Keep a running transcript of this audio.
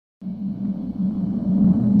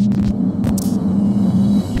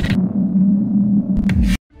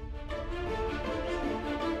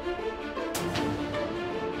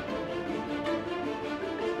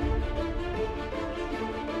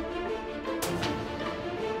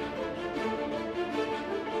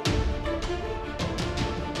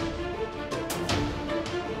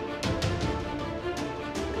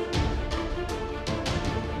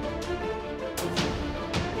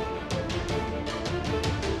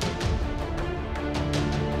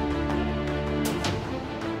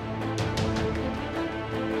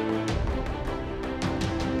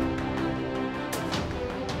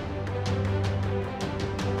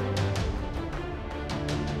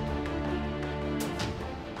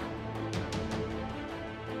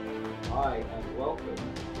Hi and welcome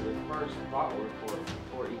to the first battle report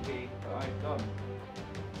for 40k that I've done.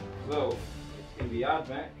 So, it's going to be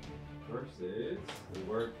Admech versus the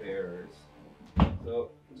Word Bearers.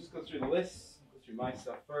 So, I'll just go through the list, go through my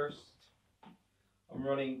stuff first. I'm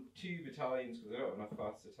running 2 battalions because I don't have enough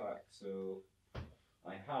fast attack. So,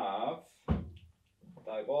 I have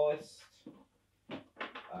Diabolist,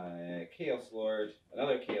 a Chaos Lord,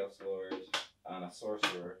 another Chaos Lord, and a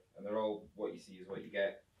Sorcerer. And they're all what you see is what you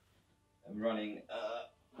get. I'm running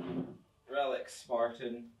a Relic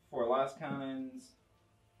Spartan, 4 las cannons,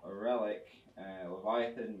 a Relic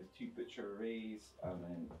Leviathan with 2 Butcher Arrays, and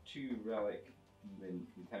then 2 Relic Demon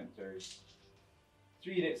Contemptors,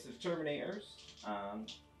 3 units of Terminators,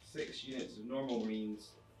 and 6 units of normal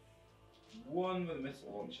Marines, 1 with a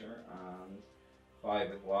missile launcher, and 5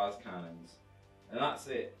 with las cannons. And that's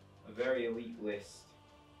it, a very elite list,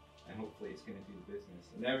 and hopefully it's going to do the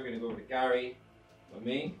business. And now we're going to go over to Gary, with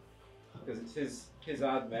me, because it's his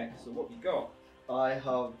Admech. So what have you got? I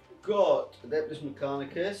have got Adeptus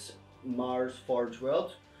Mechanicus, Mars Forge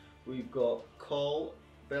Weld. We've got Call,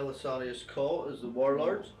 Belisarius Call as the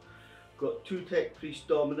Warlord. Got 2 Tech Priest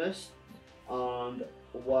Dominus and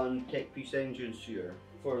 1 Tech Priest Engine Seer.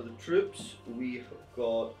 For the troops, we've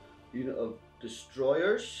got a unit of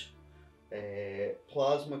Destroyers,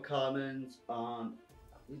 Plasma Cannons, and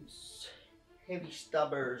Heavy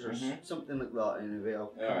Stabbers or something like that anyway.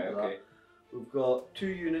 Alright, okay. We've got 2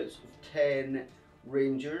 units of 10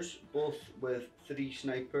 Rangers, both with 3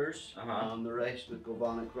 snipers, and the rest with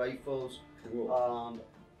galvanic rifles. Cool. And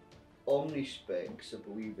Omnispecs, I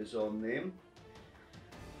believe, is on them.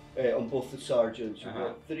 On both the sergeants. We've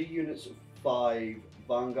got 3 units of 5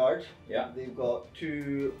 Vanguard. Yeah. They've got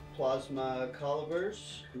 2 Plasma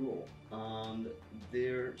Calibers. Cool. And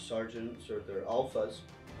their sergeants, or their alphas,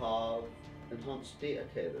 have enhanced data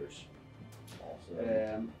tethers.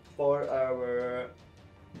 Awesome. For our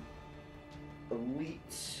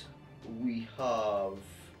elites, we have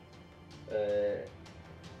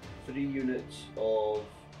 3 units of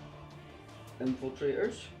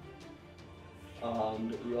infiltrators,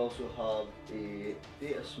 and we also have a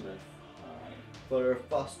data smith. For our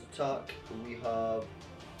fast attack, we have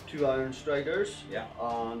 2 Iron Striders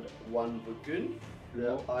and 1 Dragoon.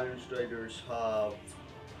 The Iron Striders have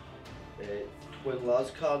twin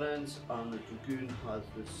las cannons, and the Dragoon has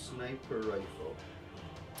the sniper rifle.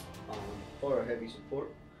 And for our heavy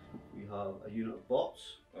support, we have a unit of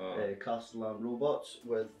bots, Castellan robots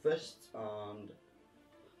with fists, and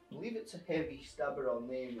I believe it's a heavy stabber on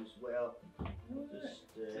them as well.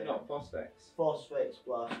 Is it not Phosphex? Phosphex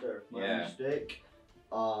blaster, my mistake.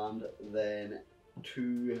 And then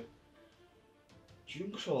 2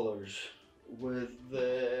 Dune crawlers with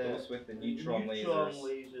the neutron lasers.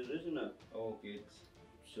 laser, isn't it? Oh, good.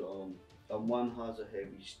 So, and 1 has a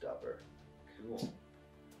heavy stabber. Cool.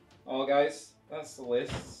 Oh, guys, that's the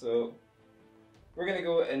list. So we're gonna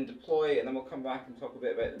go and deploy, and then we'll come back and talk a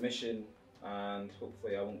bit about the mission. And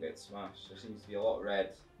hopefully, I won't get smashed. There seems to be a lot of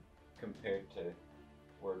red compared to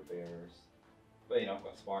Word Bearers, but you know, I've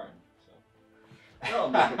got Spartan, so that'll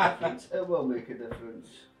make a difference. It will make a difference.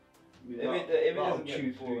 I mean, if it doesn't chew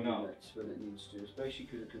get through blown up units when it needs to, especially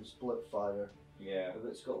because it can split fire. Yeah. If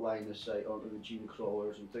it's got line of sight onto the gene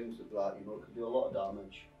crawlers and things like that, you know, it can do a lot of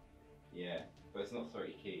damage. Yeah, but it's not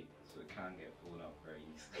 30k, so it can get blown up very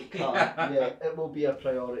easily. It can, yeah, it will be a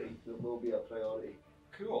priority. It will be a priority.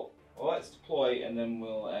 Cool. Well, let's deploy, and then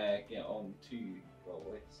we'll get on to the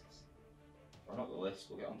lists. Or not the list,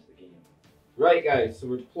 we'll get onto the game. Right, guys, so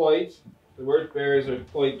we're deployed. The Word Bearers are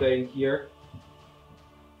deployed down here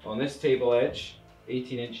on this table edge,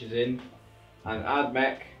 18 inches in, and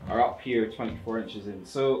Admech are up here, 24 inches in.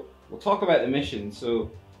 So we'll talk about the mission. So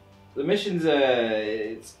the mission's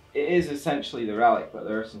it is essentially the Relic, but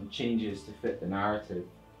there are some changes to fit the narrative.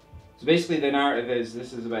 So basically, the narrative is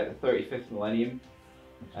this is about the 35th millennium,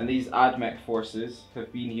 and these Admech forces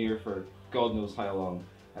have been here for God knows how long,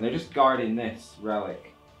 and they're just guarding this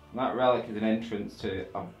Relic. And that Relic is an entrance to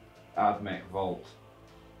an Admech vault.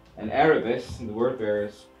 And Erebus and the Word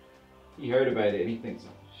Bearers, he heard about it and he thinks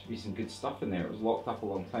there should be some good stuff in there. It was locked up a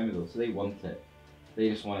long time ago, so they want it. They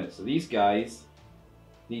just want it. So these guys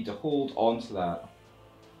need to hold on to that.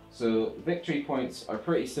 So victory points are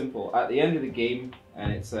pretty simple. At the end of the game,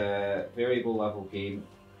 and it's a variable level game,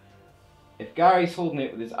 if Gary's holding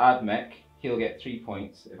it with his Admech, he'll get 3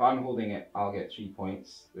 points. If I'm holding it, I'll get 3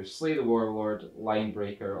 points. There's Slay the Warlord, Line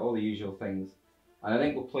Breaker, all the usual things. And I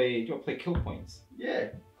think we'll play, do you want to play kill points? Yeah,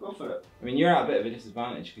 go for it. I mean, you're at a bit of a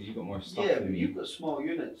disadvantage because you've got more stuff than me. Yeah, but you've got small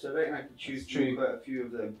units. I reckon I could choose through quite a few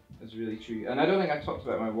of them. That's really true. And I don't think I talked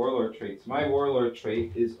about my Warlord traits. My Warlord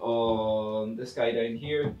trait is on this guy down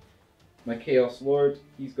here. my Chaos Lord,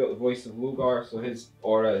 he's got the voice of Logar, so his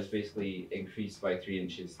aura is basically increased by 3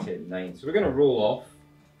 inches to 9. So we're going to roll off,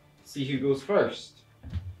 see who goes first.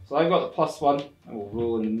 So I've got the +1, and we'll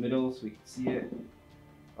roll in the middle so we can see it.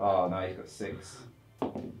 Oh, now he's got 6.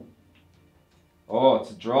 Oh,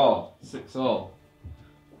 it's a draw. 6 all.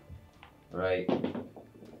 Right.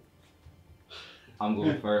 I'm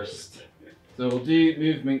going first. So we'll do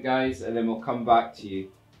movement, guys, and then we'll come back to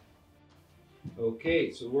you.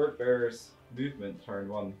 Okay, so Word Bearer's movement, turn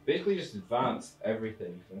 1. Basically just advanced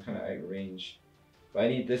everything, because I'm kind of out of range. But I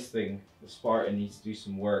need this thing. The Spartan needs to do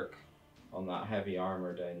some work on that heavy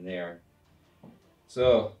armor down there.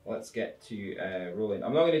 So let's get to rolling.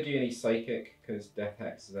 I'm not going to do any psychic because Death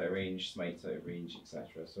Hex is out of range, Smite's out of range,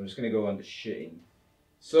 etc. So I'm just going to go on to shitting.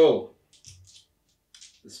 So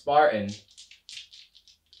the Spartan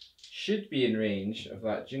should be in range of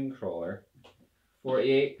that Gin Crawler.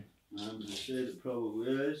 48. I'm just said it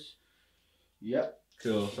probably is. Yep.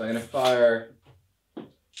 Cool. So I'm going to fire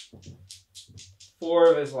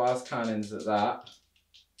 4 of his last cannons at that.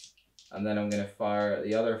 And then I'm going to fire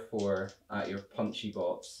the other 4 at your punchy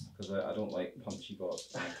bots, because I don't like punchy bots,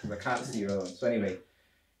 because I can't see your own. So anyway,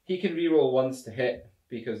 he can reroll 1s to hit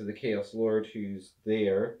because of the Chaos Lord who's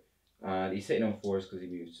there, and he's hitting on 4s because he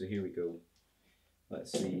moved. So here we go.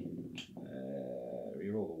 Let's see.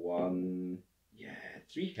 Reroll the 1. Yeah,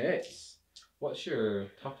 3 hits. What's your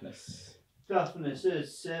toughness? Toughness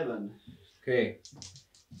is 7. Okay.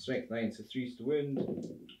 Strength 9, so 3's to wound.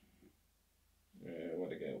 What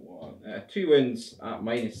did I get? 1. 2 wounds at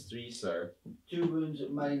 -3, sir. 2 wounds at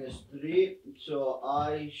 -3. So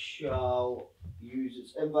I shall use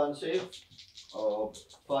its invuln save of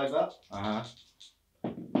 5 up.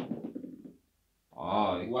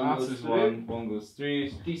 Oh, he One passes goes 1, 1 goes through.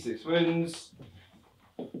 D6 wounds.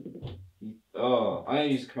 Oh, I'm going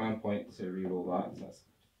to use command point to reroll that. So that's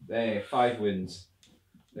there, 5 wounds.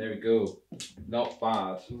 There we go. Not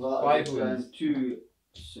bad. So that 5 is wounds. down to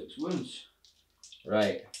 6 wounds.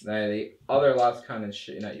 Right, now the other last cannon's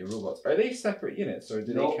shooting at your robots. Are they separate units or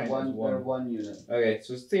do they count as They're one? 1 unit. Okay,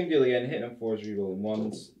 so same deal again, hitting on 4s, rerolling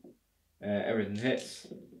 1s. Everything hits.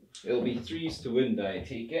 It'll be 3s to wound, I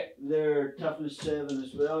take it. They're toughness 7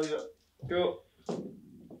 as well, yeah. Go.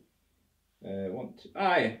 1, 2.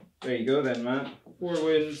 Aye, there you go then, man. 4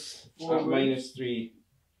 wounds at -3.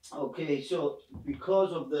 Okay, so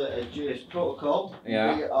because of the JS protocol,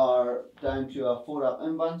 Yeah. we are down to a 4 up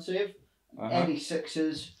invuln save. Any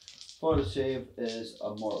 6s for the save is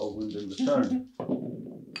a mortal wound in return.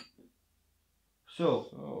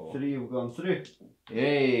 So 3 have gone through.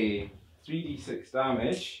 Yay! 3d6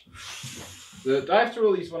 damage. Do I have to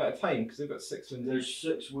roll these one at a time because they've got 6 wounds? There's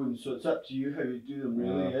 6 wounds, so it's up to you how you do them,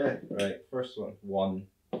 really. Yeah. Right, first one. 1.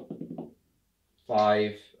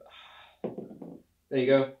 5. There you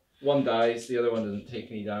go. 1 dies, the other one doesn't take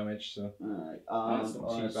any damage, so That's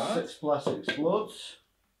not too bad. 6 plus explodes.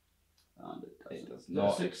 And it does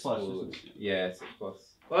not 6 plus, explode. isn't it? Yeah, 6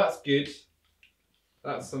 plus. Well, that's good.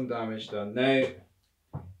 That's some damage done. Now,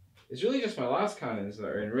 it's really just my last cannons that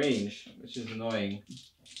are in range, which is annoying.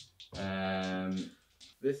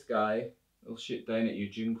 This guy will shoot down at your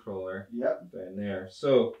June Crawler. Yep. Down there.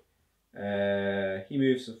 So, he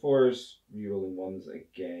moves to 4s, rerolling 1s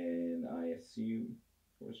again, I assume.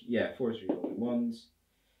 4s, yeah, 4s rerolling 1s.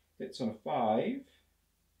 Hits on a 5,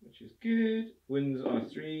 which is good. Wounds on a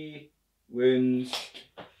 3. Wounds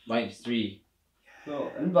 -3.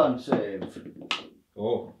 So, invuln save.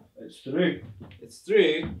 Oh, It's through. it's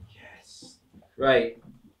through. Yes. Right.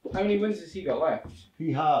 How many wounds has he got left?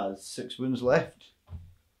 He has 6 wounds left.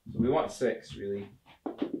 So we want 6, really.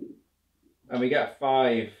 And we get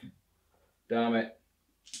 5. Damn it.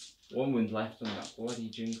 1 wound left on that bloody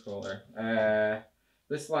June Crawler.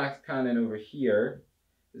 This last cannon over here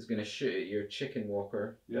is going to shoot at your Chicken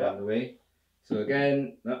Walker down the way. So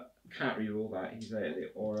again, no, can't reroll that. He's out of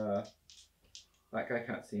the aura. That guy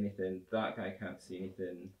can't see anything. That guy can't see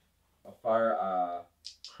anything. I'll fire a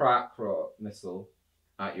crack rock missile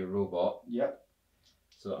at your robot. Yep.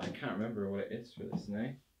 So I can't remember what it is for this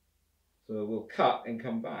now. So we'll cut and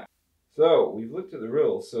come back. So we've looked at the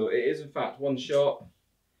rules. So it is in fact 1 shot.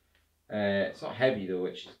 It's not heavy though,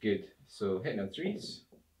 which is good. So hitting on 3s.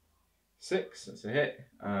 6, that's a hit.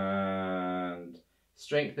 And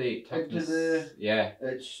strength 8, toughness. Yeah.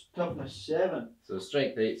 It's toughness 7. So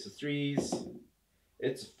strength 8, so 3s.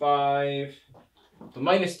 It's 5. So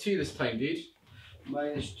 -2 this time, dude.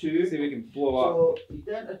 -2. See if we can blow up. So you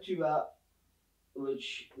down to 2 up,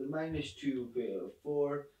 which the -2 will be a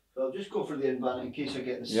 4. So I'll just go for the invuln in case I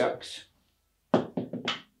get the 6.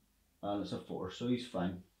 And it's a 4, so he's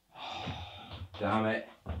fine. Damn it.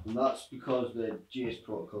 And that's because the GS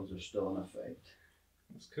protocols are still in effect.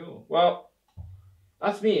 That's cool. Well,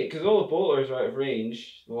 that's me, because all the bolters are out of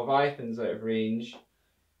range, the Leviathan's out of range.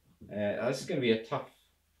 This is going to be a tough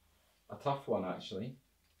one, actually.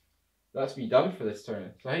 That's me done for this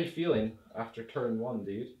turn. So how you feeling after turn 1,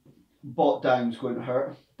 dude? Bot down's going to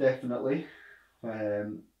hurt, definitely. I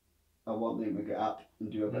want them to get up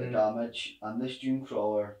and do a bit of damage. And this Dune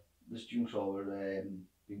Crawler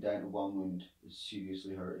being down to 1 wound is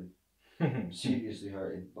seriously hurting. Seriously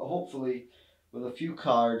hurting. But hopefully, with a few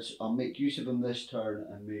cards, I'll make use of him this turn,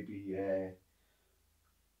 and maybe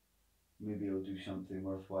he'll do something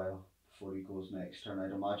worthwhile before he goes next turn,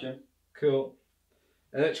 I'd imagine. Cool.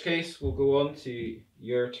 In which case, we'll go on to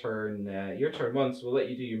your turn 1, so we'll let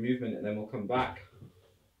you do your movement and then we'll come back.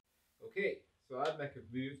 Okay, so Admech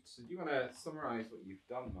have moved, so do you want to summarise what you've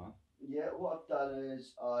done, man? Yeah, what I've done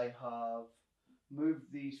is I have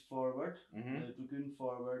moved these forward, the Dragoon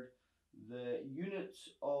forward. The units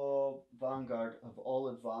of Vanguard have all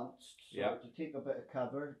advanced, so to take a bit of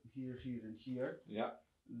cover here, and here. Yeah.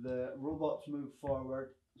 The robots move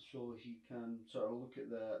forward so he can sort of look at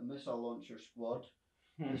the missile launcher squad.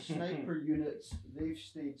 The sniper units, they've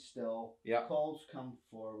stayed still. Yeah. Calls come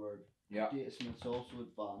forward. Yeah. Data Smith's also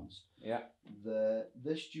advanced. Yeah.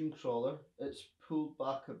 This Dune Crawler, it's pulled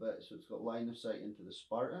back a bit so it's got line of sight into the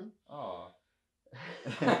Spartan. Oh.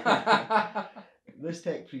 This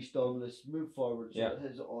Tech Priest Dominus moved forward so that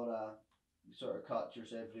his aura sort of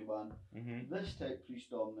captures everyone. This Tech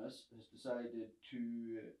Priest Dominus has decided to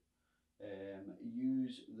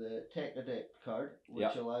use the Tech Adept card,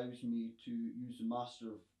 which allows me to use the Master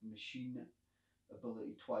of Machine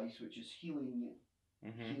ability twice, which is healing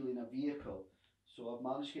a vehicle. So I've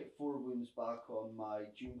managed to get 4 wounds back on my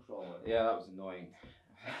Dune Crawler. Yeah, that was annoying.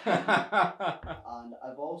 And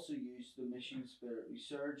I've also used the Mission Spirit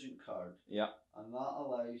Resurgent card. Yeah. And that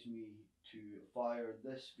allows me to fire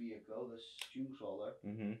this vehicle, this Dune Crawler,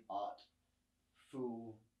 at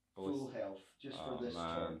full health, just for this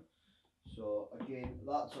turn. So again,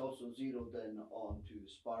 that's also zeroed in onto the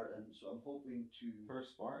Spartan, so I'm hoping to... Per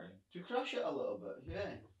Spartan? To crush it a little bit,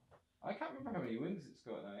 yeah. I can't remember how many wounds it's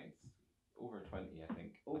got now. It's over 20, I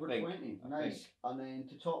think. Over 20, nice. And then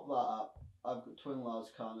to top that up, I've got twin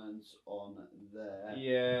las cannons on the...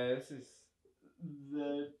 Yeah, this is...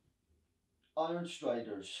 The Iron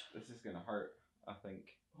Striders. This is going to hurt, I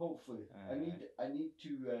think. Hopefully. I need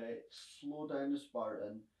to slow down the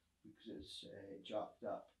Spartan because it's jacked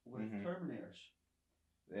up with Terminators.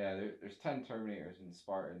 Yeah, there's 10 Terminators in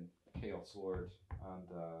Spartan, Chaos Sword, and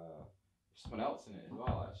there's someone else in it as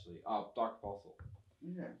well, actually. Dark Apostle.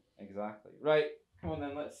 Yeah. Exactly. Right, come on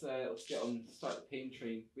then, let's get on, start the pain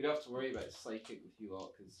train. We don't have to worry about psychic with you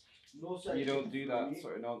lot, because you don't do that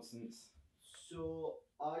sort of nonsense. So,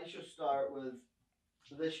 I shall start with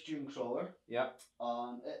this Dune Crawler. Yeah.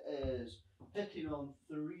 And it is hitting on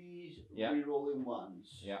 3s, re-rolling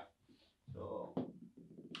 1s. Yeah. So,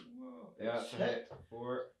 yeah, it's a hit.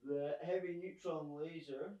 4. The heavy neutron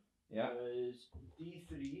laser is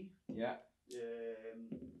D3. Yeah.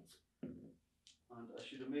 And I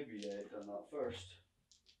should have maybe done that first.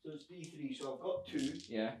 So it's D3, so I've got 2.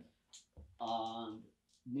 Yeah. And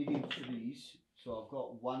needing 3s, so I've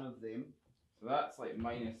got 1 of them. So that's like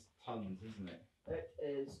minus tons, isn't it? It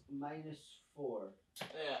is -4.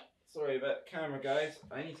 Yeah. Sorry about camera, guys.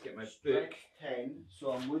 I need to get my Strength book. 10,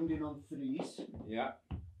 so I'm wounding on 3s. Yeah.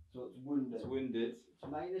 So it's wounded. It's wounded.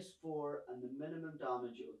 It's -4, and the minimum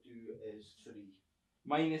damage it'll do is 3.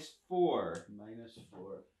 -4.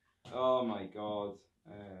 -4. Oh my god.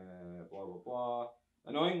 Blah blah blah.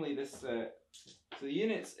 Annoyingly, this so the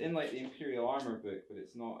unit's in like the Imperial Armor book, but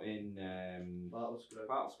it's not in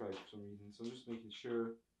Battlescribe for some reason. So I'm just making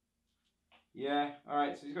sure. Yeah. All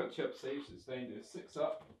right. So he's got 2 up saves. So it's down to a 6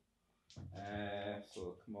 up.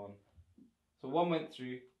 So come on. So 1 went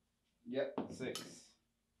through. Yep. 6.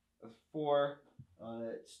 That's 4.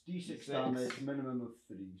 It's D6 damage, minimum of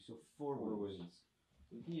 3, so 4 wounds.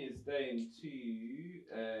 So he is down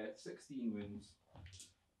to 16 wounds.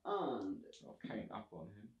 And I'll count up on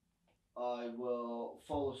him. I will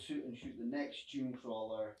follow suit and shoot the next Dune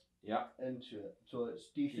Crawler into it. So it's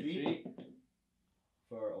D3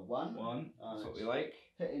 for a 1. 1. That's what we like.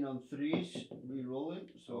 Hitting on 3s, re-rolling.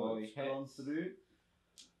 So it's gone through.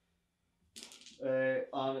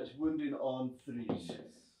 And it's wounding on 3s.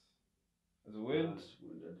 There's a wound.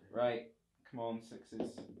 Wounded. Right. Come on,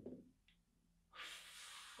 6s.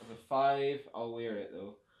 There's a 5. I'll wear it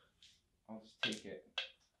though. I'll just take it.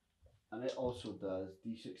 And it also does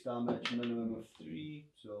D6 damage, minimum of 3.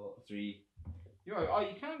 So 3. You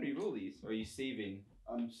can re-roll these. Or are you saving?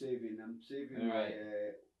 I'm saving right.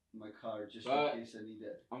 my card just But in case I need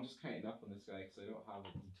it. I'm just counting up on this guy because I don't have a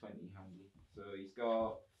D20 handy. So he's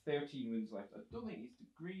got 13 wounds left. I don't think he's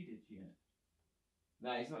degraded yet.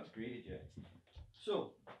 Nah, he's not degraded yet.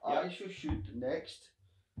 So, I shall shoot next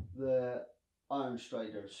the Iron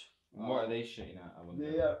Striders. And what are they shooting at? I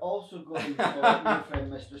wonder. They are also going for your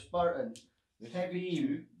friend Mr. Spartan. Heavy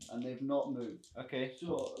 2, and they've not moved. Okay.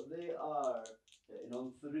 So, they are hitting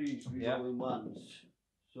on 3, rerolling ones.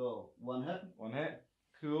 So, 1 hit. 1 hit.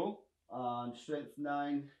 Cool. And strength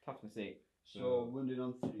 9. Toughness 8. So, wounded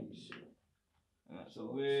on 3s. And that's a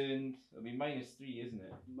wound. It'll be -3, isn't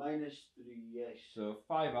it? -3, yes. So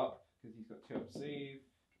 5 up, because he's got 2 up save.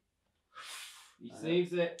 He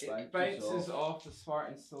saves it. It bounces off. The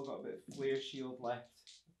Spartan's still got a bit of flare shield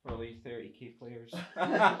left. Probably 30k flares.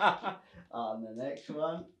 And the next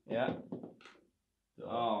one. Yeah. So,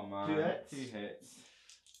 oh man. 2 hits. 2 hits.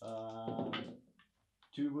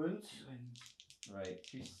 2 wounds. Right.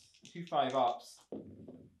 Two 5 ups.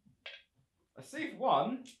 I saved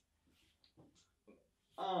 1.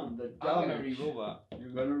 And the damage. I'm gonna re-roll that. You're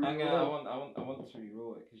gonna re-roll I want to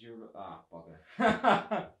re-roll it because you're bugger.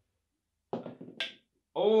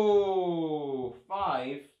 Oh,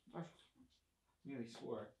 5. I nearly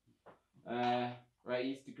swore. Right,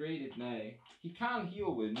 he's degraded now. He can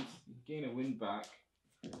heal wounds. He can gain a wound back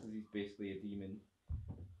because he's basically a demon.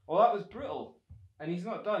 Well, that was brutal. And he's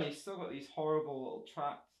not done. He's still got these horrible little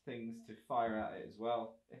trapped things to fire at it as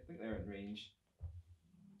well. I think they're in range.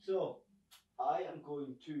 So, I am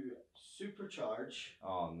going to supercharge.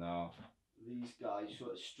 Oh no. These guys,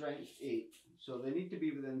 so it's strength 8. So they need to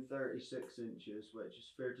be within 36 inches, which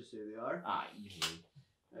is fair to say they are. Easily.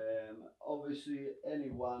 Obviously,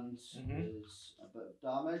 any ones is a bit of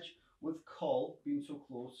damage. With Call being so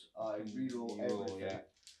close, I reroll everything. Yeah.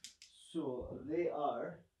 So they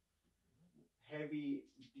are heavy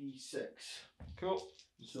D6. Cool.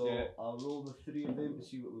 So I'll roll the 3 of them to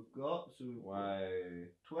see what we've got. So wow.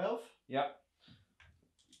 12. Yep.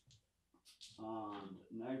 And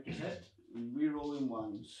now to hit, re-rolling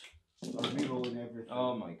ones. Or re-rolling everything.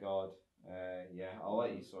 Oh my god. Yeah, I'll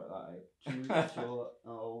let you sort that out. 2, so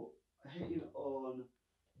I'll hit you on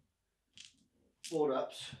 4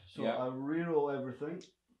 ups. So I'll re-roll everything.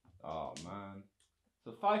 Oh man.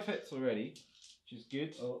 So 5 hits already, which is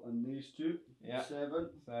good. Oh, and these 2. Yeah. 7.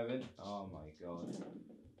 7. Oh my god.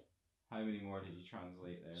 How many more did you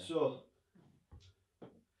translate there? So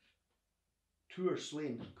 2 are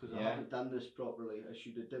slain because I haven't done this properly. I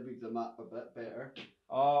should have divvied them up a bit better.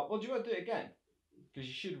 Well, do you want to do it again? Because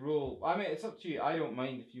you should roll. I mean, it's up to you. I don't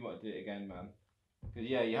mind if you want to do it again, man. Because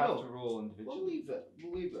you have to roll individually. We'll leave it.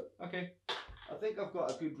 We'll leave it. Okay. I think I've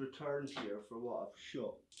got a good return here for what I've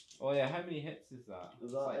shot. Oh yeah, how many hits is that?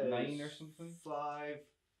 That like is 9 or something? 5,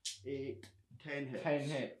 8, 10 hits. 10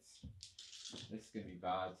 hits. This is going to be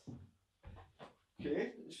bad.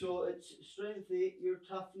 Okay, so it's strength 8, your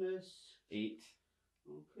toughness 8.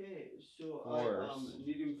 Okay, so 4s. I am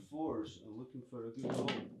needing 4s. I'm looking for a good roll.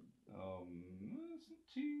 That's not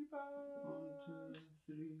too bad. 1,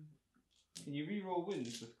 2, 3. Can you re-roll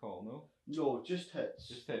wins with Call? No. No, just hits.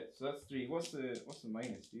 Just hits. So that's 3. What's the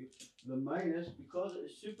minus, dude? The minus, because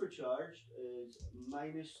it's supercharged, is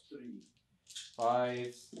 -3.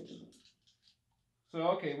 5. So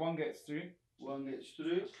okay, 1 gets through. 1 gets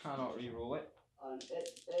through. Cannot re-roll it. And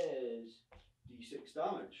it is D6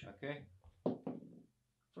 damage. Okay.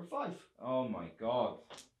 For 5. Oh my god.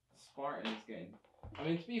 Spartan is getting... I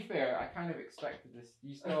mean, to be fair, I kind of expected this.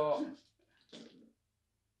 He's got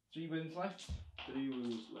 3 wounds left? 3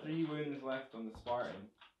 wounds left. 3 wounds left on the Spartan.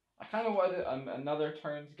 I kind of wanted another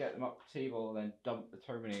turn to get them up the table and then dump the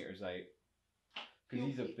Terminators out. Because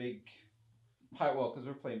he's a big... Well, because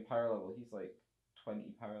we're playing power level, he's like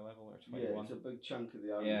 20 power level or 21. Yeah, it's a big chunk of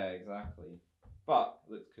the army. Yeah, exactly. But,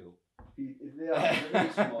 it looks cool. If they are the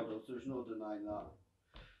race models, there's no denying that.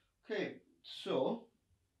 Okay, so...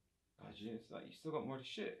 God, you still got more to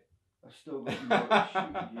shoot. I've still got more to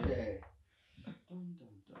shoot, yeah. Dun,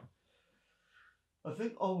 dun, dun. I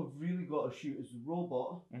think all we've really got to shoot is the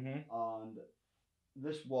robot and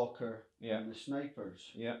this walker and the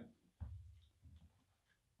snipers. Yeah.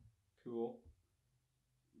 Cool.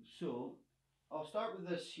 So, I'll start with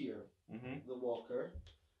this here, the walker,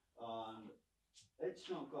 and it's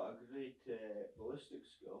not got a great ballistic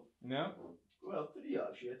skill. No? Well, 3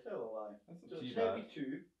 actually, I tell a lie. That's not so too it's bad. heavy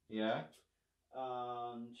 2. Yeah.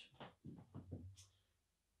 And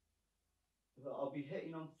I'll be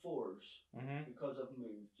hitting on 4s because I've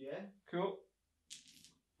moved, yeah? Cool.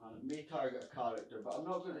 And it may target a character, but I'm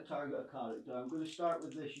not going to target a character. I'm going to start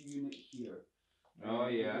with this unit here. Oh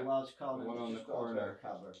yeah. The last card the one on the just got a corner.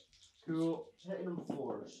 cover. Cool. Hitting on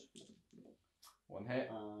 4s. 1 hit.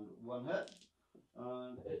 And 1 hit.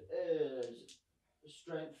 And it is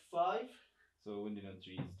strength 5. So wounding on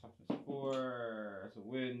 3 is toughness 4. So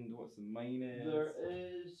wound, what's the minus?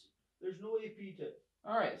 There's no AP to it.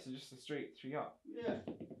 Alright, so just a straight 3 up. Yeah.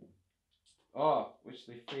 Oh, which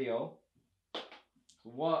they fail. So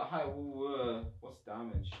what's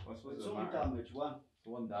damage? It's only damage 1. So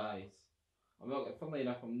 1 dies. Funnily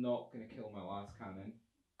enough, I'm not going to kill my last cannon.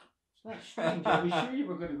 That's strange. Are we sure you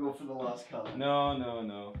were going to go for the last cannon?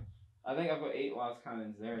 No. I think I've got 8 last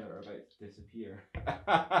cannons there that are about to disappear.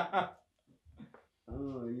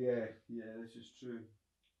 Oh, yeah, this is true.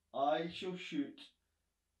 I shall shoot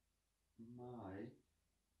my...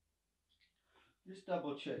 Just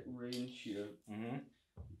double check range here.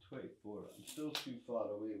 24. I'm still too far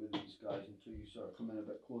away with these guys until you sort of come in a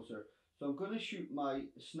bit closer. So I'm going to shoot my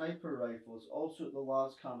sniper rifles, also at the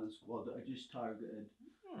last cannon squad that I just targeted.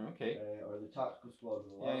 Okay. Or the tactical squad of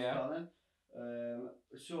the last cannon.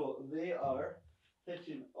 So they are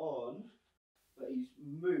hitting on, but he's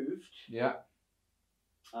moved. Yeah.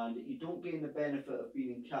 And you don't gain the benefit of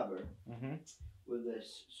being in cover with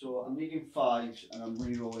this. So I'm needing 5s and I'm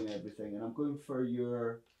re-rolling everything. And I'm going for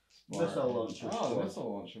your missile launcher. Oh, the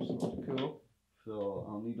missile launcher sword. Cool. So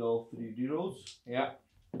I'll need all 3 rerolls. Yeah.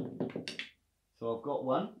 So I've got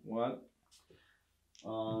 1. 1.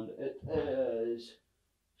 And it is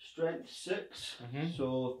strength 6.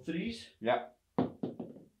 So 3s. Yeah.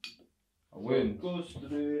 A wound. So it goes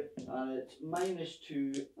through and it's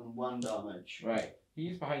 -2 and 1 damage. Right.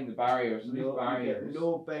 He's behind the barrier, so these barriers. You get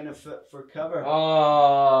no benefit for cover.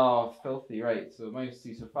 Oh, filthy. Right, so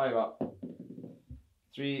 -2, so 5 up.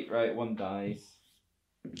 3, right, 1 dies.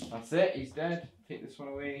 That's it, he's dead. Take this one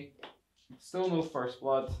away. Still no first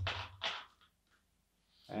blood.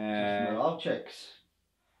 Morale checks.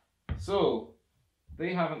 So,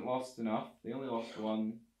 they haven't lost enough. They only lost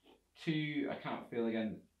 1. 2, I can't fail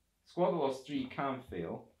again. Squad that lost 3 can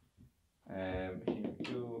fail. Here we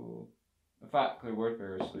go. In fact, they're word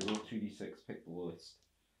bearers, so they roll 2d6, pick the lowest.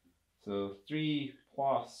 So 3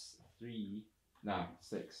 plus 3,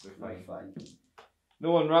 6, they're fine.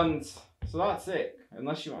 No one runs, so that's it.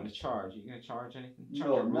 Unless you want to charge. Are you going to charge anything?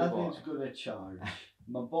 No, nothing's going to charge.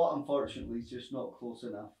 My bot, unfortunately, is just not close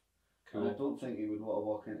enough. Cool. And I don't think he would want to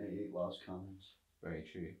walk into 8 last cannons. Very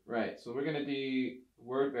true. Right, so we're going to do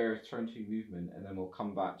word bearer's turn 2 movement, and then we'll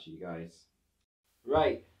come back to you guys.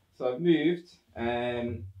 Right, so I've moved.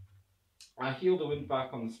 I healed a wound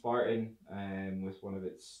back on the Spartan with one of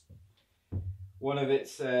its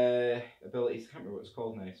abilities. I can't remember what it's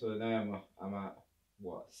called now. So now I'm at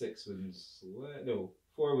what, 6 wounds? No,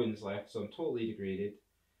 4 wounds left. So I'm totally degraded.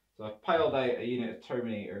 So I've piled out a unit of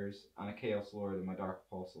Terminators and a Chaos Lord and my Dark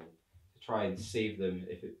Apostle to try and save them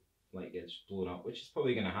if it gets blown up, which is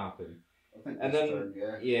probably going to happen. I think and then and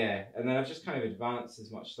then I've just kind of advanced as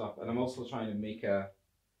much stuff, and I'm also trying to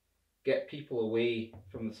get people away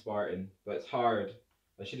from the Spartan, but it's hard.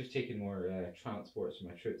 I should have taken more transports for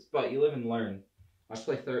my troops, but you live and learn. I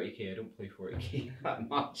play 30k, I don't play 40k that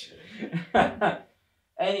much.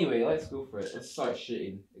 Anyway, let's go for it. Let's start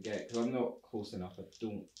shooting again, because I'm not close enough.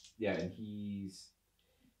 And he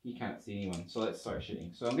can't see anyone, so let's start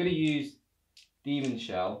shooting. So I'm going to use Demon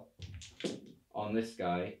Shell on this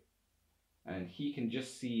guy, and he can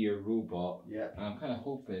just see your robot. Yeah. And I'm kind of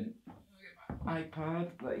hoping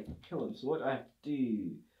iPad that I can kill him. So what do I have to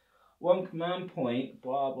do? 1 command point,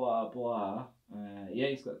 blah blah blah. Yeah,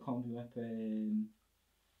 he's got a combi weapon.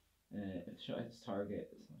 If the shot hits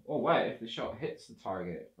target. Oh wow, if the shot hits the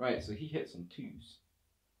target. Right, so he hits on 2s.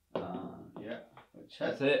 Yeah.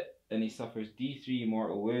 That's it. And he suffers D3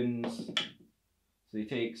 mortal wounds. So he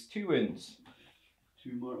takes 2 wounds.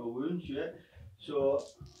 2 mortal wounds, yeah. So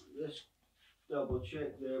let's double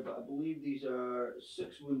check there, but I believe these are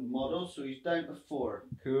 6 wound models, so he's down to 4.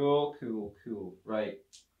 Cool. Right.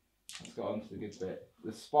 Let's get on to the good bit.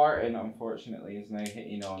 The Spartan, unfortunately, is now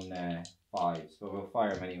hitting on 5s, but we'll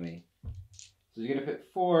fire him anyway. So he's going to put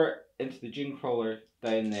 4 into the Dune Crawler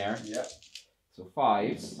down there. Yep. So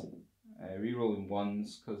 5s. Rerolling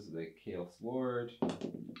 1s because of the Chaos Lord.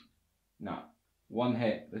 Nah. 1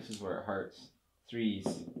 hit. This is where it hurts. 3s.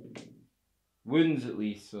 Wounds at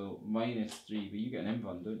least, so -3, but you get an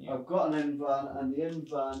invan, don't you? I've got an invan, and the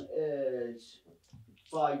invan is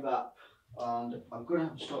 5 up, and I'm going to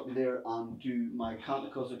have to stop you there and do my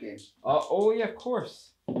canticles again. Oh yeah, of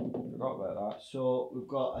course. Forgot about that. So we've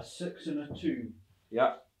got a 6 and a 2.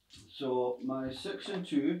 Yeah. So my 6 and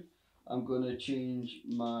 2, I'm going to change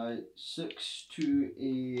my 6 to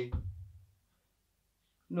a...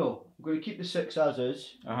 No, I'm going to keep the 6 as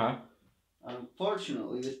is. And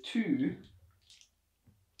unfortunately, the 2...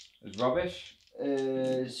 is rubbish?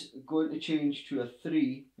 is going to change to a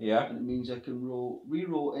 3. Yeah. And it means I can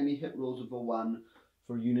re-roll any hit rolls of a 1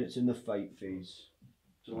 for units in the fight phase.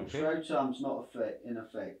 So Shroud Sam's not in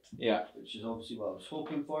effect. Yeah. Which is obviously what I was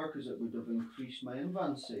hoping for, because it would have increased my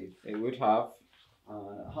advance save. It would have.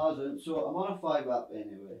 And it hasn't, so I'm on a 5 up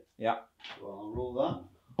anyway. Yeah. So I'll roll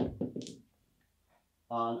that.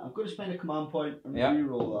 And I'm going to spend a command point and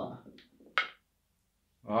re-roll that.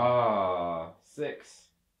 Ah, 6.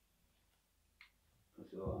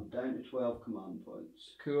 So I'm down to 12 command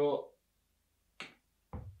points. Cool.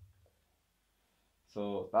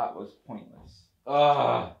 So that was pointless.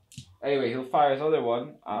 Ah. Anyway, he'll fire his other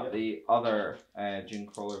one at the other Dune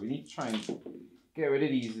Crawler. We need to try and get rid of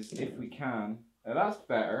these if we can. That's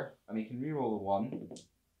better, and he can reroll a 1.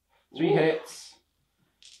 3 hits.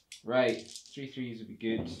 Right, 3 threes would be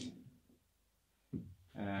good.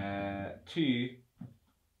 2.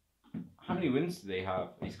 How many wounds do they have?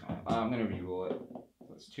 He's got. I'm gonna reroll it.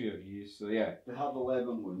 That's 2 of you. So yeah. They have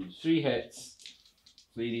 11 wounds. 3 hits.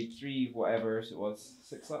 So you need 3 whatever's it was.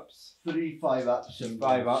 6 ups. 3 5 ups.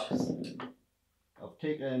 5 ups. I've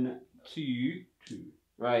taken 2.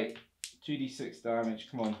 Right. 2d6 damage.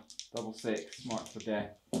 Come on. Double 6. Mark for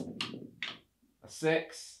death. A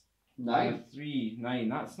 6. 9. And a 3. 9.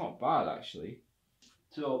 That's not bad actually.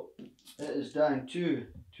 So it is down to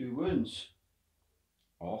 2 wounds.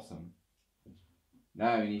 Awesome.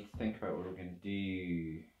 Now we need to think about what we're going to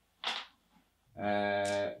do.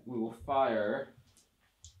 We will fire.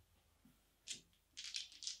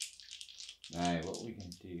 Now, what are we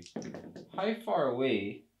going to do? How far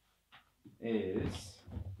away is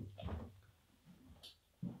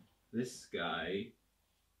this guy?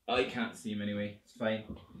 I can't see him anyway. It's fine.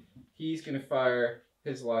 He's going to fire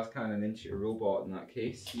his last cannon into a robot in that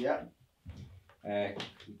case. Yeah. We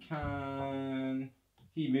can.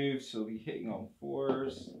 He moves, so he'll be hitting on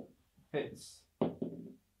 4s. Hits.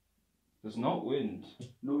 Does not wound.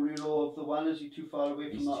 No reroll of the 1. Is he too far away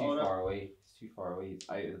from that order? He's too far away. He's too far away. He's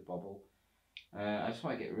out of the bubble. I just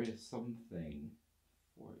want to get rid of something.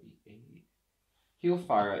 48. He'll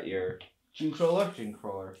fire at your Dune Crawler.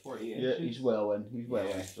 48 Yeah, inches. he's well in. He's well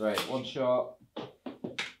in. Right, 1 shot.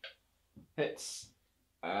 Hits.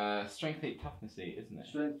 Strength 8, toughness 8, isn't it?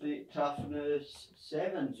 Strength 8, toughness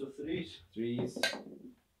 7, so 3s. 3s.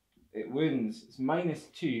 It wounds. It's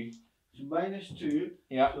 -2. So -2.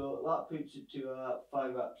 Yeah. So that puts it to a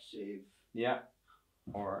 5 up save. Yeah.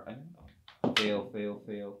 Or I don't know.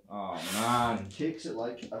 Fail. Oh man. Takes it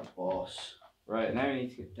like a boss. Right, now I need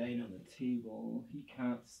to get down on the table. He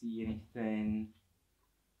can't see anything.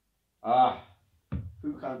 Ah.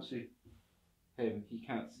 Who can't see? Him. He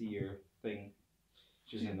can't see your thing.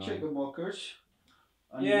 Which is annoying. Chicken walkers.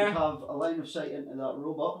 And Yeah. you have a line of sight into that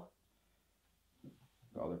robot.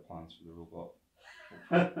 Got other plans for the robot.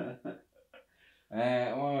 I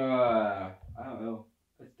don't know.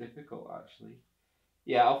 It's difficult actually.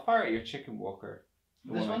 Yeah, I'll fire at your chicken walker.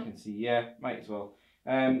 The This one I one? can see. Yeah, might as well.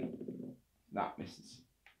 That misses.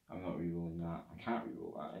 I'm not rerolling that. I can't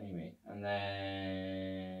reroll that anyway. And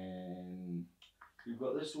then You've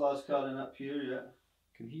got this last cannon up here, yeah.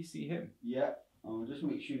 can he see him? Yeah. I'll just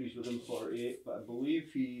make sure he's within 48, but I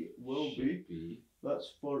believe he will Should be. be. That's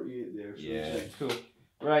 48 there. So Yeah, it's cool.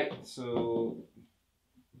 Right, so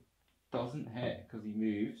doesn't hit because he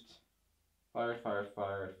moved. Fired.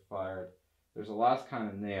 There's a last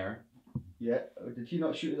cannon there. yeah. Did he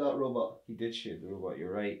not shoot at that robot? He did shoot the robot,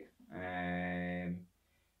 you're right.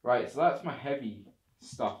 Right, so that's my heavy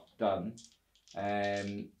stuff done.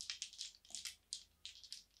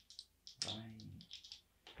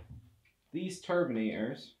 These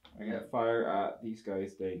Terminators are going to fire at these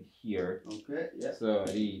guys down here. Okay, yeah. So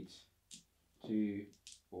I need 2,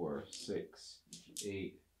 4, 6,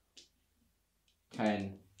 8,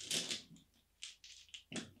 10.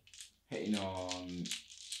 Hitting on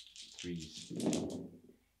 3s.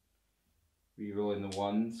 Rerolling the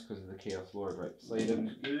 1s because of the Chaos Lord right beside him.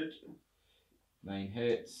 Good. 9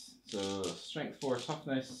 hits. So strength 4,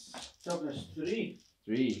 toughness Toughness 3.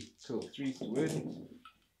 3. Cool. 3's to wound.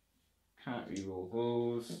 Can't reroll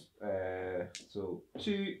those. So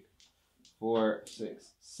 2, 4,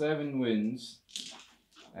 6, 7 wounds.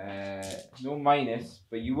 No minus,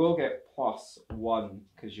 but you will get +1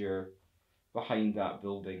 because you're behind that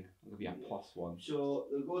building. It'll be a +1. So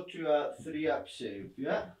they'll go to a 3 up save,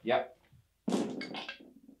 yeah? Yep.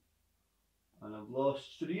 And I've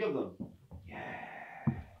lost 3 of them. Yeah.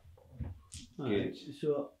 Right,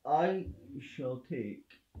 so I shall take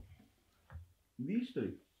these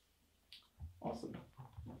 3. Awesome.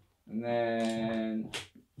 And then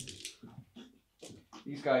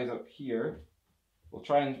these guys up here, we'll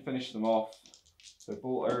try and finish them off. So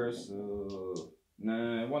bolters, so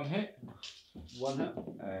no, one hit. One hit.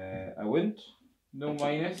 A wind, no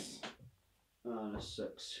minus. And a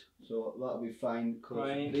 6. So that'll be fine because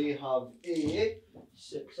Fine. they have a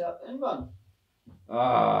 6 up in one.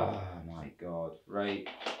 Ah, my god. Right.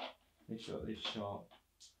 They shot.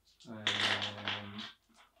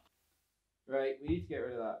 Right, we need to get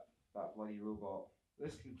rid of that bloody robot.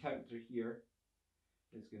 This contemptor here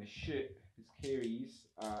is going to shoot his carries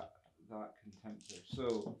at that contemptor.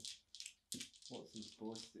 So, what's his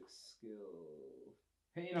ballistic skill?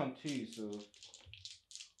 Hitting on 2, so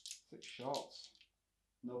 6 shots.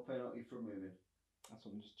 No penalty for moving. That's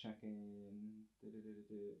what I'm just checking.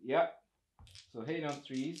 Yep. So hitting on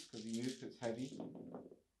 3s because he moved, it's heavy.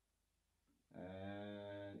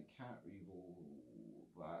 And he can't re-roll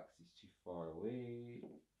back because he's too far away.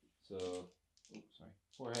 So, oh, sorry,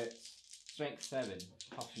 4 hits. Strength 7,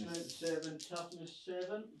 toughness. Strength 7, toughness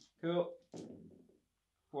 7. Cool.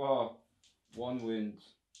 Whoa, 1 wound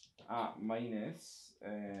at minus.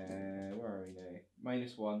 Where are we now?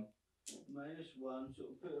 -1. -1, so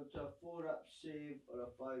it'll put up to a 4 up save or a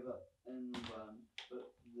 5 up in one.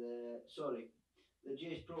 But the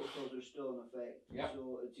Jace protocols are still in effect. Yep.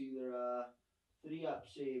 So it's either a 3 up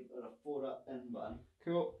save or a 4 up in one.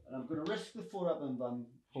 Cool. And I'm going to risk the 4 up in one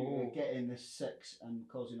to getting the 6 and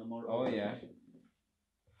causing a mortal. Oh yeah.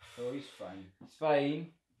 So he's fine. It's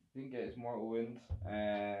fine. Didn't get his mortal wound.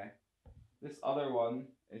 This other one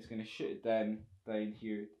is going to shoot it down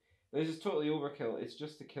here. This is totally overkill. It's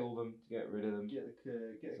just to kill them, to get rid of them. Get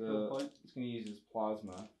the kill point. It's going to use his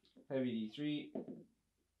plasma. Heavy D3.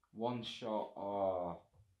 1 shot. Oh.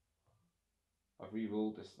 I've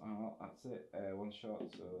re-rolled this. Oh, that's it. 1 shot,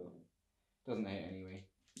 so doesn't hit anyway.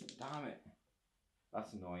 Damn it.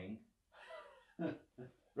 That's annoying.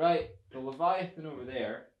 Right, the Leviathan over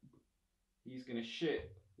there, he's going to shoot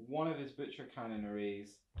one of his butcher cannon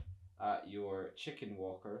arrays at your chicken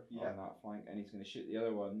walker on that flank, and he's going to shoot the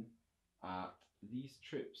other one at these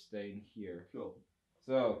troops down here. Cool.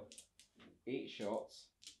 So, 8 shots.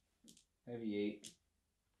 Heavy 8.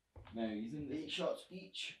 Now he's in this. 8 shots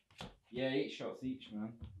each. Yeah, 8 shots each,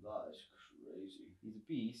 man. That is crazy. He's a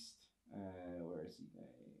beast. Where is he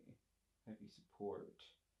now? Heavy support.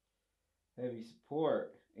 Heavy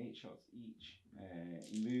support. 8 shots each.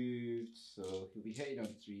 He moved, so he'll be hitting on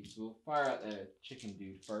 3s. So we'll fire at the chicken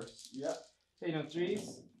dude first. Yep. Hitting on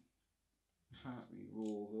 3s. Can't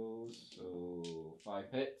re-roll those, so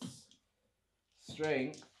 5 hits.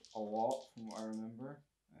 Strength, a lot from what I remember.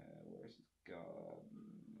 Where's his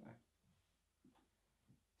gun?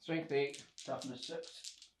 Strength 8. Toughness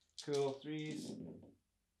 6. Cool, 3s.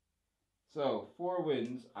 So, 4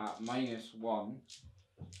 wounds at -1.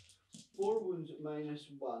 4 wounds at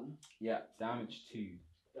 -1. Yeah, damage 2.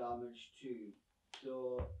 Damage 2.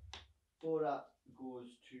 So, 4 up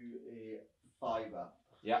goes to a 5 up.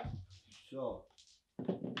 Yeah. So.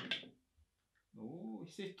 Oh,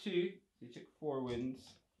 he said 2. So he took 4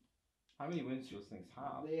 wounds. How many wounds do those things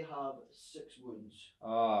have? They have 6 wounds.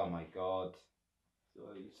 Oh my god.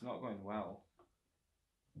 So it's not going well.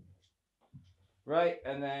 Right,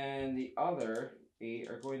 and then the other 8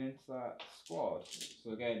 are going into that squad.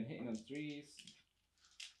 So again, hitting on 3s.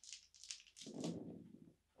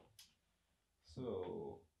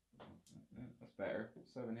 So that's better.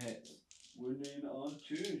 7 hits. Wounding on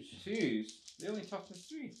 2s. 2s? They only toughness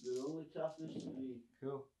 3. They're only toughness 3.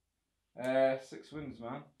 Cool. 6 wounds,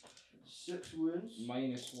 man. 6 wounds.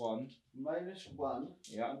 -1. -1.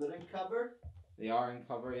 Yeah. And they're in cover. They are in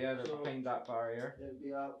cover, yeah, they're behind that barrier. It'd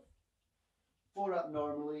be a 4 up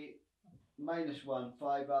normally, -1,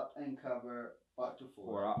 5 up, in cover, back to 4.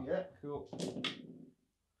 4 up. Yeah. Cool.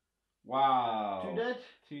 Wow. 2 dead.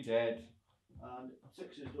 2 dead. And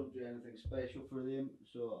 6s don't do anything special for them,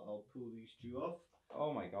 so I'll pull these 2 off.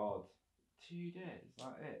 Oh my god. 2 dead, is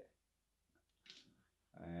that it?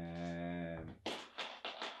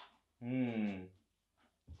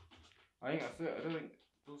 I think that's it. I don't think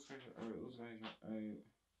those guys are out. Those guys are out.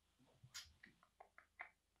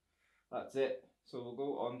 That's it. So we'll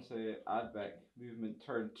go on to Admech movement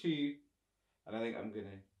turn 2, and I think I'm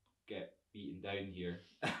gonna get beaten down here.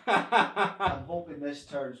 I'm hoping this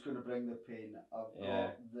turn's going to bring the pain. I've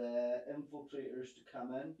got the infiltrators to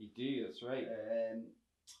come in. You do, that's right. And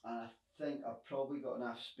I think I've probably got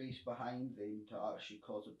enough space behind them to actually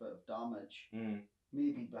cause a bit of damage.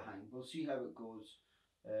 Maybe behind. We'll see how it goes.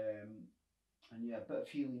 And yeah, a bit of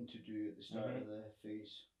healing to do at the start of the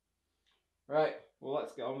phase. Right, well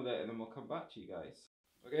let's get on with it and then we'll come back to you guys.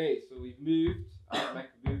 Okay, so we've moved.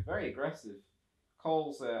 Admech moved, very aggressive.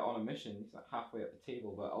 Cole's on a mission, he's like halfway up the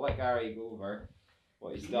table, but I'll let Gary go over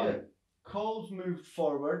what he's done. Cole's moved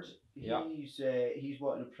forward He's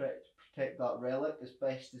wanting to protect that relic as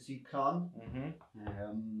best as he can.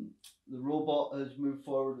 The robot has moved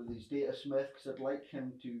forward with his data smith because I'd like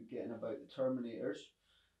him to get in about the Terminators.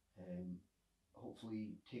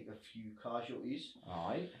 Hopefully take a few casualties.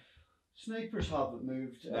 Alright. Snipers haven't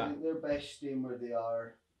moved. Yeah. I think they're best staying where they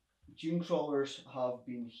are. Dune crawlers have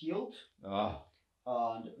been healed.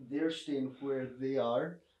 And they're staying where they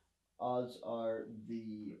are, as are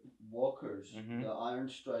the walkers, the Iron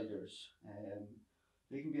Striders.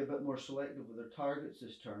 They can be a bit more selective with their targets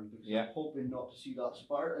this turn because I'm hoping not to see that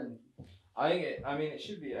Spartan. I mean, it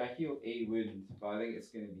should be. I healed a wound, but I think it's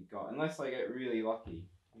going to be gone unless I get really lucky.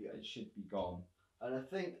 Yeah, it should be gone. And I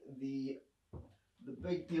think the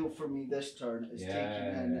big deal for me this turn is taking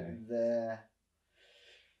in the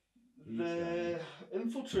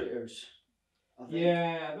infiltrators.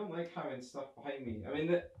 I don't like having stuff behind me. I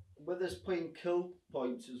mean, with us playing kill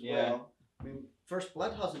points as well. I mean, first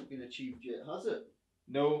blood hasn't been achieved yet, has it?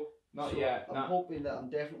 No, not yet. I'm hoping that I'm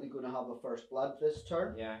definitely going to have a first blood this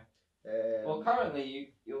turn. Yeah. Well,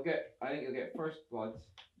 currently you'll get. I think you'll get first blood.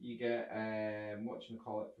 You get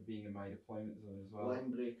whatchamacallit for being in my deployment zone as well.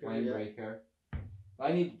 Linebreaker.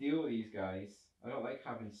 I need to deal with these guys. I don't like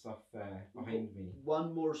having stuff behind me.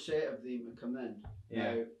 One more set of them to come in.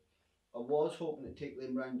 Yeah. Now, I was hoping to take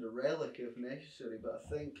them round a relic if necessary, but I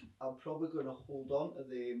think I'm probably going to hold on to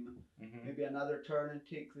them maybe another turn and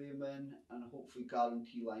take them in and hopefully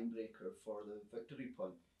guarantee Linebreaker for the victory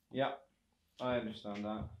point. Yeah, I understand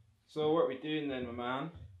that. So what are we doing then, my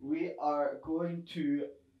man? We are going to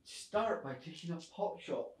start by taking a pot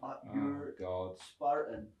shot at your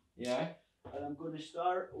Spartan. Yeah. And I'm going to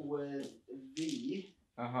start with the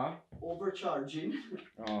overcharging.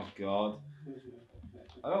 Oh God.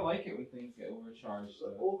 I don't like it when things get overcharged.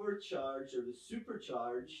 The overcharged or the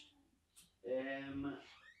supercharged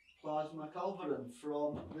plasma culverin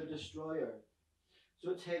from the destroyer.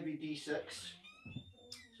 So it's heavy D6.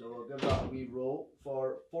 So I'll give that a wee roll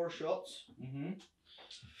for 4 shots.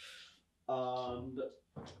 And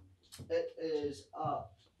it is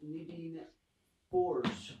needing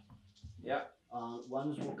 4s. Yeah. And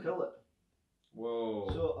 1s will kill it. Whoa.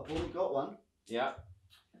 So I've only got 1. Yeah.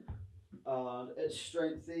 And it's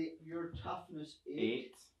strength 8, your toughness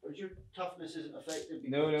 8. Or your toughness isn't affected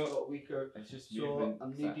because it's got weaker. It's just so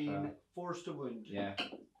I'm needing 4s to wound. Yeah.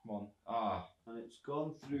 Come on. And it's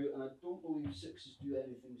gone through, and I don't believe 6s do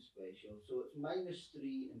anything special. So it's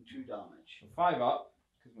 -3 and 2 damage. 5 up,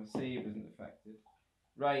 because my save isn't affected.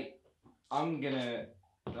 Right. I'm gonna.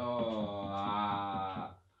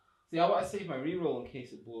 See, I want to save my reroll in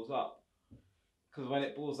case it blows up. Because when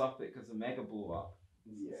it blows up, it gives a mega blow up.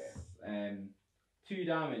 Yeah. 2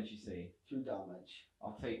 damage, you say? 2 damage.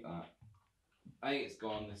 I'll take that. I think it's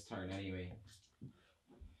gone this turn anyway.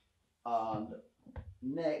 And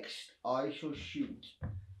next, I shall shoot.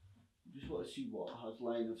 Just want to see what has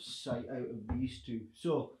line of sight out of these 2.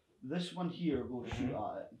 So this one here will shoot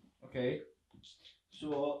at it. Okay.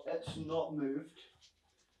 So it's not moved.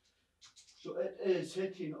 So it is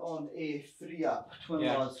hitting on a 3-up twin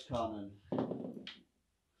las cannon.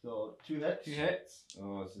 So 2 hits. 2 hits.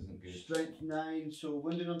 Oh, this isn't good. Strength 9, so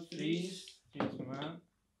wounded on 3s. 3s, my man.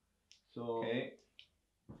 So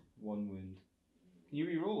 1 wound. Can you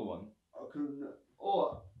re-roll one? I can.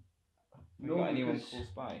 Oh. Have you got anyone close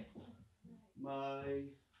by?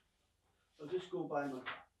 I'll just go by my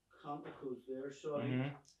canticles there.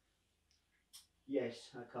 Sorry. Yes,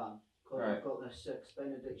 I can. Right. I've got the 6th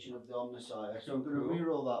benediction of the Omnissiah, so I'm going to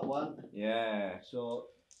re-roll that one. Yeah. So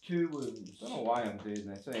 2 wounds. I don't know why I'm doing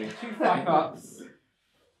this. Anyway, 2 5-ups.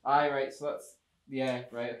 Aye, right, so that's... Yeah,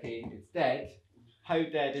 right, okay. It's dead. How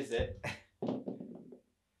dead is it?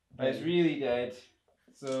 It's really dead.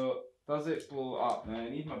 So, does it blow up? Now, I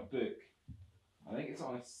need my book. I think it's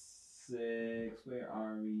on a 6. Where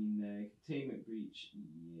are we now? Containment breach.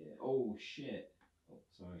 Yeah. Oh, shit. Oh,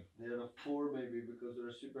 sorry. They're a 4 maybe because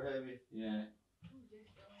they're super heavy. Yeah.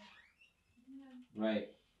 Right.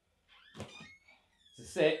 It's a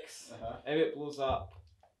 6. If it blows up,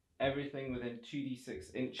 everything within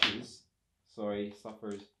 2d6 inches,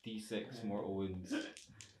 suffers d6 mortal wounds.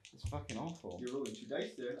 It's fucking awful. You're rolling 2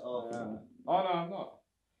 dice there. Oh no, I'm not.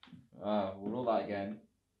 We'll roll that again.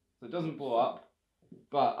 So it doesn't blow up,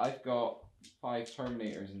 but I've got 5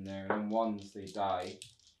 Terminators in there, and on ones they die.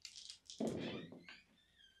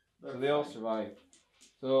 So they all survive.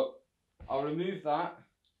 So I'll remove that,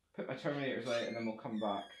 put my Terminators out, and then we'll come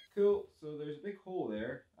back. Cool, so there's a big hole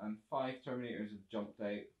there, and 5 Terminators have jumped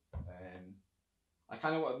out. I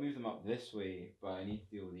kind of want to move them up this way, but I need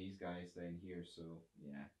to deal with these guys down here, so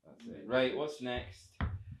yeah, that's it. Right, what's next?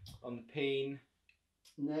 On the pain,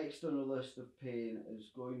 Next on the list of pain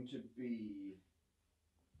is going to be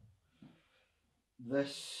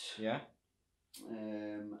this. Yeah.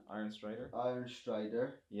 Iron Strider. Iron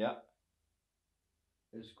Strider. Yeah.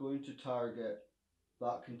 Is going to target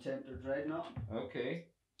that Contemptor Dreadnought. Okay.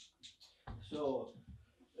 So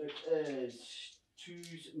it is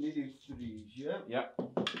 2s, maybe 3s, yeah? Yep.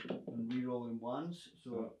 And re-rolling 1s.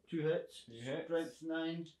 So 2 hits. 2 hits. Strength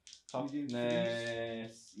 9.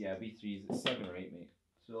 Toughness. Yeah, B3s. It's 7 or 8, mate.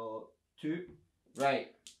 So 2.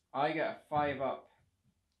 Right. I get a 5-up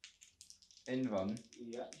Invuln.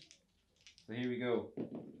 Yeah. So here we go.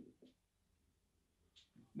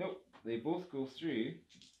 Nope. They both go through.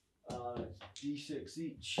 It's D6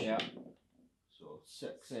 each. Yeah. So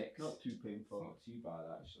 6. 6. Not too It's painful. not too bad,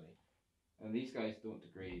 actually. And these guys don't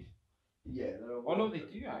degrade. Yeah, they're Oh no, they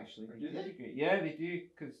do actually. They do degrade. Yeah, they do,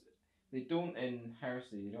 because they don't in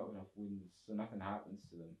Heresy. They don't have enough wounds, so nothing happens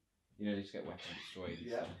to them. You know, they just get weapon destroyed.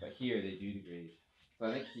 Yeah. But here they do degrade. So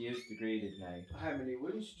I think he is degraded now. How many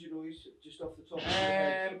wounds do you know he's just off the top of your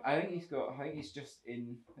head? I think he's just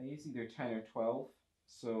in. I think he's either 10 or 12.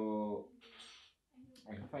 So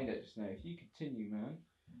I can find it just now. If you continue, man,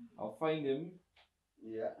 I'll find him.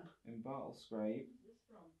 Yeah. In Battle Scribe.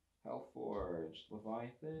 Hellforged,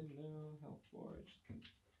 Leviathan, no, Hellforged,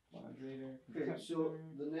 Land Raider. Okay, so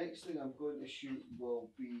the next thing I'm going to shoot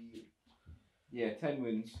will be 10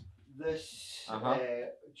 wounds. This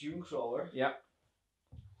Dune Crawler. Yep.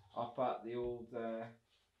 Up at the old.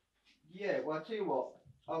 Yeah, well, I'll tell you what,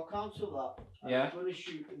 I'll cancel that. Yeah. I'm going to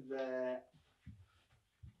shoot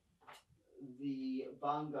the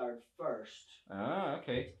Vanguard first. Ah,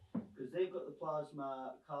 okay. Because they've got the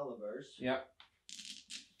plasma calibers. Yep.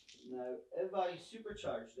 Now, if I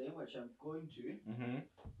supercharge them, which I'm going to,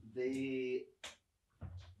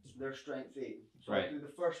 they're strength 8. So I'll do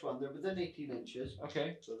the first one. They're within 18 inches.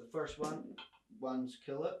 Okay. So the first one's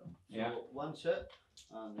kill it. So 1's hit.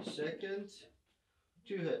 And the second,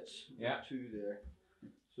 2 hits. Yeah. 2 there.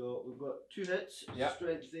 So we've got 2 hits. Yeah.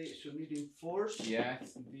 Strength 8, so needing 4s.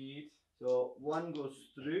 Yes, indeed. So 1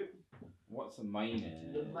 goes through. What's the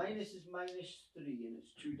minus? The minus is -3 and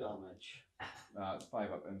it's 2 damage. It's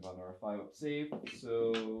 5-up Invuln or a 5-up save.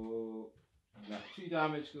 So that 2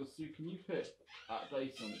 damage goes through. Can you put that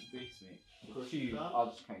dice on its base, mate? So 2.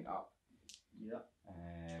 I'll just count up. Yeah.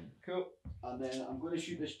 Cool. And then I'm going to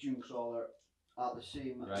shoot this Dune Crawler at the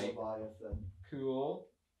same Leviathan. Cool.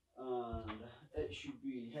 And it should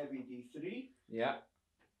be heavy D3. Yeah.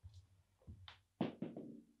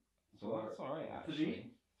 So that's alright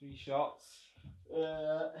actually. 3 shots.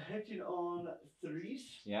 Hitting on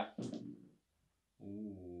 3s. Yeah.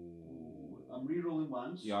 Ooh. I'm re-rolling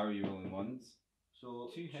 1s. You are re-rolling 1s. So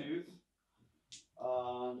 2 hits.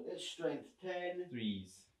 And it's strength 10.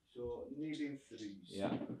 3s. So needing 3s.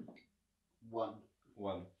 Yeah.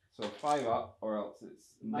 1. So 5 up, or else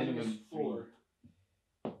it's minimum -4.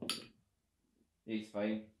 3. He's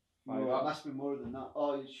fine. 5 No, up. it must be more than that.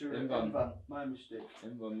 Oh, sure. Invuln. My mistake.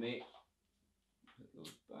 Invuln, mate. Put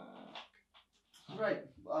those back. Right,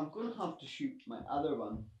 I'm going to have to shoot my other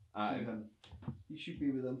one to him. He should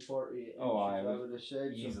be within 40 inches, I would have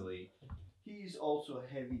said. Easily. So he's also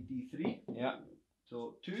heavy D3. Yeah.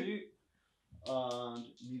 So 2. And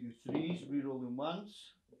needing 3s, re-rolling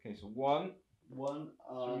 1s. Okay, so 1. 1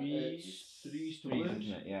 and 3s to wound.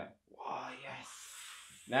 Isn't it? Yeah. Wow, yes.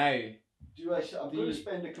 Now. I'm going to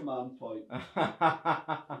spend a command point.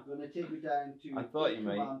 I'm going to take you down to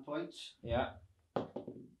command points. Yeah.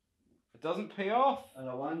 It doesn't pay off. And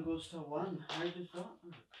a 1 goes to 1. How does that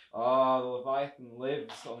work? Oh, the Leviathan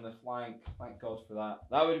lives on the flank. Thank God for that.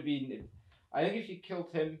 That would have been. I think if you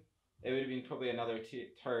killed him, it would have been probably another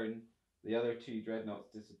turn. The other 2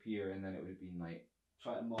 dreadnoughts disappear, and then it would have been like.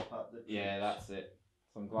 Try to mop up the troops. Yeah, that's it.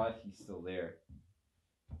 So I'm glad he's still there.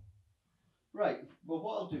 Right, well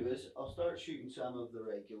what I'll do is, I'll start shooting some of the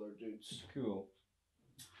regular dudes. Cool.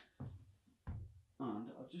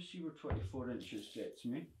 And I'll just see where 24 inches gets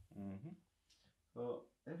me. So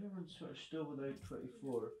everyone's sort of still without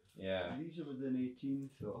 24. Yeah. These are within 18,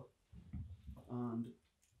 so. And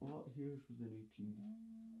what here's within 18?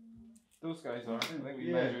 Those guys are. I think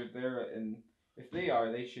we measured there, and if they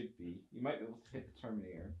are, they should be. You might be able to hit the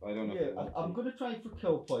Terminator, but I don't know. Yeah, I'm going to try for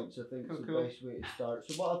kill points, I think, is the best way to start.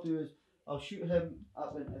 So what I'll do is, I'll shoot him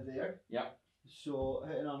up into there. Yeah. So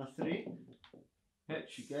hitting on a 3. Hit.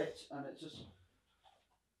 She gets, and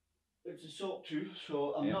it's assault 2,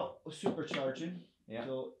 so I'm not supercharging. Yeah.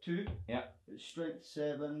 So 2. Yeah. It's strength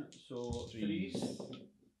 7, so 3s.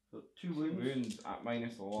 So 2 wounds. Wounds at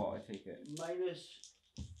minus a lot, I take it.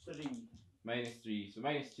 -3. -3, so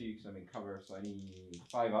 -2 because I'm in cover, so I need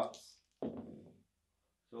 5 ups.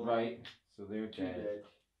 So right. So So they're 2 dead. dead.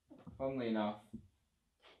 Funnily enough,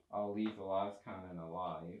 I'll leave the las cannon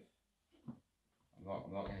alive.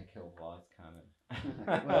 I'm not going to kill the las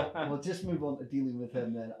cannon. Well, we'll just move on to dealing with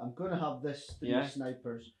him then. I'm going to have this 3 Yeah.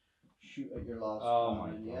 snipers shoot at your last Oh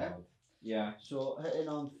cannon, my yeah? god. Yeah. So hitting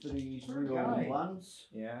on 3s, Poor guy. rerolling 1s.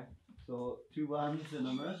 Yeah. So 2 1s and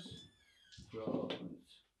a miss. So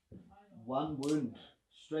 1 wound.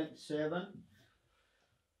 Strength 7.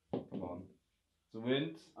 Come on. It's a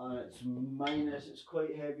wound. And it's minus, it's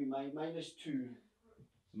quite heavy, minus 2.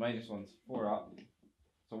 So -1's 4 up.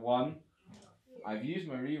 So 1. I've used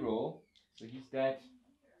my reroll, so he's dead.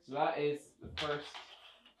 So that is the first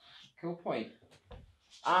kill point.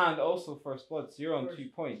 And also first blood, so you're on 2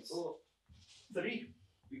 points. Oh, 3,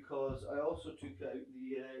 because I also took out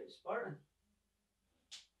the Spartan.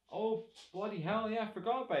 Oh, bloody hell, yeah, I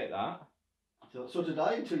forgot about that. So did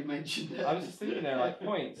I until you mentioned it. I was just thinking there, like,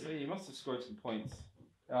 points. So you must have scored some points.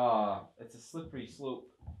 Ah, it's a slippery slope.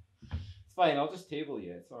 It's fine, I'll just table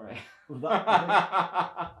you, it's alright.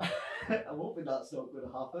 I'm hoping that's not going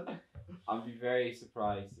to happen. I'd be very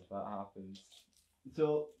surprised if that happens.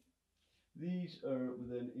 So, these are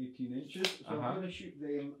within 18 inches, so I'm going to shoot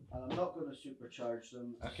them, and I'm not going to supercharge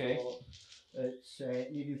them. Okay. So, it's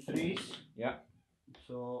needing 3s. Yeah.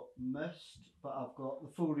 So, missed, but I've got the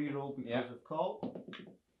full reroll because of call.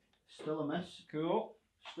 Still a miss. Cool.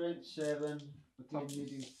 Strength 7, again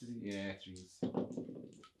needing 3. Yeah, 3s.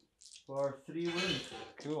 For 3 wounds.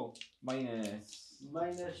 Cool. Minus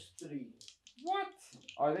 3. What?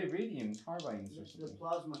 Are they radium carbines or It's the something?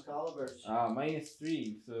 plasma calibers. Ah,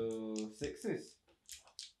 -3, so 6s.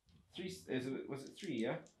 3, was it 3,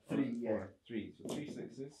 yeah? 3, yeah. 4, 3, so 3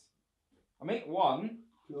 6s. I make 1,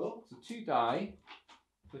 Cool. so 2 die.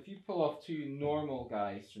 So if you pull off 2 normal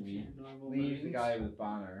guys for me, leave the guy with the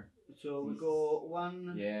banner. So we go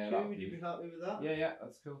 1, Yeah, 2, would you be happy with that? Yeah,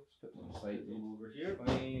 that's cool. Just put them on the side, dude. Over here.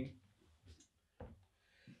 Fine.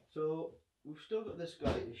 So we've still got this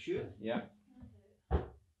guy to shoot. Yeah.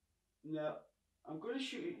 Now I'm going to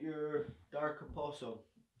shoot at your Dark Apostle.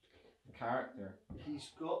 Character. He's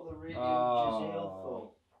got the Radiant Giselle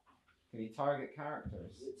though. Can he target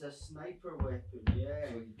characters? It's a sniper weapon, yeah.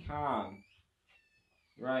 So he can.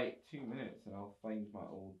 Right, 2 minutes and I'll find my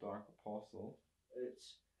old Dark Apostle.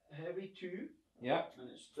 It's heavy 2. Yeah. And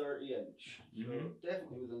it's 30 inch. So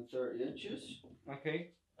definitely within 30 inches.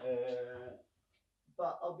 Okay.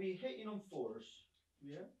 But I'll be hitting on 4s.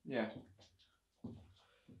 Yeah? Yeah.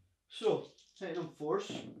 So, hitting on 4s.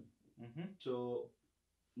 Mhm. So,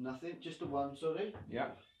 nothing, just a 1, sorry.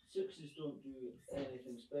 Yeah. 6s don't do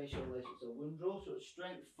anything special unless it's a wound roll, so it's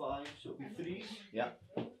strength 5, so it'll be 3s. Yeah.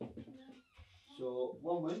 So,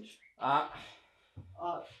 1 wound.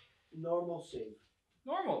 Normal save.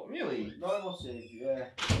 Normal, really? Normal save, yeah.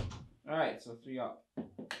 Alright, so 3 up.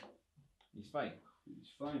 He's fine.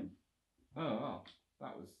 He's fine. Oh, wow.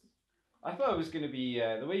 That was... I thought it was going to be,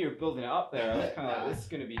 the way you were building it up there, I was kind of like, this is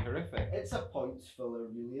going to be horrific. It's a points filler,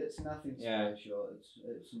 really. It's nothing special.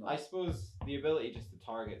 It's not. I suppose the ability just to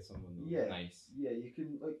target someone would be nice. Yeah, you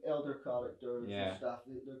can, like, elder characters Yeah. and stuff,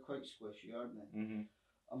 they're quite squishy, aren't they? Mm-hmm.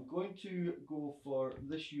 I'm going to go for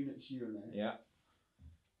this unit here now. Yeah.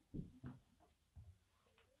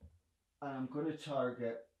 And I'm going to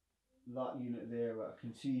target that unit there, but I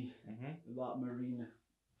can see that marine.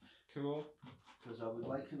 Cool. Because I would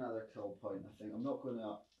like another kill point, I think. I'm not going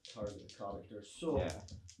to target the characters. So,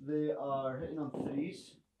 they are hitting on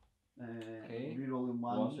 3s. Rerolling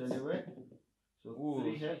 1s anyway. So,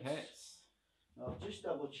 3 hits. I'll just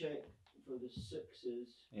double check for the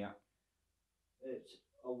 6s. Yeah. It's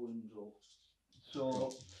a wound roll.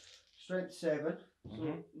 So, strength 7.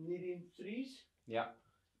 So, needing 3s. Yeah.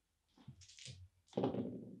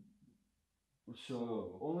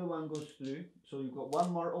 So, only 1 goes through. So you've got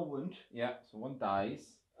 1 mortal wound. Yeah, so 1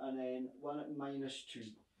 dies. And then 1 at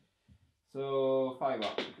 -2. So 5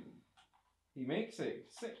 up. He makes it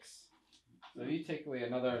 6. So if you take away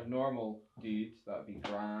another normal dude, that'd be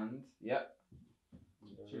grand. Yep.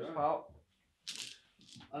 Cheers, pal.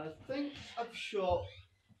 And I think I've shot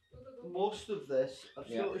most of this. I've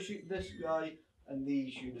still to shoot this guy and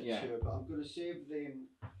these units here, but I'm going to save them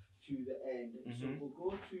to the end. So we'll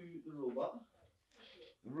go to the robot.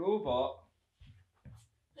 Robot.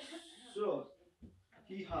 So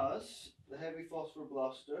he has the heavy phosphor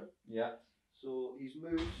blaster. Yeah. So he's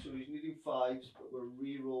moved, so he's needing 5s, but we're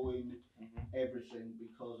re-rolling everything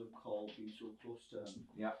because of Call being so close to him.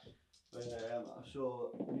 Yeah.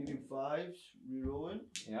 So needing 5s, re-rolling.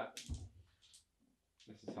 Yeah.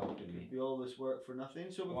 This is helping me. Be all this work for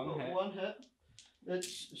nothing. So we've got 1 hit.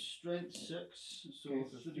 It's strength 6, so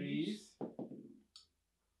 3s.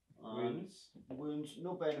 Wounds. Wounds,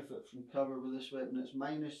 no benefit from cover with this weapon. It's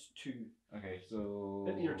 -2. Okay, so.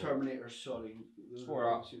 Hit your Terminators, sorry.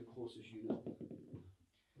 4 up. To the closest unit.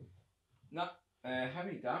 No. How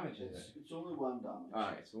many damage is it? It's only 1 damage.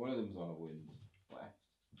 Alright, so one of them's on a wound left.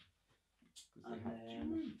 And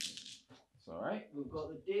then It's alright. we've got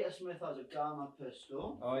the Data Smith has a Gamma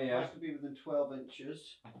pistol. Oh It yeah. has to be within 12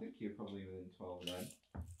 inches. I think you're probably within 12 then.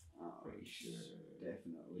 Pretty sure.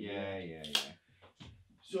 Definitely. Yeah.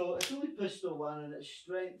 So it's only pistol 1 and it's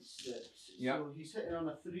strength 6. Yep. So he's hitting on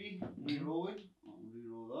a 3, re-rolling. I'll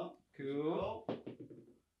re-roll that. Cool.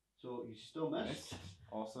 So he's still missed.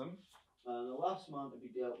 Awesome. And the last man to be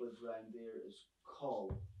dealt with round there is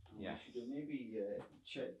Call. Yeah. We should have maybe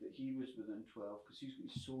checked that he was within 12 because he's got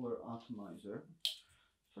his solar atomizer.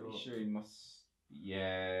 Pretty sure he must.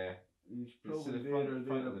 Yeah. He's It's to probably the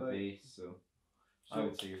front of the base, so I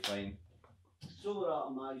would say you're fine. Solar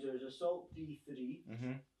atomizer is assault D3.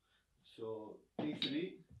 Mm-hmm. So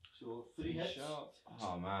D3. So 3 hits. Shot.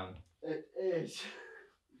 Oh man. It is.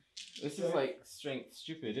 This is like strength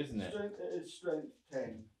stupid, isn't it? It is strength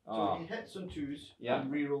 10. So Oh. he hits on 2s Yeah.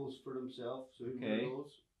 and re-rolls for himself. So he Okay.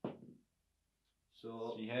 re-rolls.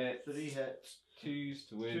 So 3 hits. 3 hits. 2s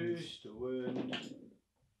to wound. 2s to wound.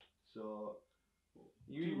 So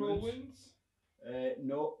You two roll wounds. wounds?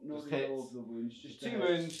 no Just re-roll hits. of the wounds. Just Two the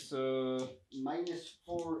wounds, hits. so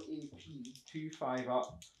 -4 AP. 2 5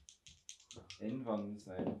 up. In vuns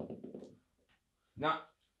then. Nah.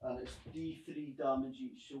 And it's D3 damage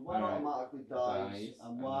each. So 1 Alright. automatically dies,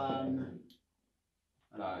 and 1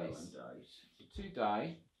 dies. dies. So 2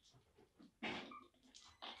 die.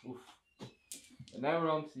 Oof. And now we're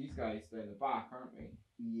on to these guys down the back, aren't we?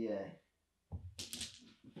 Yeah.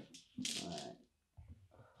 Alright.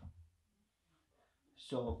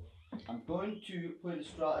 So I'm going to play the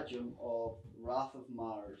stratagem of Wrath of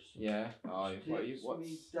Mars. Yeah. Oh, Which what are you? takes me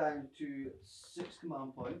What's? down to 6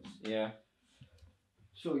 command points. Yeah.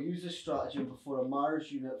 So use this stratagem before a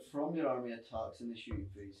Mars unit from your army attacks in the shooting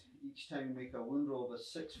phase. Each time you make a wound roll of a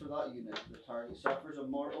 6 for that unit, the target suffers a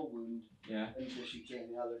mortal wound Yeah. in case you take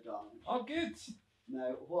any other damage. Oh, good.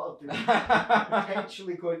 Now, what I'll do, I'm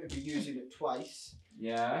potentially going to be using it twice.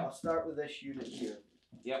 Yeah. I'll start with this unit here.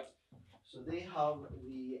 Yep. So they have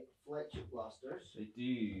the Fletcher blasters, They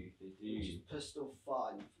do. They which is do. pistol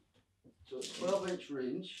 5. So it's 12-inch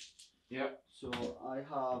range. Yep. So I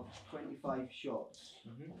have 25 shots.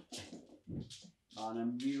 Mhm. And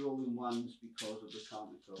I'm re-rolling 1s because of the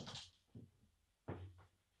canticle.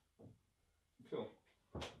 Cool.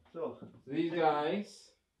 So, So these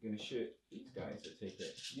guys, I'm gonna shoot these guys. I take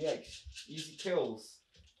it. yes. Easy kills.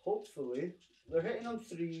 Hopefully, they're hitting on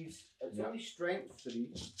 3s. It's Yeah. only strength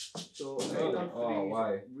 3. So hitting on 3s, Oh,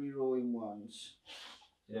 why? re-rolling 1s.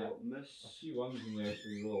 Yeah. So A miss, few ones in there to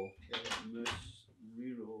re-roll. miss,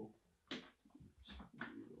 re-roll.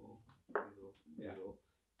 Re-roll, re-roll, Yeah. re-roll.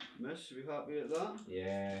 Miss, are we happy at that?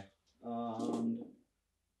 Yeah. And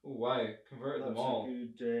Oh wow! Converted them all.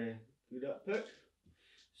 that's a good pick.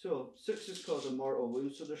 So 6 cause a mortal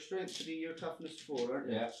wound. So they're strength 3, your toughness 4, aren't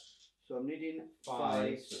you? Yeah. So I'm needing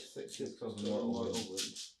 5. 5. So 6 cause a cause mortal wound.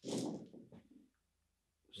 wound.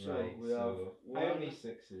 So Right. we have So how 1, many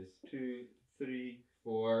 6s? 2, 3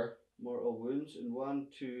 4. mortal wounds, and 1,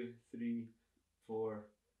 2, 3, 4,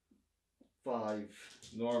 5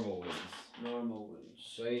 Normal ones. normal wounds.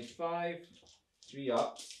 So I need 5, 3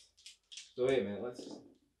 ups. So wait a minute. Let's.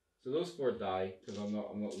 So those 4 die because I'm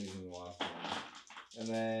not losing the last one. And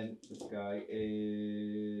then this guy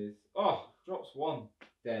is drops 1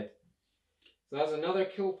 dead. So that's another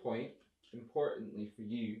kill point. Importantly for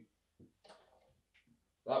you.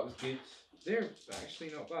 That was good. They're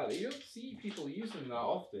actually not bad. You don't see people use them that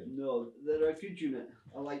often. No, they're a good unit.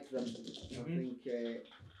 I like them. I Mhm. think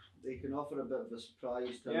they can offer a bit of a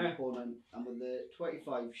surprise to Yeah. an opponent, and with the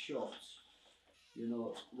 25 shots, you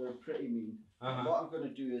know, they're pretty mean. What I'm going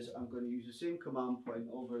to do is I'm going to use the same command point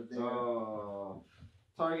over there, Oh,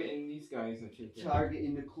 targeting these guys, I take it.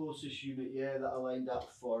 targeting the closest unit, that I lined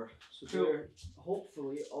up for. So Cool. they're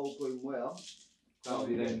hopefully all going well. That'll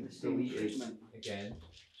be Get then the same deleted treatment. again.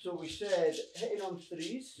 So we said hitting on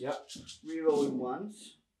 3s, Yep. re-rolling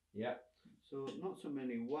 1s. Yep. So not so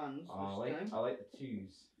many 1s Oh, this time. I like the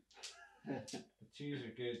 2s. The 2s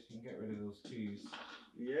are good. You can get rid of those 2s.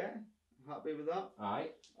 Yeah, happy with that.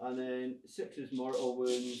 Alright. And then 6 mortal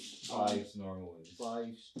wounds, 5's normal ones.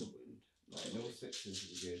 5s to wound. Right, no 6s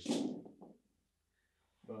would be good.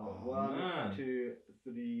 Oh, 1, man. 2,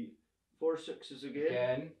 3, 4 6s again.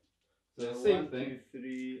 Again. So the So same 1, thing. 2,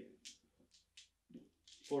 3,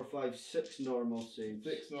 4, 5, 6 normal saves.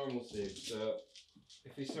 6 normal saves. So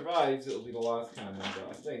if he survives, it'll be the last cannon. But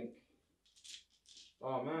I think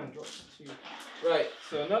Oh man, dropped 2. Right,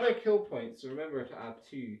 so another kill point. So remember to add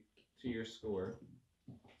 2 to your score.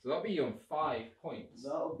 So that'll be you on 5 points.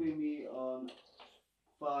 That'll be me on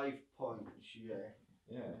 5 points, yeah.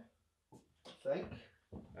 Yeah. I think.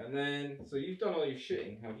 And then, so you've done all your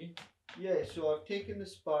shooting, have you? Yeah, so I've taken the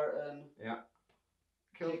Spartan. Yeah.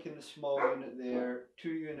 Taken the small unit there, 2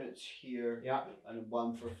 units here. Yeah. And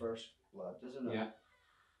 1 for first blood, isn't it? Yeah.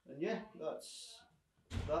 And yeah,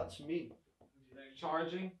 that's me.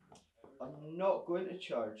 Charging? I'm not going to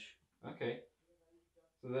charge. Okay.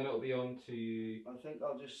 So then it'll be on to... I think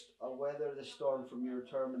I'll weather the storm from your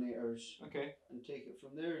Terminators. Okay. And take it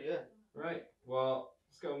from there, yeah. Right, well,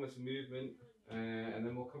 let's get on with some movement, and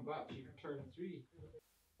then we'll come back to you for turn 3.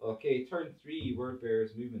 Okay, turn 3, word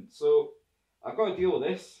bearers movement. So, I've got to deal with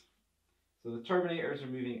this. So the Terminators are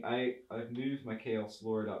moving out. I've moved my Chaos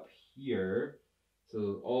Lord up here.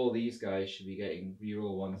 So all these guys should be getting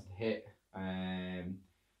reroll ones to hit.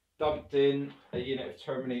 Dumped in a unit of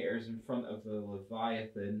Terminators in front of the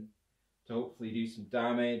Leviathan to hopefully do some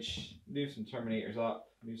damage. Move some Terminators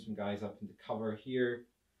up, move some guys up into cover here.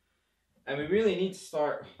 And we really need to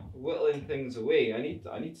start whittling things away. I need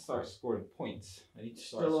to start scoring points. I need to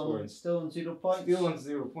start scoring. Still on 0 points. Still on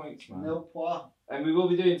 0 points, man. No pois. And we will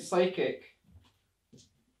be doing psychic.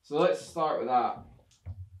 So let's start with that.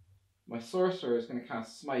 My sorcerer is going to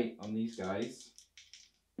cast smite on these guys.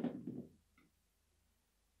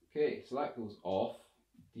 Okay, so that goes off.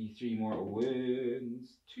 D3 mortal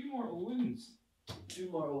wounds. 2 mortal wounds. 2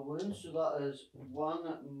 mortal wounds, so that is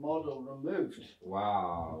 1 model removed.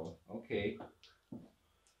 Wow. Okay.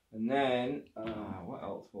 And then, what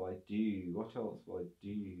else will I do? What else will I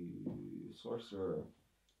do? Sorcerer.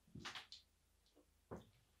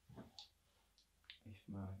 If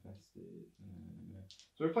manifested.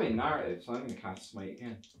 So we're playing narrative, so I'm going to cast smite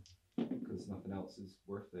again. Because nothing else is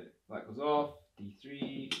worth it. That goes off.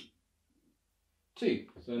 D3. 2.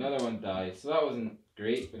 So another one dies. So that wasn't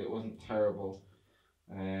great, but it wasn't terrible.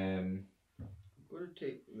 I'm going to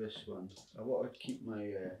take this one. I want to keep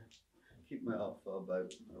my alpha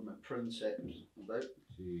about, or my princeps about.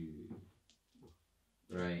 2.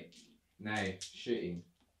 Right. Now, shooting.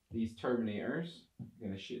 These Terminators. I'm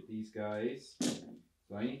going to shoot these guys.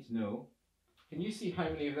 So I need to know. Can you see how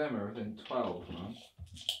many of them are within 12, man?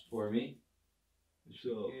 For me?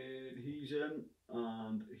 So he's in,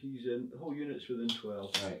 and he's in. The whole unit's within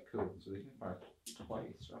 12. Right, cool. So they can fire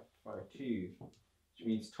twice, right? Fire 2. Which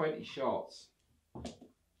means 20 shots.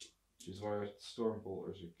 Which is where storm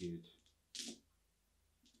bolters are good.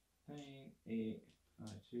 9, 8,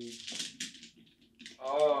 2.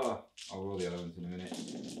 Oh! I'll roll the other ones in a minute.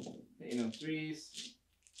 Hitting on 3s.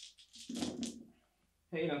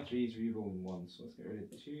 Hitting on 3s, rerolling 1s. So let's get rid of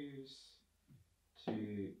the 2s.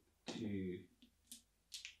 2, 2,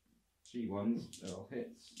 3 1s. They're all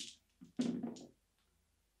hits.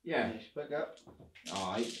 Yeah. Nice pick up.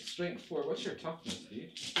 Alright, strength 4. What's your toughness,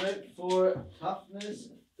 dude? Strength 4, toughness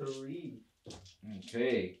 3.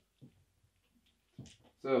 Okay.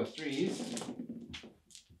 So 3s.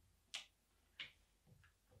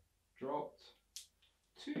 Dropped.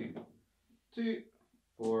 2. 2,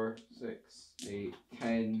 4, 6, 8,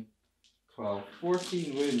 10, 12,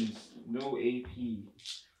 14 wounds. No AP.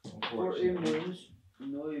 14 wounds.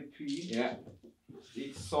 No AP. Yeah.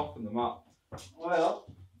 Need to soften them up. Well,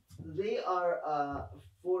 they are a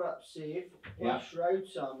 4-up save. Yeah. Shroud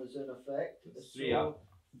Sam is in effect. It's 3 up.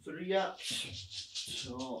 3 ups.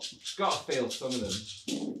 So Gotta fail some of them.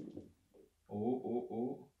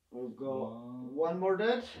 Oh. we've got 1 more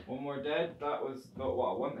dead. 1 more dead. That was not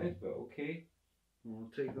what I wanted, but okay.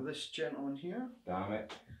 We'll take this gentleman here. Damn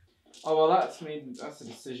it. Oh well, that's a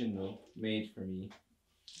decision though, made for me.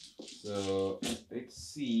 So let's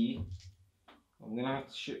see. I'm gonna have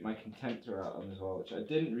to shoot my Contemptor at them as well, which I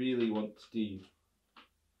didn't really want to do,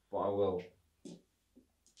 but I will.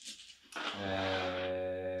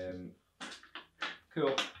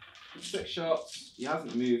 Cool. 6 shots. He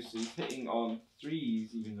hasn't moved, so he's hitting on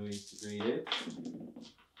 3s, even though he's degraded.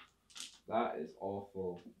 That is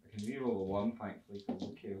awful. I can reroll a 1, thankfully, because of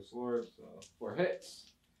the Chaos Lord. So 4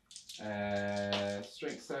 hits.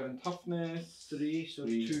 Strength 7, toughness 3, so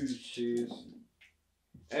 2s.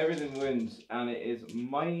 Everything wins, and it is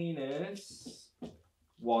 -1 damage.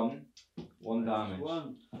 1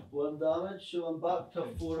 damage, so I'm back to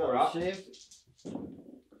 4 4 up up. save.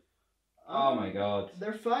 Oh my god.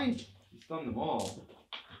 They're fine. He's done them all.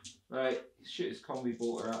 Right, shoot his combi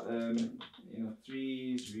bolter at them.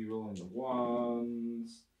 3s, rerolling the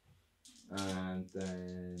 1s. And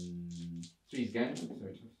then 3s again. So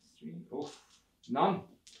toughness 3. Oh, none.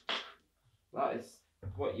 That is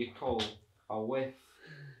what you call a whiff.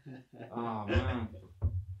 Oh man.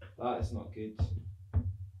 That is not good.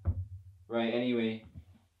 Right, anyway.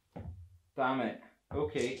 Damn it.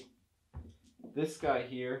 Okay. This guy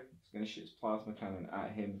here is going to shoot his plasma cannon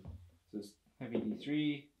at him. So it's heavy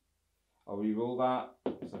D3. I'll re-roll that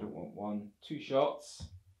because I don't want 1. 2 shots.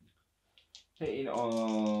 Hitting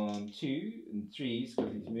on 2 and 3s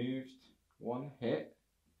because he's moved. 1 hit.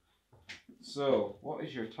 So, what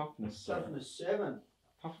is your toughness, sir? Toughness 7.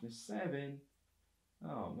 Toughness 7.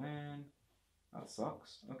 Oh man, that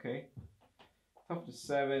sucks. Okay. Toughness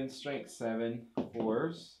 7, strength 7,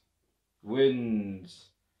 4s. Wounds.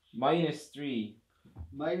 -3.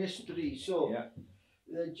 -3. So, Yeah.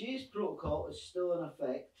 the J's protocol is still in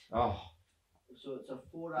effect. Oh, So it's a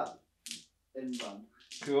 4-up invuln.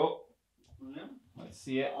 cool. Yeah. Let's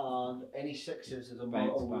see it. And any 6s is a Bounce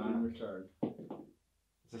mortal wound in back. return.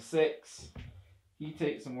 It's a 6. He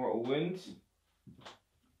takes a mortal wound.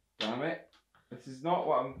 Damn it. This is not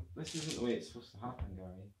what I'm. This isn't the way it's supposed to happen,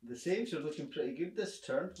 Gary. The saves are looking pretty good this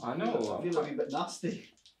turn. I know. I feel a wee bit nasty.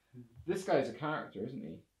 This guy's a character, isn't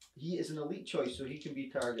he? He is an elite choice, so he can be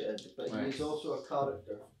targeted, but Right. he is also a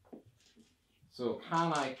character. So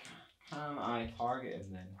can I target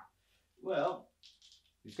him then? Well,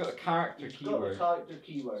 He's got a character he's got the keyword, character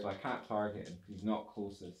keyword. so I can't target him because he's not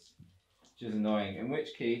closest, which is annoying. In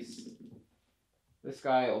which case, this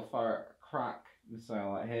guy will fire a crack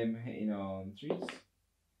missile at him, hitting on 3s.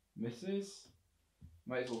 Misses.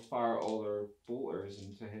 Might as well fire all their bolters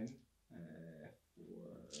into him.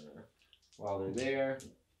 While they're there.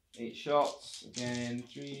 8 shots. Again,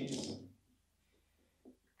 3s.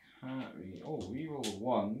 Can't reroll the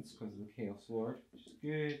 1s because of the Chaos Sword, which is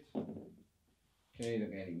good. Okay,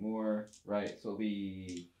 don't get any more. Right, so it'll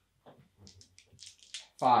be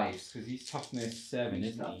 5s because he's toughness 7,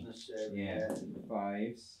 He's isn't toughness he? 7. Yeah,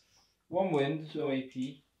 5s. 1 wound, So- no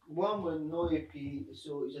AP. 1 with no AP,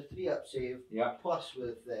 so it's a 3-up save. Yeah. Plus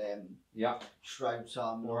with Yeah. Shroud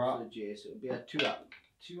Sam 4 for up. the J, so it'll be a 2-up.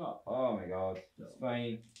 2 up. Oh my god. That's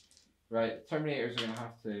fine. Right, the Terminators are going to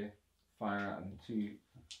have to fire at him 2.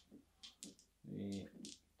 8,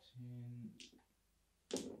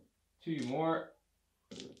 10. 2 more.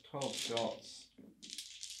 12 shots.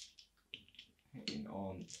 Hitting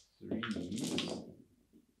on 3s.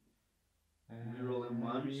 Rerolling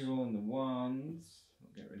 1s. Rerolling the 1s.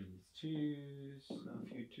 I'll get rid of these 2s. A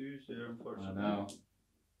few 2s there, I unfortunately. know.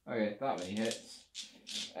 Okay, that many hits.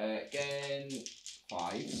 Again,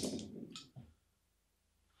 5s.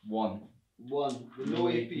 1. 1 with no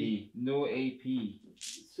AP. No AP.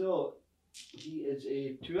 So he is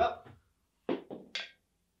a 2-up.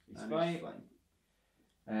 It's and fine. he's fine.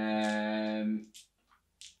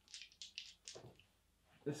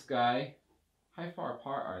 This guy, how far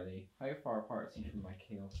apart are they? How far apart is he from my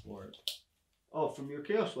Chaos Sword? Oh, from your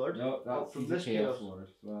Chaos Lord? No, that's from he's a this Chaos Chaos. Sword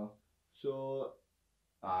as well. So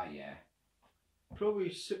Yeah. probably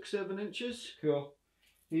 6-7 inches. Cool.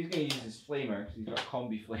 He's going to use his Flamer because he's got a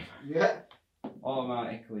combi Flamer. Yeah.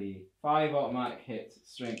 Automatically, 5 automatic hits,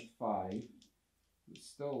 strength 5. It's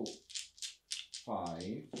still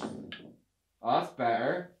 5. Oh, that's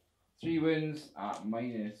better. 3 wounds at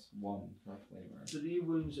 -1 for Flamer. 3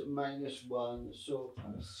 wounds at -1, so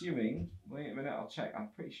I'm assuming. Wait a minute, I'll check. I'm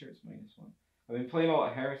pretty sure it's -1. I've been playing a lot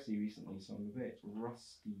of Heresy recently, so I'm a bit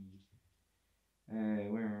rusty.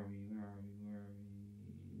 Where are we?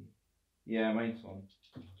 Yeah, -1.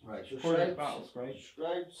 right. So Recorded battle scribe.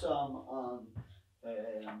 Shroud Sam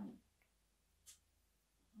and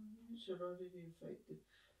surrounded infected.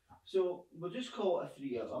 So we'll just call it a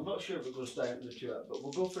 3-up. I'm not sure if it goes down to the 2-up, but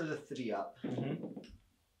we'll go for the 3-up.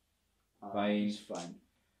 Fine. He's fine.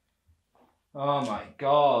 Oh my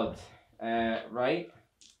god. Right.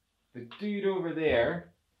 The dude over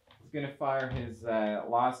there is going to fire his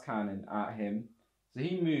las cannon at him. So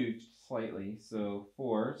he moved slightly, so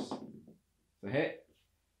 4s. So hit.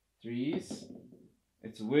 3s.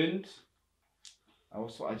 It's a wound. I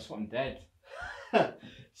just want him dead.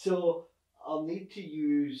 So I'll need to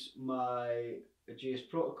use my JS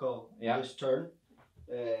protocol this turn.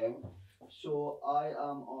 So I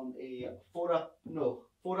am on a 4-up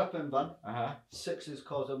invuln. 6s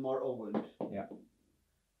cause a mortal wound. Yeah.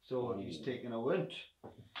 So he's taking a wound.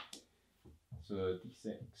 So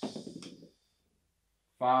D6.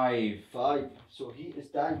 5. 5. So he is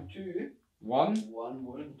down to 1. 1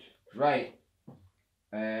 wound. Right.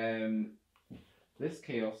 This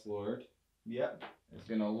Chaos Lord Yep. is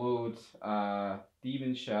going to load a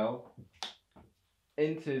Demon Shell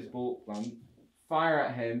into his bolt gun, fire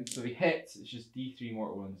at him. So if he hits, it's just D3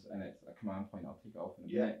 mortal wounds, and it's a command point. I'll take it off in a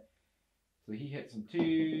minute. So he hits some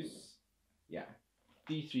 2s. Yeah.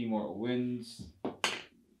 D3 mortal wounds.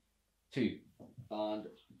 2. And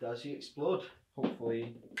does he explode?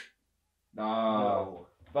 Hopefully. No.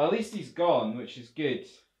 But at least he's gone, which is good.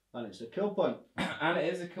 And it's a kill point. And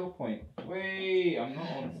it is a kill point. Wait, I'm not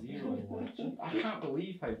on 0. I can't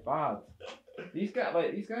believe how bad. These guys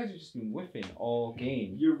have just been whiffing all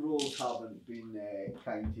game. Your rolls haven't been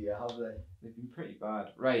kind to you, have they? They've been pretty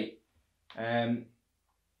bad. Right. The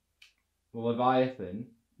Leviathan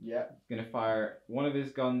is going to fire one of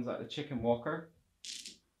his guns at the chicken walker.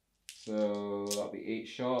 So that'll be 8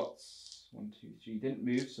 shots. 1, 2, 3. Didn't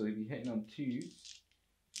move, so he'll be hitting on 2.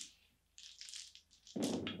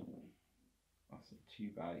 That's not too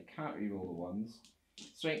bad. He can't reroll the ones.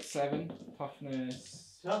 Strength 7,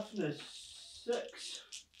 toughness. Toughness 6.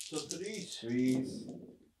 So 3s. 3s.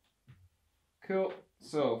 Cool.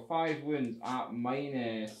 So 5 wounds at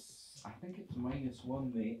minus. I think it's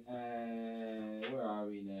 -1, mate. Where are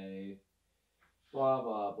we now? Blah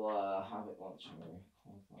blah blah. Havoc launcher.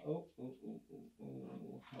 Oh.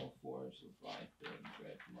 Hellforge, Leviathan,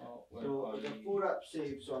 Dreadnought. So it's a 4-up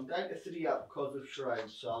save, so I'm down to 3-up because of Shroud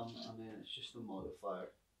Sun, and then it's just the modifier.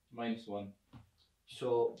 -1.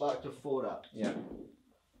 So back to 4-up. Yeah.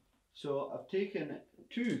 So I've taken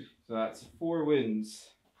 2. So that's 4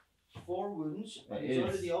 wounds. 4 wounds, and It he's is.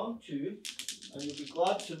 already on 2. And you'll be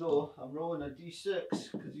glad to know I'm rolling a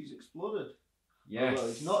d6 because he's exploded. Yes. Well,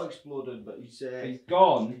 he's not exploded, but he's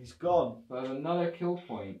gone. He's gone. But another kill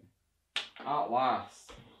point. At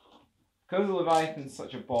last. Because the Leviathan's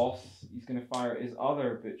such a boss, he's going to fire his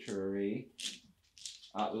other Butcher Array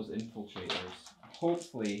at those infiltrators.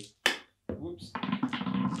 Hopefully, whoops,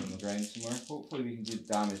 it's on the ground somewhere. Hopefully we can do the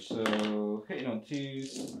damage. So, hitting on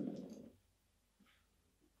 2s.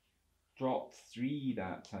 Dropped 3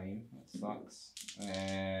 that time. That sucks.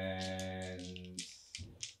 And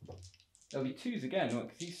there'll be 2s again,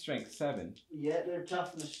 because he's strength 7. Yeah, they're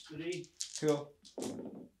toughness 3. Cool.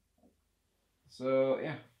 So,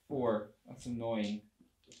 yeah, 4. That's annoying.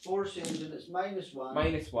 4 saves and it's -1.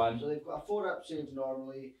 -1. So they've got a 4-up save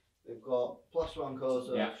normally. They've got +1 cause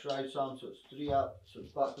of Shroud Sun, so it's 3-up, so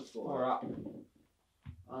it's back to 4. 4 up.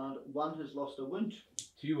 And 1 has lost a wound.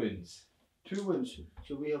 2 wounds. 2 wounds.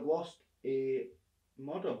 So we have lost a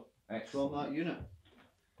model Excellent. from that unit.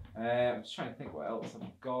 I'm just trying to think what else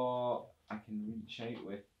I've got I can reach out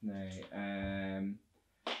with now.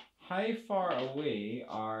 How far away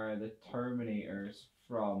are the Terminators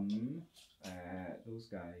from those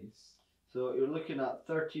guys? So you're looking at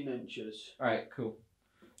 13 inches. Alright, cool.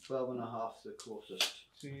 12.5 the closest.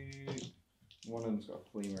 2. One of them's got a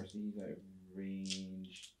flamer, so he's out of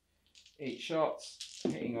range. 8 shots,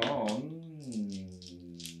 hitting on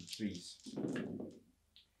 3s.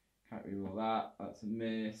 Can't reroll that. That's a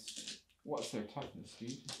miss. What's their toughness,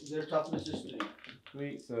 dude? Their toughness is 3.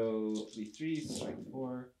 Sweet, so it'll be 3s, strike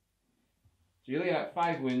 4. So you're looking at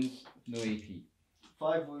 5 wounds, no AP.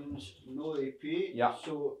 5 wounds, no AP. Yeah.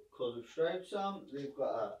 So, because of Shroud Sam, they've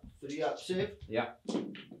got a 3-up save. Yeah.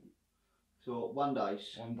 So, 1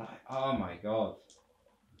 dice. 1 die. Oh my god.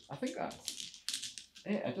 I think that's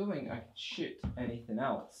it. I don't think I can shoot anything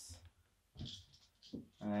else.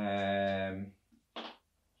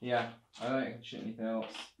 Yeah, I don't think I can shoot anything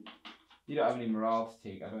else. You don't have any morale to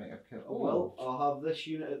take. I don't think I've killed. Oh, well, I'll have this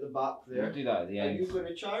unit at the back there. We'll do that at the end. Are you going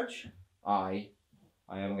to charge? I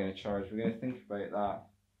am going to charge. We're going to think about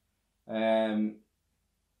that.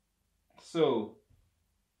 So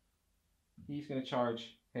he's going to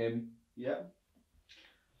charge him. Yep.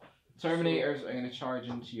 Terminators are going to charge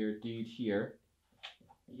into your dude here.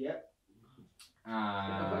 Yep.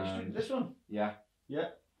 And this one? Yeah.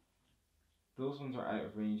 Yep. Those ones are out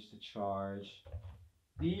of range to charge.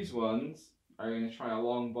 These ones are going to try a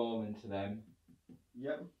long ball into them.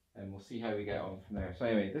 Yep. And we'll see how we get on from there. So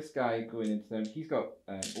anyway, this guy going into them, he's got,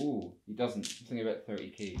 oh, he doesn't. He's only about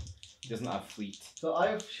 30k. He doesn't have fleet. So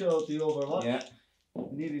I've showed the Overwatch. Yeah.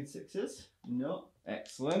 Needed 6s. No.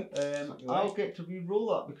 Excellent. I'll get to re-roll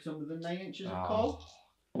that because I'm within 9 inches of call.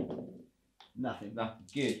 Nothing. Nothing.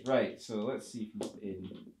 Good. Right. So let's see if he's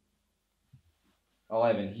in.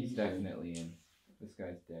 11. He's definitely in. This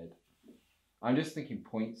guy's dead. I'm just thinking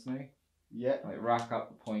points now. Yeah. Like rack up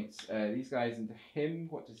the points. These guys into him.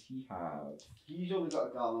 What does he have? He's only got a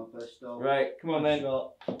Galman pistol. Right. Come on then.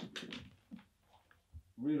 Shot.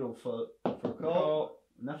 Reroll for call.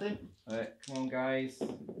 Nothing. Alright. Come on, guys.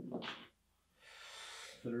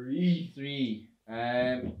 3. 3.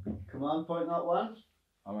 Command point that one.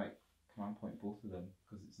 I might command point both of them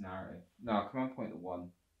because it's narrative. No, command point the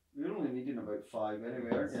one. You're only needing about 5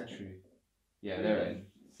 anyway, aren't you? That's true. Yeah, they're in.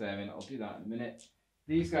 7. I'll do that in a minute.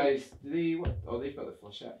 These guys, do they? What? Oh, they've got the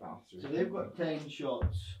flechette bastards. So they've got 10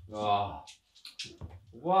 shots. Oh.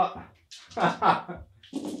 What?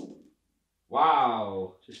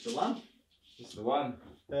 Wow. Just the one. Just the one.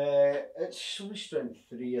 It's only strength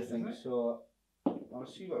 3, I think. So I'll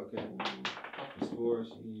see what I get. Toughness 4,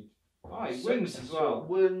 so you need. Oh, he 6, wounds as well. So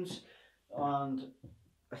wounds and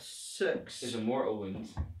a 6. Is a mortal wound.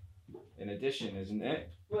 In addition, isn't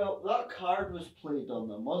it? Well, that card was played on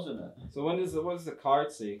them, wasn't it? So what does the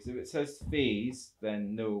card say? Because if it says phase,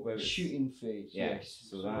 then no. But Shooting phase. Yeah, Yes.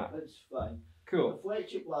 so that- It's fine. cool. The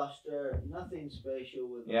Fletcher Blaster, nothing special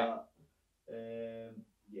with Yeah. that.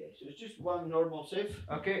 Yeah, so it's just one normal save.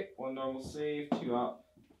 Okay, 1 normal save, 2 up.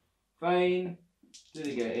 Fine. Did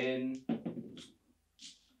he get in?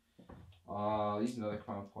 Use another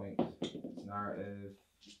crown point. It's narrative.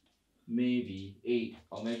 Maybe 8.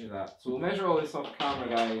 I'll measure that. So we'll measure all this off camera,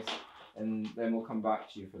 guys, and then we'll come back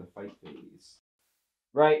to you for the fight phase.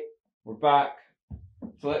 Right, we're back.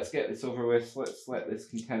 So let's get this over with. Let's let this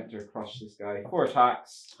Contemptor crush this guy. 4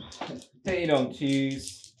 attacks. Hitting on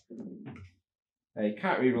 2s. You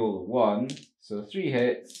can't reroll a 1, so 3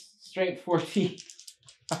 hits. Strength 14.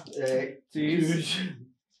 2s.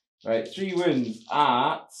 Right, 3 wounds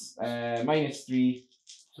at -3.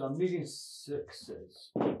 So I'm needing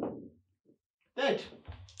 6s. Dead.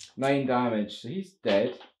 9 damage, so he's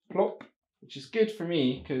dead. Plop. Which is good for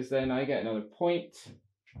me, because then I get another point.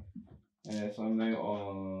 So I'm now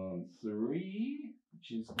on 3,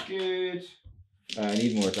 which is good. I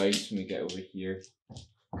need more dice when we get over here.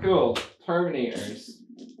 Cool. Terminators.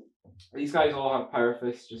 These guys all have Power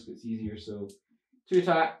Fist, just gets easier. So 2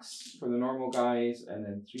 attacks for the normal guys, and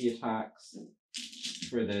then 3 attacks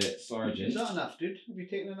for the sergeant. Is that enough, dude? Have you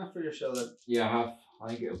taken enough for yourself then? Yeah, I have. I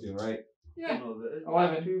think it'll be alright. Yeah. No,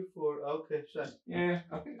 11. 2, 4. Okay, so. Yeah,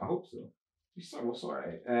 I hope so. It's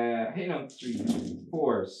alright. Hitting on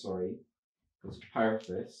 4s, sorry. That's Power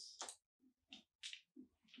Fist.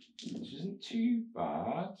 Which isn't too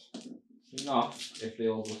bad. It's enough if they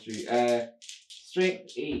all go through.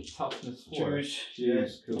 Strength 8, toughness 4.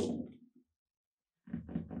 Yes, cool.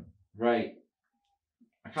 Right.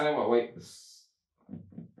 I kind of want to wipe this.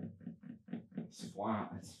 It's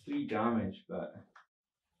flat. It's 3 damage, but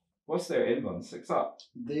what's their inbun? 6 up.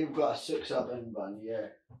 They've got a 6 up inbound, yeah.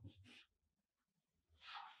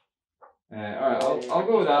 Alright, I'll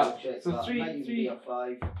go with that. So that. 3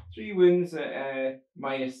 wounds at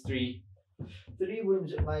 -3. 3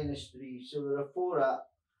 wounds at -3, so there are 4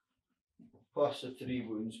 up plus the 3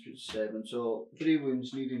 wounds, which is 7. So 3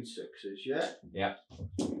 wounds needing 6s, yeah? Yeah.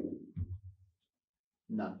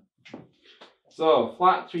 None. So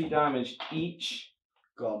flat 3 damage each.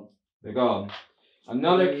 Gone. They're gone.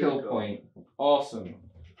 Another There you kill go. point. Awesome.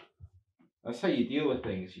 That's how you deal with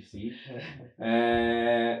things, you see.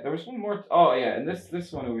 There was one more. Oh yeah, and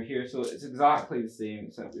this one over here. So it's exactly the same,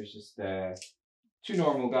 except there's just 2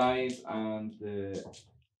 normal guys and the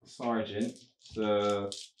sergeant. So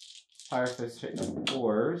Power Fist hitting on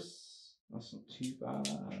 4s. That's not too bad.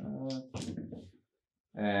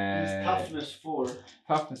 Toughness 4.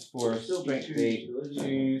 Toughness 4. Still be Strength 2s 8. though, isn't it?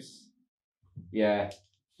 2s. Yeah.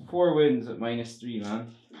 4 wins at -3,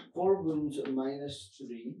 man. 4 wounds at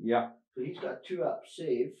 -3. Yeah. So he's got a 2 up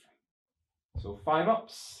save. So 5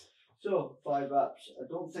 ups. So 5 ups. I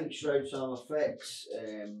don't think Shroud Psalm affects.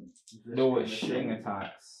 No, it's shitting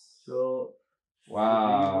attacks. So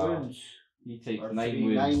Wow. 3 wounds. He takes Or 9 3,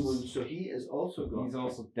 wounds. 9 wounds. So he is also gone. He's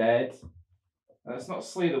also dead. It's not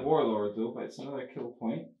Slay the Warlord though, but it's another kill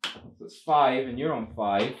point. So it's 5, and you're on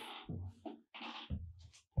 5.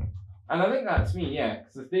 And I think that's me, yeah,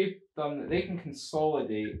 because if they've done, they can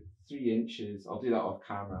consolidate 3 inches. I'll do that off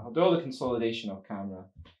camera. I'll do all the consolidation off camera.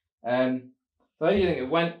 So how do you think it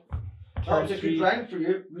went? That was a good round for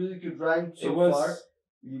you. Really good round so It was. far.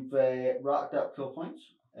 You've racked up kill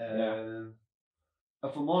points.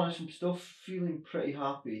 If I'm honest, I'm still feeling pretty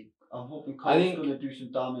happy. I'm hoping Cole's going to do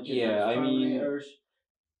some damage. Yeah, I mean, Terminators.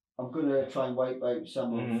 I'm going to try and wipe out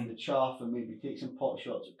some Mhm. of the chaff and maybe take some pot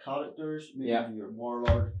shots at characters. Maybe Yeah. even your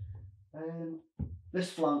warlord.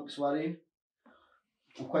 This flank's worrying.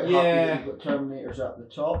 I'm quite happy Yeah. that you've got Terminators at the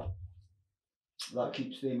top. That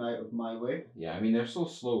keeps them out of my way. Yeah, I mean they're so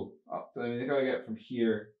slow. I mean they gotta get from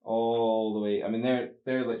here all the way. I mean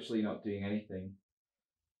they're literally not doing anything,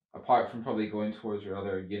 apart from probably going towards your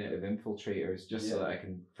other unit of infiltrators, just so that I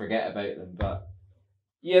can forget about them. But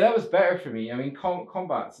yeah, that was better for me. I mean,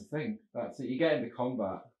 combat's the thing. That's it. You get into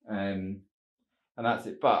combat, and that's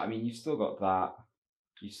it. But I mean, you've still got that.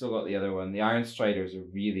 You've still got the other one. The Iron Striders are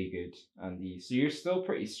really good, and so you're still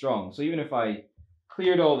pretty strong. So even if I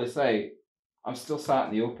cleared all this out, I'm still sat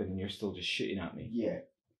in the open, and you're still just shooting at me. Yeah.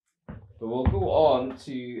 But we'll go on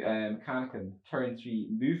to Mechanicum, turn 3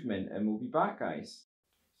 movement, and we'll be back, guys.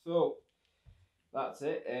 So that's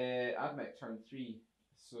it. Admech turn 3.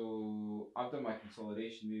 so I've done my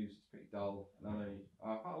consolidation moves. It's pretty dull.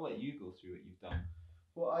 I'll let you go through what you've done.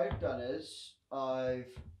 What I've done is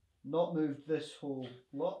I've not moved this whole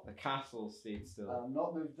lot. The castle stayed still. I've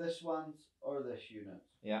not moved this one or this unit.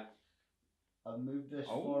 Yeah. I've moved this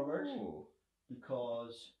Oh. forward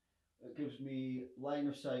because it gives me line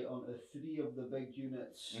of sight onto 3 of the big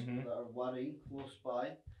units that are worrying close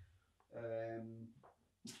by.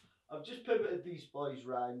 I've just pivoted these boys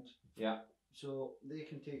round. Yeah. So they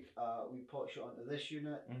can take a wee pot shot onto this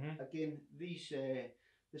unit. Again, these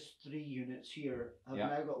this 3 units here have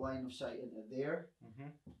now got line of sight into there.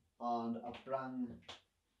 And I've brought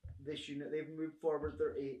this unit, they've moved forward,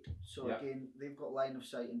 they're 8. So again, they've got line of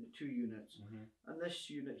sight into 2 units. And this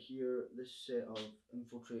unit here, this set of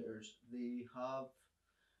infiltrators, they have,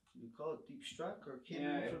 you call it deep strike or came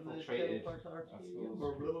in from the teleport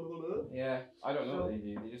arcade. Yeah, I don't know what they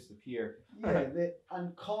do, they just appear. Yeah,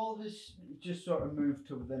 and Call has just sort of moved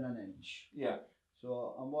to within an inch. Yeah.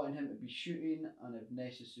 So I'm wanting him to be shooting, and if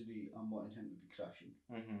necessary, I'm wanting him to be crashing.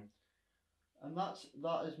 And that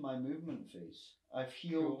is my movement phase. I've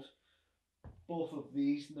healed both of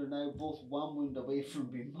these, and they're now both 1 wound away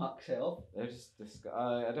from being max health. They're just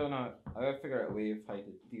I don't know. I gotta figure out a way of how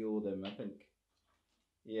to deal with them. I think.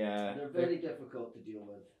 Yeah. They're very difficult to deal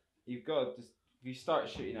with. You've got to just if you start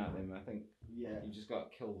shooting at them, I think. Yeah. You just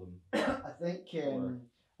got to kill them. I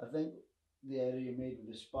think the error you made with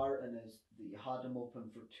the Spartan is that you had them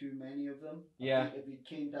open for too many of them. Yeah. I think if you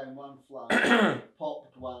came down one flank,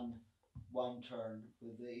 popped one turn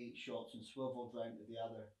with the 8 shots and swiveled round to the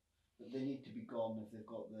other, but they need to be gone if they've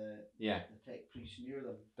got the tech priest near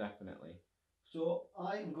them. Definitely. So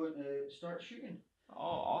I'm going to start shooting.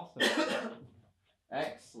 Oh, awesome.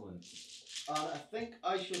 Excellent. And I think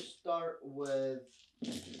I shall start with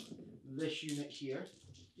this unit here.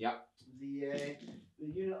 Yeah. The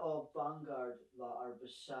unit of Vanguard that are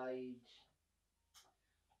beside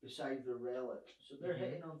the relic. So they're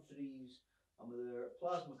hitting on 3s, and with their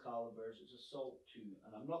plasma calibers it's assault 2,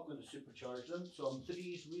 and I'm not going to supercharge them, so I'm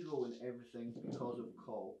 3s rerolling everything because of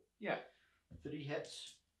Call. Yeah. 3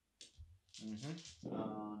 hits.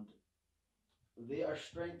 And they are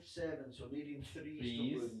strength 7, so needing 3s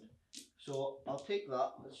to wound. So I'll take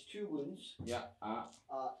that. That's 2 wounds. Yeah. At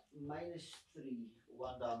 -3,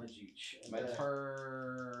 1 damage each. My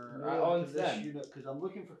turn. On to this unit because I'm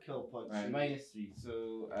looking for kill points. Right, -3.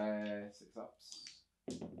 So 6 ups.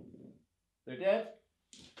 They're dead.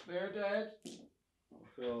 They're dead.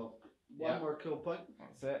 So 1 more kill point.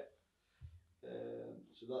 That's it.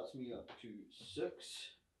 So that's me up to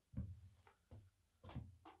 6.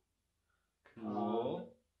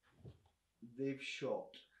 Cool. They've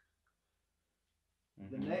shot.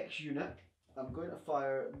 The next unit, I'm going to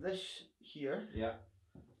fire this here. Yeah.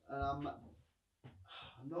 And I'm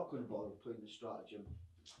not going to bother playing the stratagem.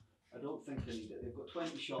 I don't think I need it. They've got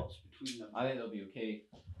 20 shots between them. I think they'll be okay.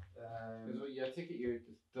 Because I take it you're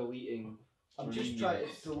just deleting. I'm just trying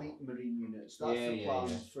to delete marine units. That's the plan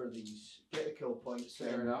for these. Get the kill points.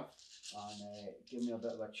 Fair enough. And give me a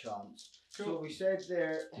bit of a chance. Cool. So we said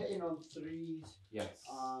they're hitting on 3s. Yes.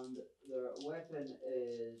 And their weapon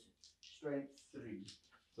is strength 3.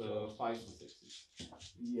 So 5s and 6s.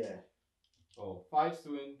 Yeah. Oh, 5s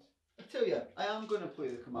to wound. I tell you, I am going to play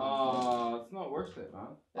the command. Oh, it's not worth it,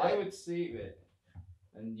 man. I would save it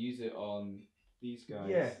and use it on these guys.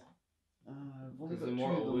 Yeah. I've only got 2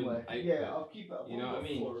 of them left. Yeah, I'll keep it. You know what I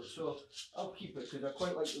mean? 4, so I'll keep it because I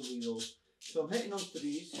quite like the reroll. So I'm hitting on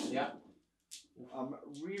 3s. Yeah. I'm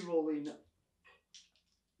re-rolling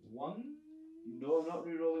 1. No, I'm not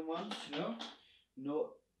re-rolling 1. No.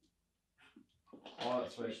 No. Oh,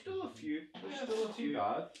 that's right. There's still a few. There's Yeah, still a not few. too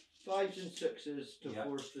bad. 5s and 6s to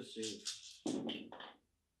force the save.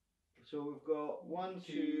 So we've got 1,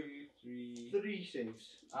 2, 3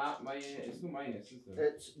 saves. It's no minus, is there?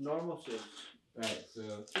 It's normal saves. Right,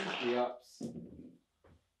 so 3 ups.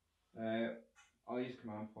 I'll use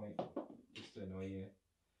command point just to annoy you.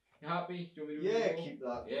 You happy? Do you want me to reroll? Keep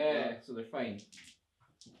that. Yeah, so they're fine.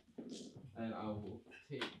 And I will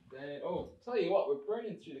take that. Oh, tell you what, we're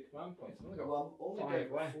burning through the command points. I've only got I'm only 5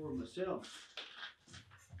 down left. 4 myself.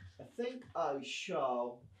 I think I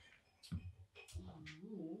shall.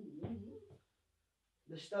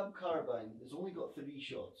 The stab carbine has only got 3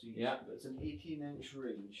 shots each, but it's an 18-inch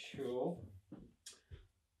range. Cool.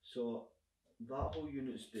 So that whole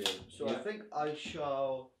unit's there. So I think I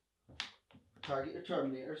shall target your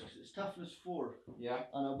Terminators because it's toughness 4. Yeah.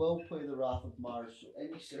 And I will play the Wrath of Mars. So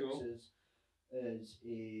any 6s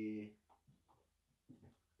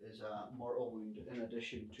is a mortal wound in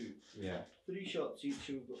addition to 3 shots each.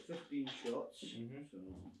 So we've got 15 shots. So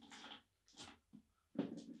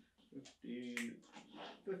 15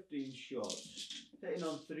 15 shots. Hitting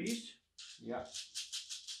on 3s. Yeah.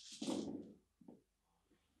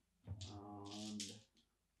 And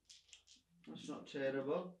that's not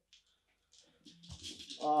terrible.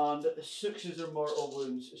 And 6s are mortal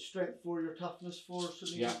wounds. Strength 4, your toughness 4, so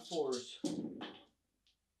these are 4s.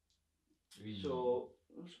 So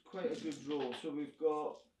that's quite a good roll. So we've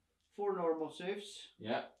got 4 normal saves.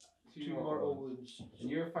 Yeah. 2 mortal wounds. And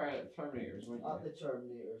you're firing at the Terminators, weren't you? At the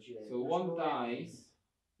Terminators, yeah. So 1 dies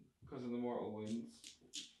because of the mortal wounds,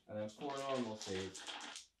 and then 4 normal saves,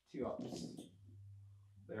 2 ups.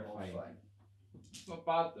 They're fine. It's not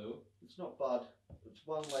bad though. It's not bad. It's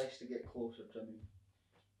 1 less to get closer to me.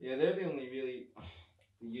 Yeah, they're the only really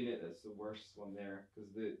the unit that's the worst one there, because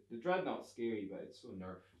the Dreadnought's scary, but it's so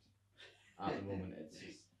nerfed at the moment. It's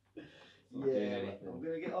just not doing anything. I'm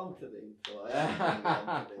gonna get onto them. So I am gonna get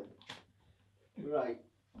onto them. Right.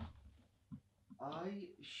 I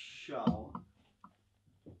shall.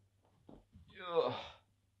 Ugh.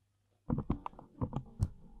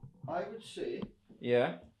 I would say.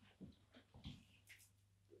 Yeah.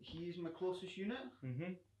 He is my closest unit.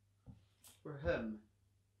 Mhm. For him.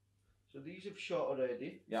 So these have shot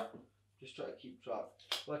already. Yeah. Just try to keep track.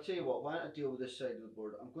 Well, I tell you what. Why don't I deal with this side of the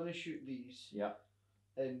board? I'm going to shoot these. Yeah.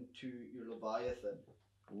 Into your Leviathan.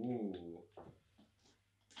 Ooh.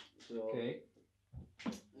 So. Okay.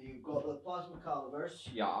 You've got the plasma calibers.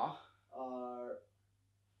 Yeah. Are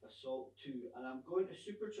assault 2, and I'm going to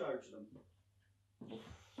supercharge them.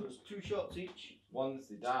 So it's 2 shots each. Once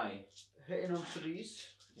they die. Hitting on 3s.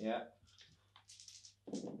 Yeah.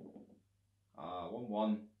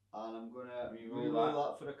 1-1. And I'm gonna reroll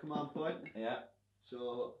that for a command point. Yeah.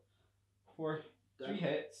 So 3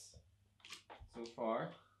 hits so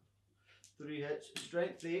far. 3 hits.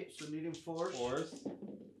 Strength 8, so needing 4s. 4s.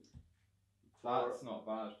 That's not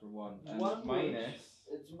bad for 1. And 1 minus.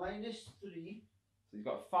 It's -3. So he's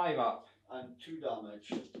got 5 up. And 2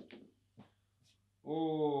 damage.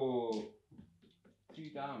 Oh. 2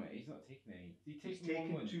 damage. He's not taking any. He's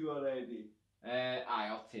taken 2 already.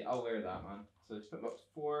 I'll wear that, man. So it's put up to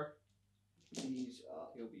 4. These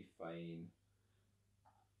He'll be fine.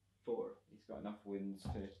 4. He's got enough wounds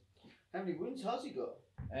to. How many wounds has he got?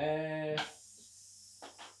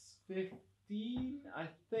 15. I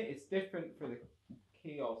think it's different for the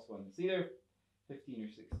chaos one. It's either 15 or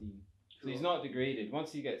 16. So he's not degraded.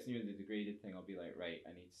 Once he gets near the degraded thing, I'll be like, right,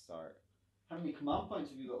 I need to start. How many command points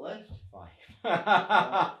have you got left? 5.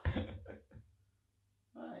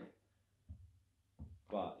 Right.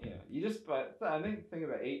 But you just. But I think the thing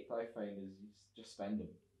about 8 I find is you just spend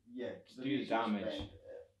them. Yeah. Just do the damage.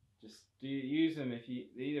 Just use them if they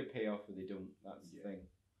either pay off or they don't. That's the thing.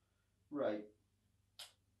 Right.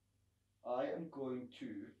 I am going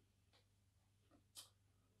to.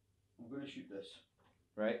 I'm going to shoot this.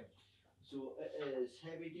 Right. So it is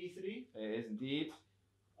heavy D3. It is indeed.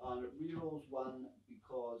 And it rerolls 1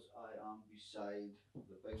 because I am beside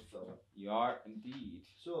the big fella. You are indeed.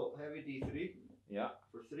 So heavy D3. Yeah.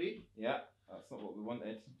 For 3. Yeah. That's not what we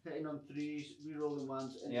wanted. Hitting on 3s, rerolling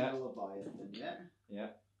 1s into the Leviathan. Yeah. Yeah.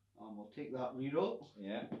 And we'll take that reroll.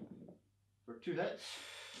 Yeah. For 2 hits.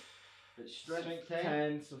 It's strength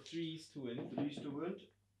 10, so 3s to win. 3s to wound.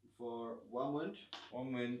 For 1 wound.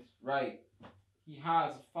 1 wound. Right. He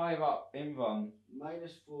has a 5 up invuln.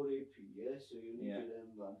 -4 AP, yeah, so you need your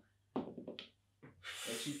invuln.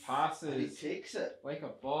 Which he passes. And he takes it. Like a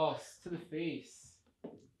boss to the face.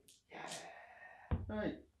 Yeah.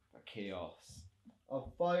 Right. A chaos.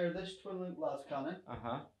 I'll fire this twin link las cannon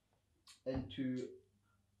Uh-huh. into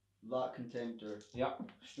that contemptor. Yeah.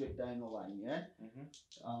 Straight down the line, yeah? Mm-hmm.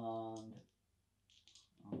 And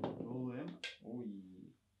I'll roll him. Oh,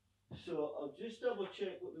 So I'll just double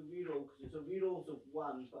check what the reroll, because it's a rerolls of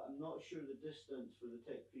 1, but I'm not sure the distance for the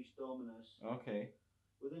Tech Priest Dominus. okay.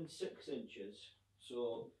 Within 6 inches.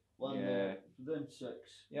 So 1 Yeah. there, within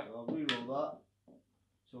 6. Yep. So I'll reroll that.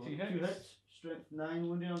 So 2 2 hits. Strength 9,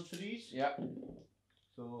 wounding on 3s. Yep.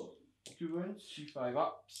 So 2 wounds. 2 5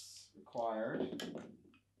 ups required.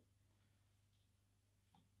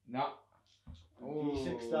 No. Oh,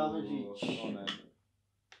 D6 damage each. Come on then.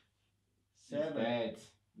 7. He's dead.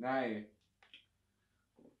 Now,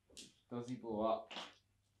 does he blow up?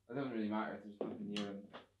 It doesn't really matter if there's nothing near him.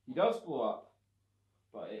 He does blow up,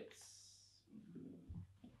 but it's.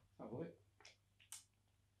 Let's have a look.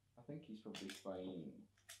 I think he's probably fine.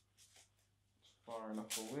 Far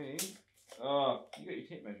enough away. Oh, you got your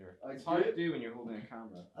tape measure. It's hard to do when you're holding a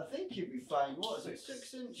camera. I think he'd be fine. What is it?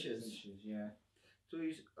 6 inches? 6 inches, yeah. So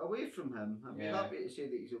he's away from him. I'd be happy to say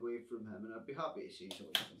that he's away from him, and I'd be happy to say he's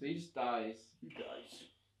away from him. So he just dies. He dies.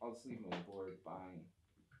 I'll just leave him on the board. Bang.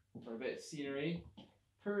 For a bit of scenery.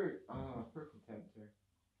 Per contemptor.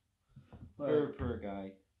 Poor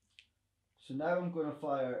guy. So now I'm going to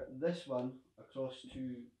fire this one across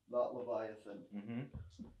to that Leviathan. Mm-hmm.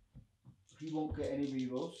 He won't get any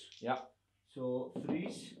rerolls. Yeah. So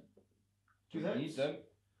 3s. 2 Don't need hits. them.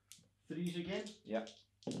 3s again. Yep.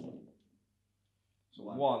 So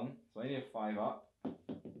 1. So I need a 5 up.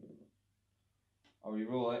 I'll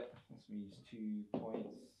reroll it. This means 2 points.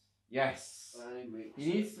 Yes! He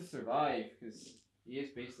needs to survive because he is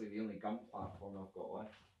basically the only gun platform I've got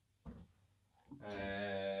left.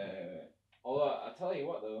 Although, I'll tell you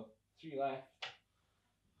what though, 3 left.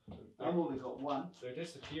 I've only got 1. They're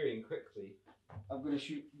disappearing quickly. I'm going to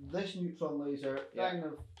shoot this neutron laser down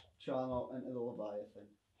the channel into the Leviathan.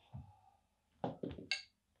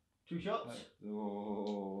 2 shots.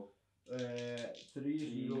 Oh.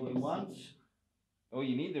 3s rerolling once. Oh,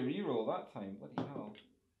 you need the reroll that time. Bloody hell.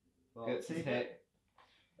 Well, Gets his hit.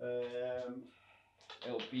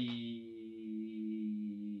 It'll be.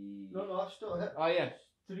 No, I've still hit. Oh yeah.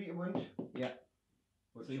 3 to wound. Yeah.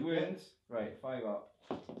 3 wounds. Right, 5 up.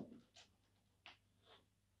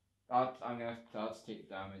 I'm gonna have to take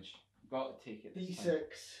the damage. Got to take it. D6.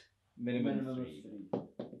 Minimum 3.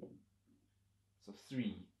 So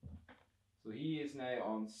 3. So he is now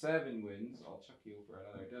on 7 wounds. I'll chuck you over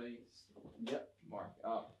another dice. Yep. Mark it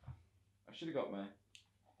up. I should have got my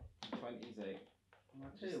 20s out.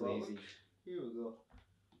 I'll tell you what, here we go.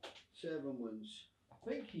 7 wounds. I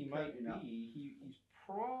think he might be. He's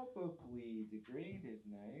probably degraded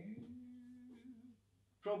now.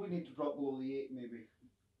 Probably need to drop below the 8 maybe.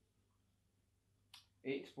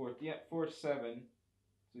 8 to 4. Yeah, 4 to 7.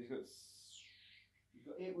 So he's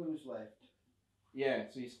got 8 wounds left. Yeah,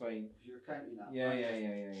 so he's fine. You're counting that. Yeah.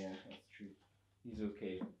 That's true. He's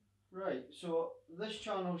okay. Right, so this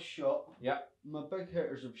channel's shot. Yeah. My big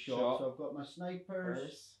hitters have shot. So I've got my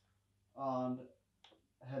snipers and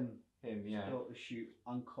him. Yeah. Still to shoot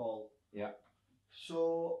and call. Yeah.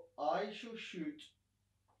 So I shall shoot.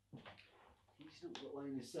 He's not got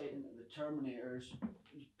line of sight into the Terminators.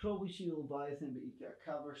 You probably see the Leviathan, but you get a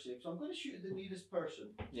cover safe. So I'm going to shoot at the nearest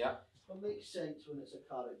person. Yeah. That makes sense when it's a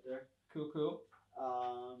character. Cool.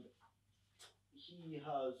 And he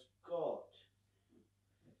has got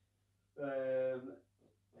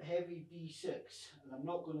heavy D6, and I'm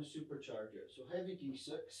not going to supercharge it. So heavy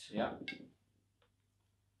D6. Yeah.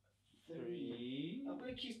 3. I'm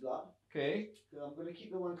going to keep that. Okay. I'm going to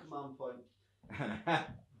keep the 1 command point.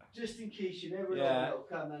 Just in case you never know, it'll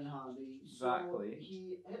come in handy. Exactly. So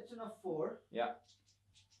he hits on a 4. Yeah.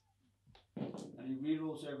 And he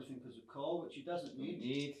rerolls everything because of call, which he doesn't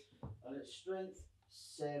need. And it's strength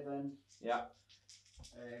 7. Yeah.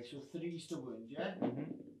 So 3s to wound, yeah?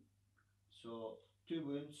 Mm-hmm. So 2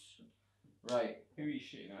 wounds. Right. Who are you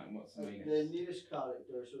shooting at and what's the minus? The nearest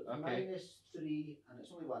character, so it's -3 and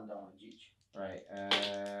it's only 1 damage each. Right.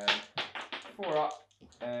 4 up.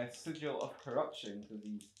 Sigil of Corruption because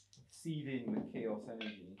he's seething with chaos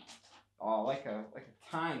energy. Oh, like a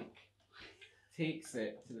tank. Takes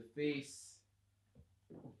it to the face.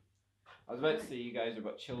 I was about to say you guys are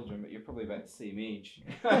but children, but you're probably about the same age.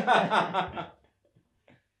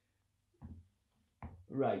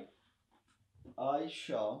 Right. I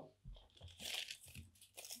shall.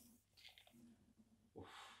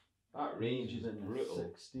 That range is brutal.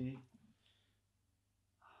 60.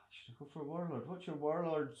 Should I go for Warlord? What's your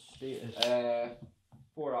Warlord status?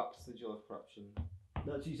 4 up, Sigil of Corruption.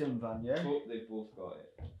 That's his invan, yeah? They've both got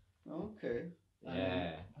it. Okay.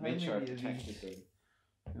 Yeah. Made sure I protected them.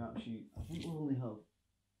 Actually, I think we only have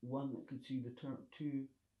 1 that can see the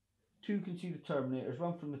two can see the Terminators,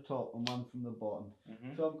 1 from the top and 1 from the bottom.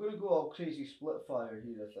 Mm-hmm. So I'm going to go all crazy split fire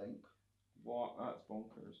here, I think. What? That's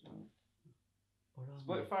bonkers, man.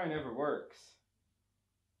 Split fire never works.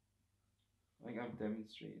 I think I've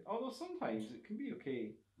demonstrated. Although sometimes it can be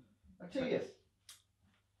okay. I tell you,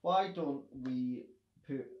 why don't we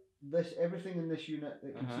put everything in this unit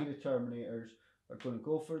that can see the Terminators are going to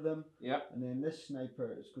go for them. Yeah. And then this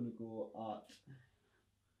sniper is going to go at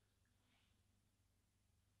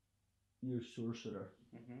your sorcerer.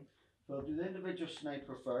 Mm-hmm. So I'll do the individual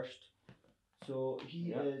sniper first. So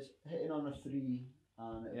he is hitting on a 3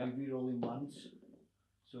 and it'll be re-rolling once.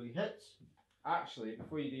 So he hits. Actually,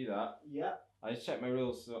 before you do that, I just checked my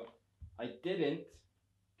rules. So I didn't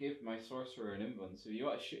give my sorcerer an invan. So if you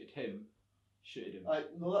want to shoot at him, shoot at him.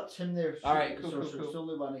 No, that's him there. Alright, cool. It's the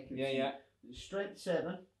only one I can see. Strength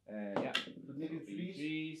 7. Yeah. With maybe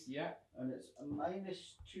 3s. Yeah. And it's a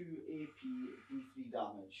 -2 AP, D3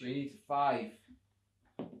 damage. So he needs 5.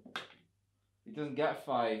 He doesn't get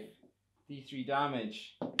 5. D3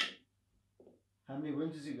 damage. How many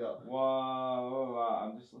wounds has he got? Whoa,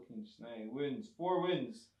 I'm just looking just now. Wounds. 4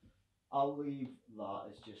 wounds. I'll leave that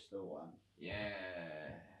as just the 1. Yeah.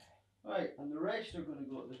 Right, and the rest are going to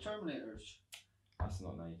go to the Terminators. That's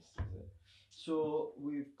not nice, is it? So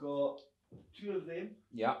we've got 2 of them.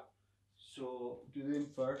 Yeah. So do them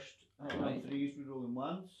first. Hitting on Right. 3s, we rolling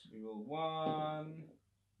 1s. We roll 1.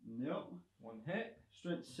 Yep. 1 hit.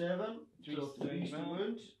 Strength 7. So 3s to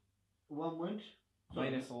wound. 1 wound.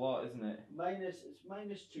 Minus a lot, isn't it? It's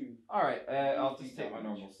 -2. Alright, I'll just take my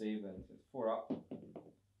damage. normal save then. So it's 4 up.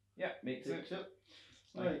 Yeah, makes it. Takes it.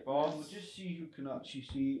 Like Right, boss. we'll just see who can actually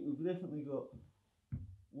see. We've definitely got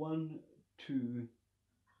 1, 2,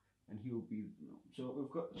 and he'll be. So we've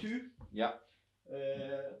got 2. Yeah.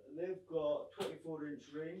 They've got 24-inch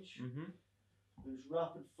range. Mm-hmm. There's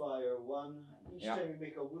rapid fire 1. Each Yeah. time you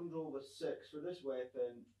make a wound roll with 6 for this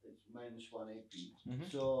weapon, it's -1 AP. Mm-hmm.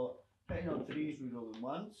 So hitting on 3s, we roll in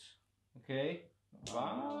 1s. Okay.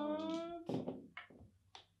 Bad.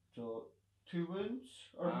 So 2 wounds,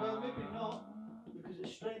 or well maybe not, because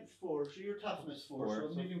it's strength 4, so your toughness 4, so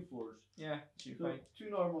I'm so- needing 4s. Yeah, you're So fine. 2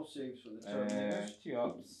 normal saves for the Terminators. 2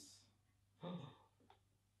 ups.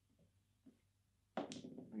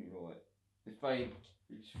 Reroll it. It's fine.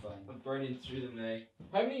 It's fine. I'm burning through them now.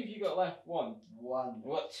 How many have you got left? 1. 1.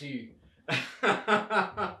 What? 2? Right.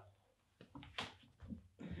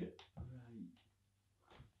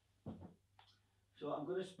 So I'm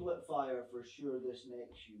going to split fire for sure this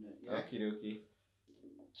next unit. Yeah. Okie dokie.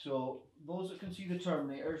 So those that can see the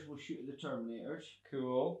Terminators will shoot at the Terminators.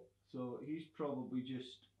 Cool. So he's probably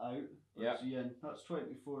just out. Yeah. So yeah, that's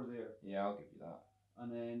 24 there. Yeah, I'll give you that.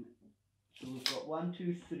 And then, so we've got 1,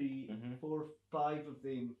 2, 3, Mhm. 4, 5 of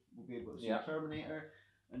them will be able to see Yeah. Terminator.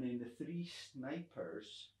 And then the 3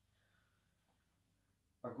 snipers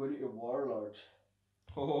are going to your Warlord.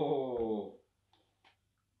 Oh.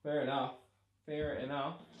 Fair enough. Fair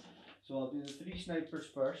enough. So I'll do the 3 snipers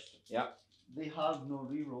first. Yeah. They have no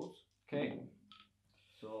rerolls. Okay.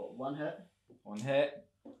 So 1 hit. 1 hit.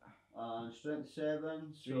 And strength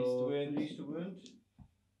 7. Threes to wound. 3s to wound.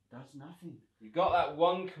 That's nothing. You got that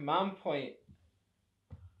 1 command point.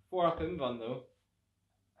 4 up invuln though.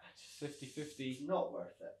 50-50. It's not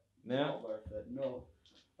worth it. No. Not worth it, no.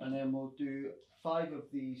 And then we'll do 5 of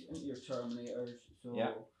these into your Terminators. So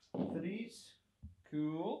Yeah. 3s.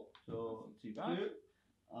 Cool. So Not too bad. 2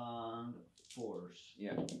 and 4s.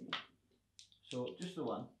 Yeah. So just the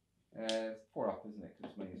 1. It's 4 up, isn't it?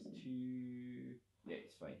 Because it's -2. Yeah,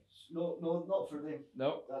 it's fine. No, not for them.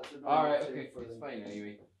 Nope. That's a normal Alright, save okay. for It's them. fine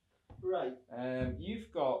anyway. Right.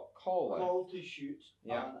 You've got call left. Call to shoot.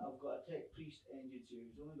 Yeah. And I've got a Tech Priest engine here.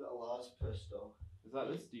 He's only got a las pistol. Is that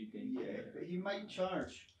this dude game? Yeah, but he might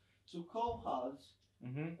charge. So Call has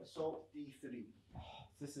Mm-hmm. Assault D3.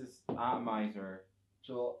 This is Atomizer.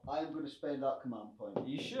 So I'm going to spend that command point. Are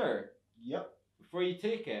you sure? Yep. Before you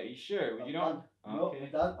take it, are you sure? Would you I'm not? done. No, Okay.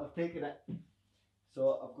 I'm done. I've taken it.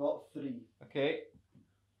 So I've got 3. Okay.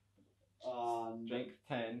 And Strength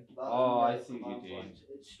 10. that's Oh, my I see what you're command doing. point.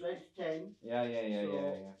 It's strength 10. Yeah.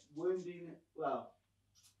 So wounding, well,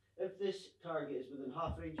 if this target is within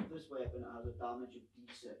half range of this weapon, it has a damage of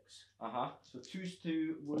D6. Uh-huh. So 2's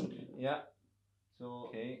to wound. Yeah. So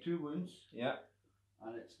Okay. 2 wounds. Yeah.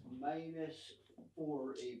 And it's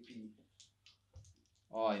 -4 AP.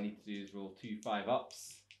 All I need to do is roll 2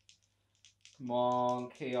 5-ups. Come on,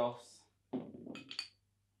 Chaos.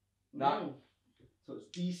 No. So it's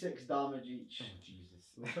D6 damage each. Oh, Jesus.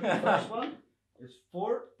 So the first one is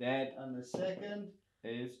 4, Dead and the second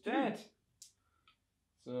is dead.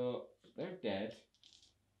 So, they're dead.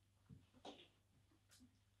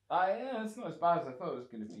 Yeah, it's not as bad as I thought it was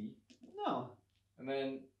going to be. no. And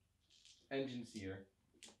then, Engine Seer.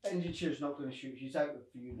 Engine Cheer's not going to shoot. He's out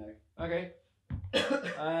for you now. Okay.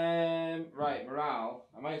 Right, morale.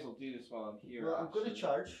 I might as well do this while I'm here. Well, I'm going to actually.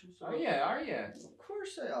 charge. So Oh yeah, are you? Of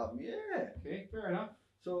course I am. Yeah. Okay, fair enough.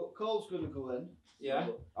 So Call's going to go in. Yeah.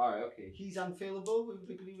 So Alright, okay. he's unfailable. We would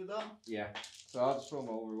agree with that. Yeah. So I'll just roll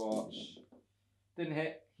my Overwatch. Didn't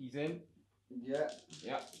hit. He's in. Yeah.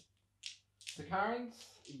 Yeah. Sakarans.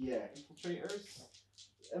 Yeah. Infiltrators.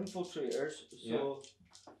 Infiltrators. So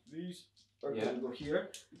these are Yeah. going to go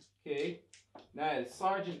here. Okay. Now the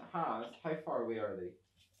sergeant has. How far away are they?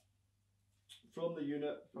 From the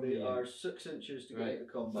unit, From they the are unit. 6 inches to Right. get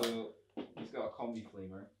into combat. So he's got a combi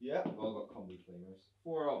flamer. Yeah. We've all got combi flamers.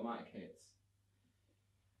 4 automatic hits.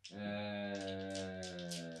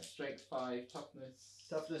 Strength 5, toughness.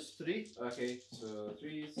 Toughness 3. Okay, so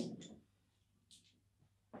 3s.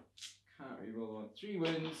 Can't reroll on 3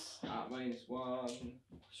 wins at -1.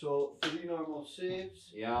 So 3 normal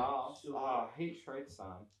saves. Yeah. So- I hate Shroud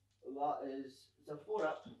Sam. That is, it's a 4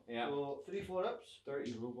 up. Yeah. So 3 4-ups.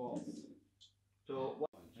 30 robots. So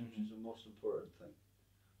which is the most important thing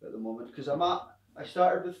at the moment, because I'm at I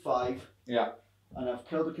started with 5. Yeah. And I've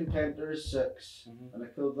killed a contender as 6. And I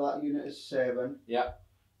killed that unit as 7. Yeah.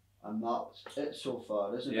 And that's it so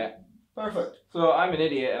far, isn't Yeah. it? Perfect. So I'm an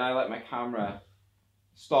idiot and I let my camera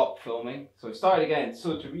stop filming. So I started again.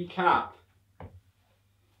 So to recap,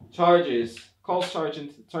 charges. Calls charge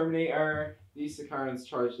into the Terminator. These Sicarans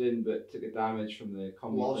charged in but took a damage from the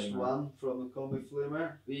combi Lost flamer. 1 from the combi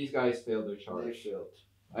flamer. These guys failed their They charge. failed.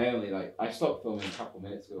 I stopped filming a couple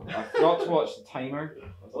minutes ago. I forgot to watch the timer.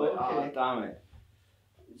 I was like, Okay. damn it.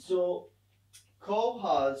 So, Call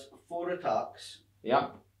has 4 attacks.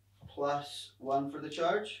 Yeah. Plus 1 for the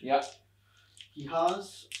charge. Yeah. He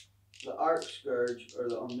has the Arc Scourge or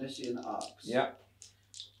the Omniscient Axe. Yeah.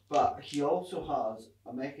 But he also has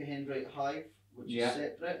a Mecha Hendrite Hive, which Yeah. is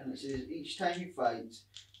separate, and it says each time he fights,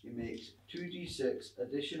 he makes 2d6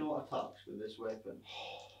 additional attacks with this weapon.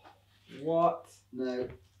 What? Now,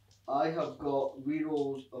 I have got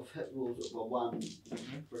rerolls of hit rolls of a 1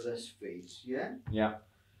 for this phase, yeah? Yeah.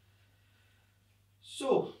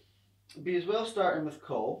 So, be as well starting with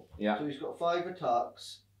Call. Yeah. So he's got 5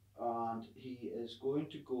 attacks, and he is going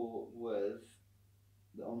to go with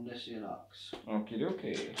the Omniscient Axe. Okie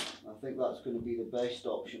dokie. I think that's going to be the best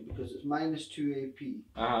option because it's minus 2 AP.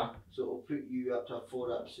 So it'll put you up to a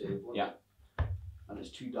 4 up save. Yeah. And it's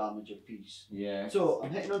 2 damage apiece. Yeah. So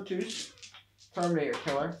I'm hitting on 2s. Terminator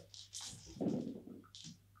killer.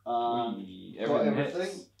 Got Everything everything.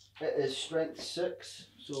 hits. It is strength 6,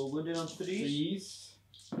 so wounded on 3s.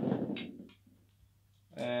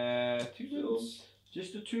 3s. 2 wounds.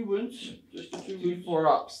 Just the 2 wounds. Just the 2 2 wounds.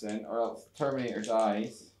 4-ups then, or else the Terminator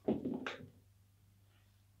dies.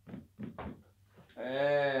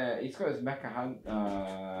 He's got his mecha hand.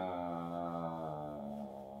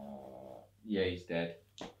 Yeah, he's dead.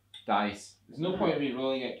 Dies. There's no point in me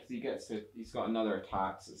rolling it because he's got another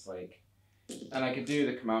attack, so it's like. And I could do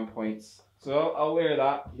the command points. So I'll wear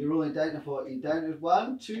that. You're only down to what? You're down to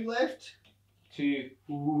 1, 2 left? 2.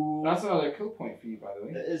 Ooh. That's another kill point for you, by the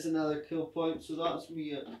way. It is another kill point, so that's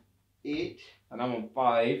me at 8. And I'm on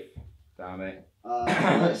 5. Damn it.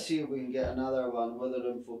 Let's see if we can get another one with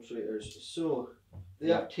our infiltrators. So, they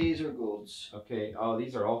Yeah. have taser goals. Okay. Oh,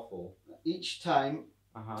 these are awful. Each time,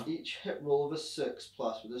 Uh-huh. each hit roll of a 6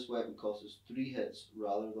 plus with this weapon costs us 3 hits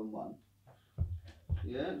rather than 1.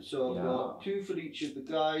 Yeah, so I've got 2 for each of the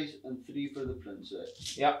guys and 3 for the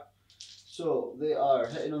princess. Yep. So, they are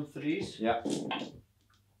hitting on 3s. Yep.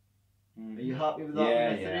 Are you happy with that Yeah,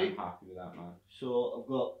 one? yeah, I'm happy with that, man. So, I've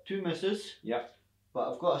got 2 misses. Yep.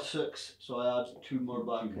 But I've got a 6, so I add 2 more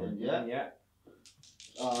back in, yeah? Yeah.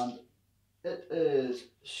 And it is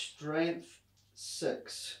strength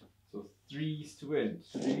 6. So 3s to win.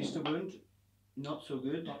 3s to wound. Not so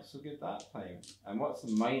good. Not so good that time. And what's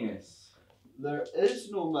the minus? There is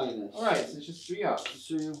no minus. Alright, so it's just 3 ups.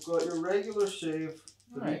 So you've got your regular save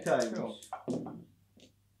 3 times. Cool.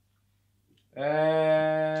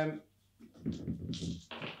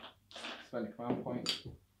 Spend a command point.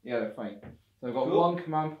 Yeah, they're fine. So I've got Cool. 1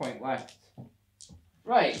 command point left.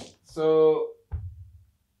 Right, so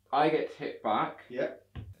I get hit back. Yep.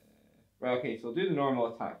 Right, okay, so I'll do the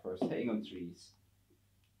normal attack first, hitting on 3s.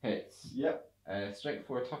 Hits. Yep. Strength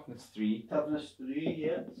 4, toughness 3. Toughness 3,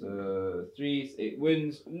 yeah. So 3s, 8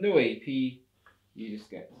 wounds, no AP. You just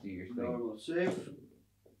get to do your thing. Normal save.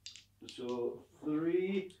 So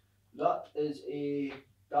 3. That is a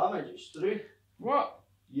damage. It's 3. What?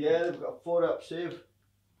 Yeah, they've got a 4 up save.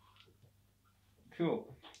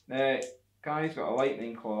 Cool. Now, guy's got a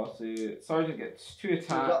lightning claw, so sergeant gets 2 attacks.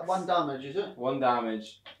 So is that 1 damage, is it? 1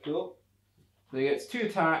 damage. Cool. So he gets 2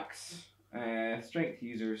 attacks. Strength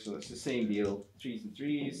user, so it's the same deal. 3s and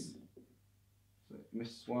 3s. So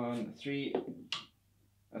misses 1, 3.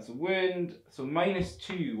 That's a wound. So minus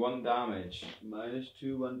 2, 1 damage. Minus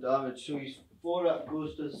 2, 1 damage. So his 4 up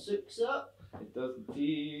goes to 6 up. It does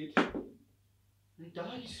indeed. He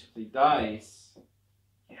dies. So he dies.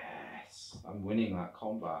 Yes, I'm winning that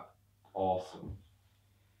combat. Awesome.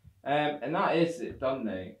 And that is it done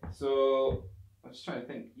now. So I'm just trying to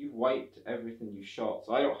think. You've wiped everything you shot,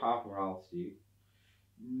 so I don't have morale to you.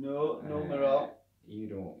 No, no morale. You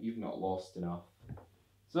don't. You've not lost enough.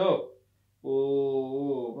 So,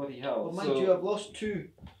 oh bloody hell! Well, mind you, I've lost 2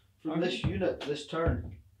 from this unit this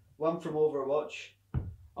turn. 1 from Overwatch.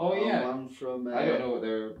 Oh yeah. 1 from. I don't know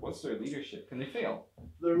what what's their leadership. Can they fail?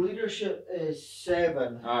 Their leadership is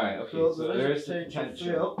 7. All right. Okay. So, So there is the potential.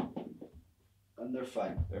 fail, and they're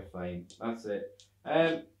fine. They're fine. That's it.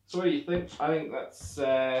 So what do you think? I think that's.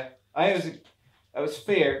 I think it was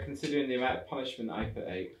fair considering the amount of punishment I put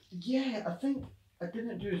out. Yeah, I think I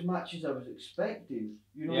didn't do as much as I was expecting.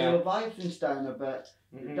 You know, Yeah. the Leviathan's down a bit,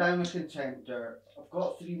 Mhm. down a Contemptor. I've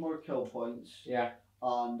got 3 more kill points. Yeah.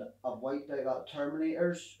 And I've wiped out that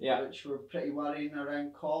Terminators, Yeah. which were pretty worrying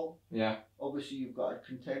around Call. Yeah. Obviously, you've got a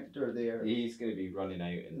Contemptor there. He's going to be running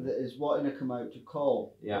out. That is wanting to come out to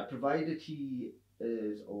Call. Yeah. But provided he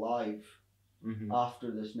is alive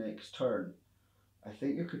after this next turn, I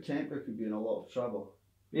think your Contemptor could be in a lot of trouble.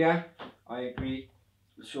 Yeah, I agree.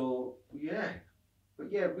 So, yeah.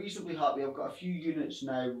 But yeah, reasonably happy. I've got a few units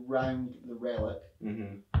now round the relic.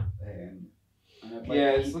 Mhm. And I'd like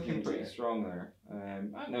Yeah, to it's keep looking them pretty there. strong there. I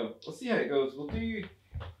don't know. We'll see how it goes. We'll do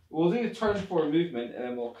the turn 4 movement and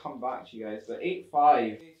then we'll come back to you guys. But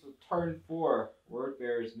 8-5. Okay, so turn 4, Word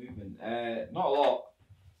Bearer's movement. Not a lot.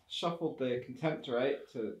 Shuffled the Contemptor out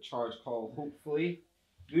to charge Call, hopefully.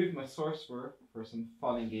 Move my Sorcerer for some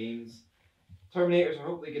fun and games. Terminators are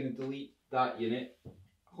hopefully going to delete that unit.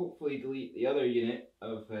 Hopefully delete the other unit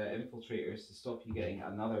of Infiltrators to stop you getting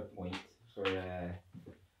another point for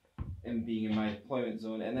him being in my deployment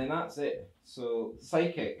zone. And then that's it. So,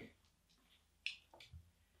 Psychic.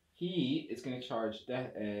 He is going to charge, he's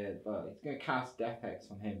going to cast Death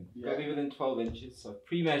Hex on him. It's got to be within 12 inches, so I've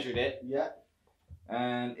pre-measured it. Yeah.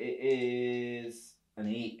 And it is an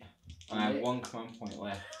 8. And I have 1 command point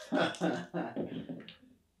left.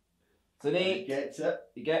 It's an 8. He gets it.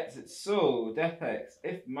 He gets it. So, Death Hex,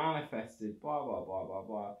 if manifested, blah blah blah blah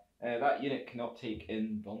blah, that unit cannot take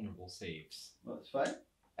invulnerable saves. That's fine.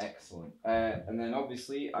 Excellent. And then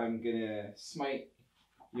obviously I'm gonna smite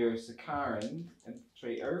your Sakaran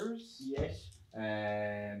Infiltrators. Yes.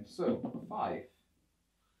 So 5.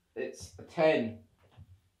 It's a 10.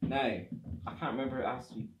 Now, I can't remember, it has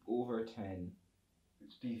to be over 10.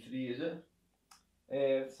 It's D3, is it?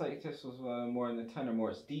 Psychic was more than the 10 or more.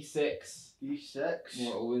 It's D6. D6.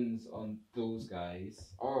 Mortal wounds on those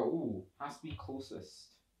guys. Or, has to be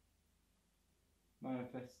closest.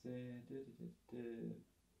 Manifested.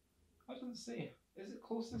 I doesn't say. Is it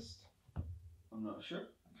closest? I'm not sure.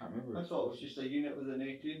 I can't remember. I thought it was just a unit with an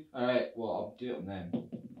 18. Alright, well, I'll do it on them.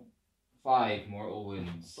 5 mortal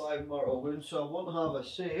wounds. 5 mortal wounds, so I won't have a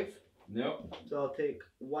save. Nope. So I'll take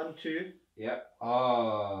 1, 2. Yep.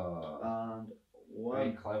 Oh. And 1.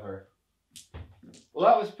 Very clever. Well,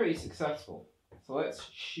 that was pretty successful. So let's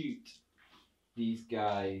shoot these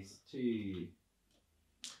guys to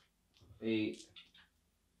 8.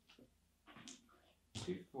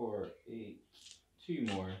 2, 4, 8. 2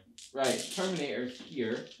 more. Right, Terminators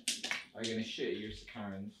here are going to shoot at your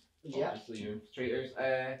Sakarans. Yeah. Obviously your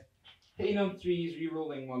Infiltrators. Hitting on 3s,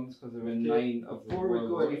 re-rolling 1s because they're in 9 of the Before we go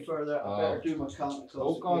Warlord. any further, I better do my counter class.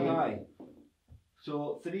 Oh god, again. aye.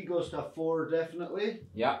 So 3 goes to 4 definitely.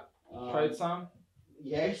 Yeah. Shroud Sam?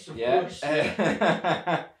 Yes, of Yeah. course.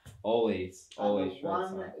 always And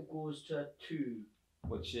Shroud 1 Sam. goes to 2.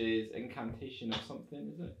 Which is incantation of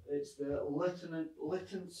something, is it? It's the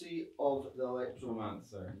latency of the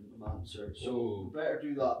Electromancer. Electromancer. So Ooh. better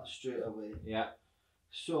do that straight away. Yeah.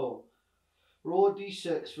 So roll a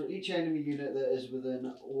d6 for each enemy unit that is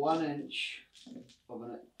within 1 inch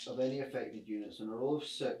of any affected units. On a roll of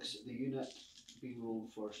 6, the unit being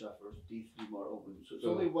rolled for suffers d3 mortal wounds. So it's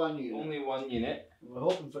only 1 unit. Only 1 unit. We're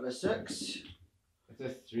hoping for a 6. It's a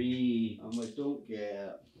 3. And we don't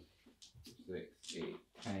get 6, 8,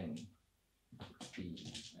 10, 16.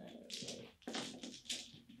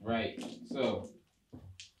 Right, so.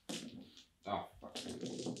 Oh, fuck.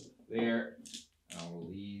 There. I'll roll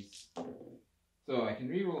these. So I can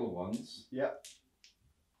re-roll the 1s. Yep.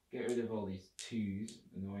 Get rid of all these 2s,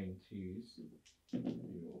 annoying 2s.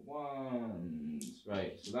 Re-roll 1s.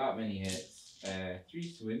 Right, so that many hits.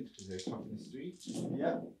 3s to win because they're toughness 3.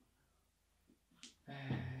 Yep.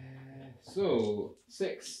 So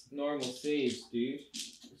 6 normal saves, dude.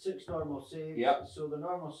 6 normal saves. Yep. So the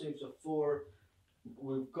normal saves are 4.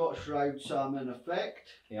 We've got Shroud Sam in effect.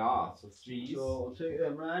 Yeah, so 3s. So I'll take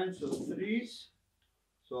them round. So 3s.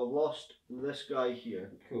 So I've lost this guy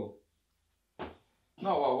here. Cool.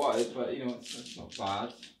 Not what I wanted, but you know, it's not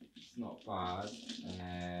bad. It's not bad.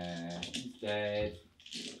 He's dead.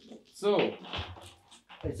 So,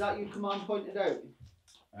 Is that your command pointed out?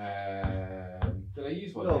 did I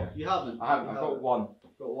use one No, there? you haven't. I haven't. I've got 1.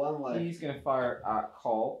 Got 1 left. He's going to fire at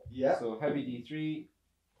Call. Yeah. So heavy D3.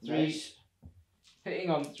 3. Nice. Hitting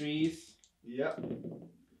on 3s. Yep.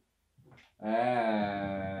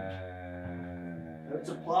 It's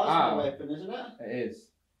a It's plasma weapon, isn't it? It is.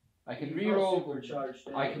 I can You've not re-roll. supercharged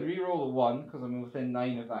I can anyway. re-roll the 1 because I'm within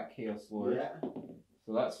 9 of that Chaos Lord. Yeah.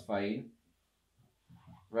 So that's fine.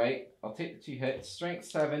 Right, I'll take the 2 hits. Strength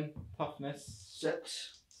 7, toughness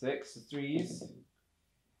 6. 6, 3s.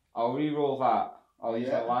 I'll re-roll that. I'll use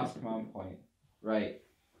my Yeah. last command point. Right.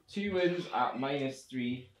 2 wounds at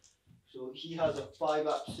 -3. So he has a 5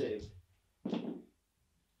 up save.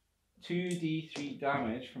 2d3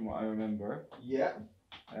 damage from what I remember. Yeah.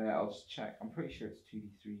 I'll just check. I'm pretty sure it's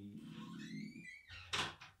 2d3.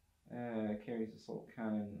 Carries assault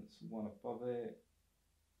cannon. It's 1 above it.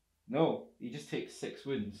 No, he just takes 6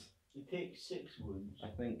 wounds. He takes 6 wounds. I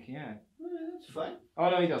think, yeah. That's fine. Oh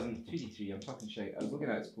no, he doesn't. 2d3. I'm talking shit. I was looking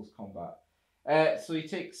at his close combat. So he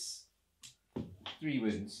takes 3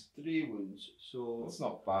 wounds. 3 wounds. So That's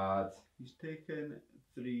not bad. he's taken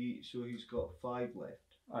 3, so he's got 5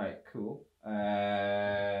 left. Alright, cool.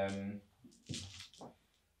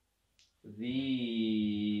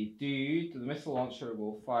 The dude, the missile launcher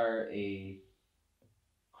will fire a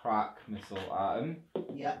crack missile at him.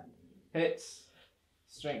 Yeah. Hits.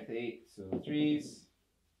 Strength 8, so 3s.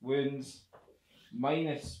 Wounds.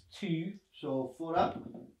 -2. So 4 up.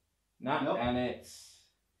 Nah, Nope. and it's.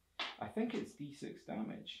 I think it's d6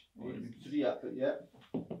 damage. Or it'd be 3 up, but yeah.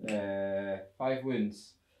 5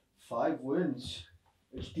 wounds. 5 wounds.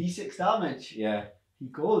 It's d6 damage. Yeah. He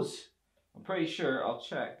goes. I'm pretty sure. I'll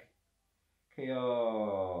check.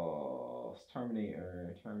 Chaos.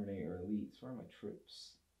 Terminator. Elites. Where are my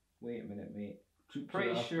troops? Wait a minute, mate. Troops Pretty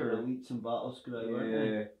are after sure. elites and battle scribe, aren't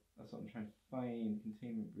Yeah. That's what I'm trying to find.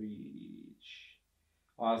 Containment breach.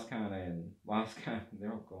 Last cannon.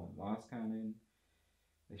 They're all gone. Last cannon.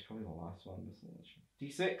 It's probably the last one.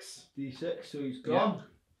 D6. they? D6, so he's gone.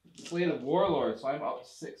 Slay the Warlord, so I'm up to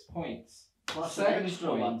 6 points. Plus 7 an extra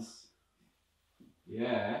one. points.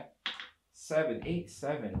 Yeah. 7, 8,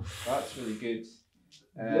 7. That's really good.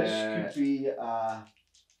 This could be a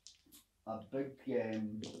big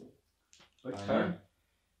turn.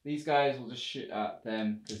 These guys will just shoot at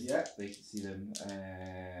them because Yeah. they can see them.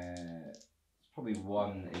 It's probably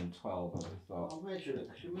 1 in 12, I would have thought. I'll measure it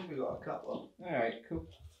because you maybe got a couple. Alright, cool.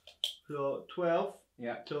 So 12.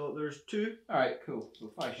 Yeah. So there's 2. Alright, cool. So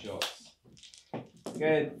 5 shots.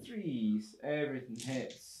 Again, 3s. Everything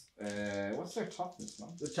hits. What's their toughness,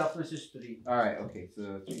 man? The toughness is 3. Alright, okay.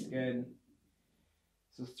 So 3 again.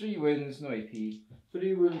 So 3 wins, no AP.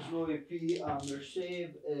 3 wounds, no AP, and their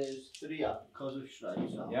save is 3 up because of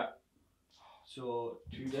strikes. Yeah. So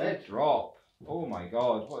 2 2 dead. drop. Oh my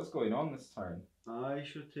god, what is going on this turn? I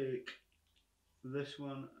should take this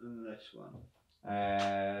one and this one.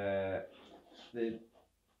 The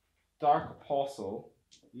Dark Apostle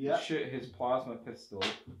Yeah. shoot his plasma pistol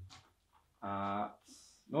at.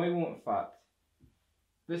 No, he won't, in fact.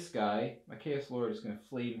 This guy, my Chaos Lord, is going to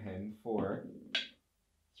flame him for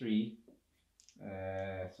 3.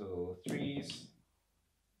 So 3s.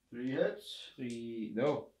 3 hits. 3.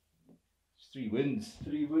 No. It's 3 wins.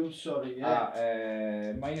 3 wounds, sorry,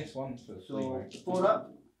 yeah. -1 for the So flamer. 4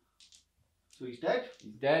 up. So he's dead.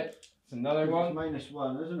 He's dead. It's another one. It's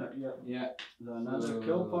 -1, isn't it? Yeah. Yeah. Another So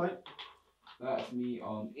kill point. That's me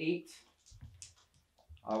on 8.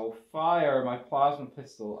 I will fire my plasma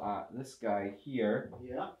pistol at this guy here.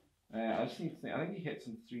 Yeah. I just need to think. I think he hit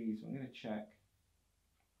some 3s. I'm going to check.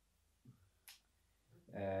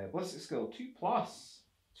 Ballistic skill 2+.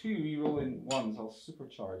 2 rerolling 1s. I'll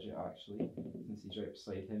supercharge it actually, since he's right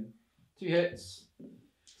beside him. 2 hits.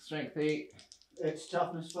 Strength 8. It's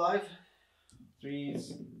toughness 5.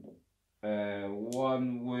 3s.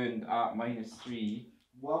 1 wound at -3.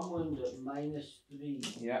 1 wound at -3.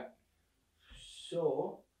 Yeah.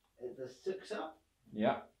 So it's a 6 up.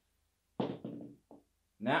 Yeah.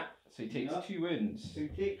 Nah. So he takes Yeah. 2 wounds. So he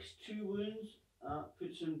takes 2 wounds.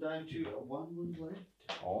 Puts him down to a 1 wound left.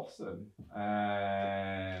 Awesome.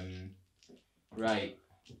 Right.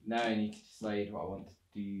 Now I need to decide what I want to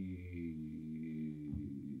do.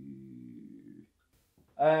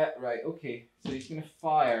 Right, okay. So he's going to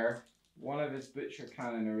fire one of his butcher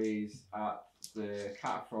cannon arrays at the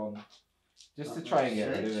Cataphrone just to try and get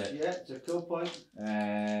rid of it. Yeah, it's a kill point.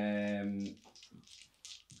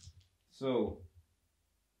 So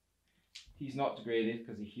he's not degraded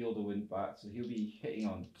because he healed a wound back, so he'll be hitting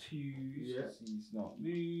on 2s. Yeah. He's not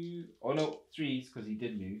move. Oh no, 3s because he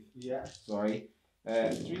did move. Yeah. Sorry.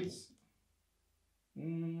 3s.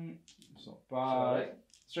 It's not bad.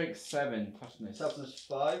 Strength 7, toughness. Toughness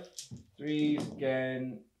 5. 3s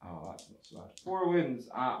again. Oh, that's not so bad. 4 wounds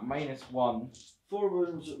at -1. 4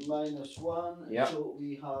 wounds at -1. Yep. So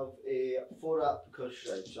we have a 4 up because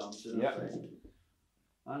Shred Sam's in Yep. effect.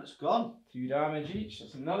 And it's gone. 2 damage each.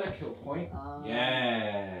 That's another kill point. And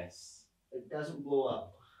Yes. it doesn't blow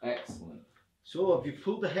up. Excellent. So have you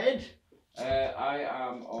pulled ahead? I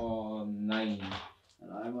am on 9.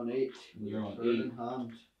 And I'm on 8. And you're on Bird 8. in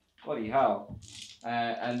hand. Bloody hell.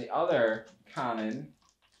 And the other cannon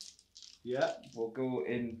Yeah. will go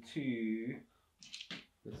into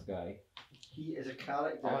this guy. He is a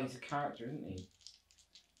character. Oh, he's a character, isn't he?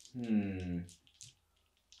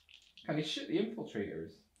 Can he shoot the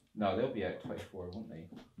infiltrators? No, they'll be at 24, won't they?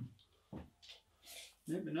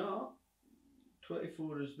 Maybe not.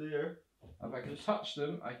 24 is there. If I can touch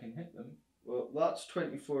them, I can hit them. Well, that's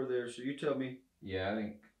 24 there, so you tell me. Yeah, I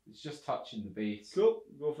think it's just touching the base. Cool,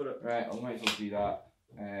 go for it. Right, I might as well do that.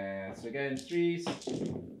 So again, 3s.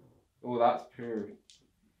 Oh, that's poor.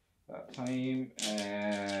 That time.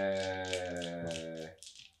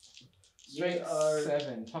 Strength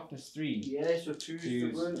 7, toughness 3. Yeah, so 2's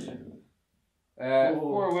the wounds.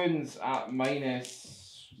 4 wounds at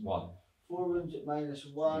 -1. 4 wounds at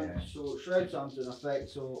 -1, Yeah. so shroud arms in effect,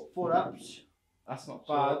 so 4 ups. That's not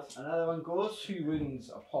bad. So another one goes. 2 wounds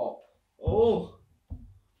a pop. Oh,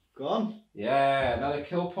 gone. Yeah, another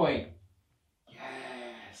kill point.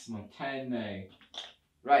 Yes, I'm on 10 now.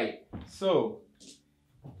 Right, so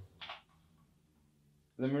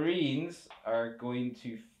the Marines are going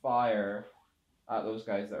to fire at those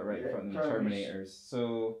guys that are right in front of the Terminators.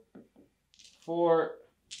 So 4,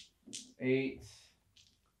 8,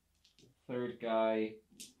 third guy,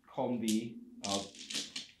 combi.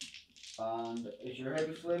 And is your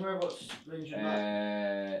heavy flamer? What's range on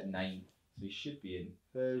that? 9. So he should be in.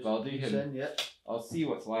 But I'll do him. Yep. I'll see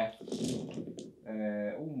what's left.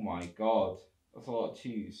 Oh my god. That's a lot of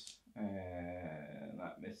 2s.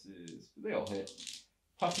 That misses. But they all hit.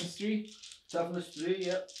 Toughness 3. Toughness 3,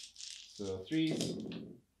 yep. So 3s.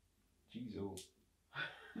 Jeez, oh.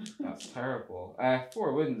 That's terrible.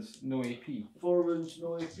 4 wins, no AP. 4 wounds,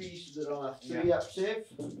 no AP, so they're on a 3 up save.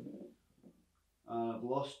 I've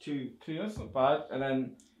lost 2. 2, that's not bad. And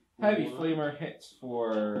then heavy flamer hits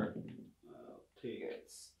for.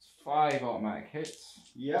 It's 5 automatic hits.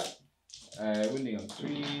 Yep. Wounding on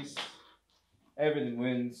 3s. Everything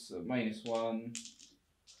wins, so -1.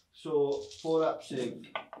 So 4 up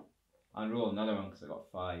save. And roll another one because I got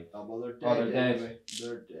 5. Oh, well, they're dead. Oh, they're dead. Anyway.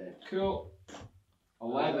 They're dead. Cool.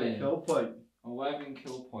 11 kill point. 11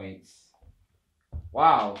 kill points.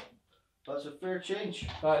 Wow. That's a fair change.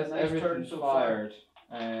 That is Nice everything turn so fired.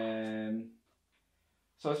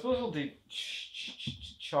 So I suppose we'll do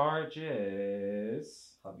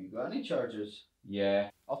charges. Have you got any charges? Yeah.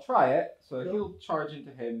 I'll try it. So Cool. he'll charge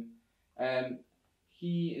into him.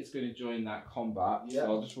 He is going to join that combat. Yeah.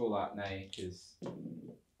 So I'll just roll that now because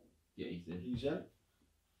yeah, he's in. He's in.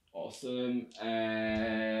 Awesome.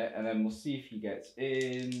 And then we'll see if he gets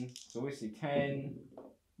in. So obviously 10.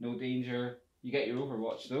 No danger. You get your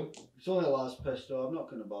Overwatch though. It's only the last pistol. I'm not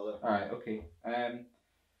going to bother. Alright, okay. Him?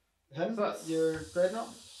 So that's Your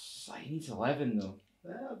dreadnought? He needs 11 though.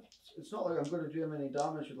 Yeah, it's not like I'm going to do him any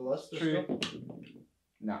damage with the list. True.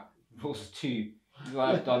 Nah, rolls 2.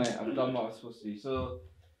 I've done it. I've done what I was supposed to do. So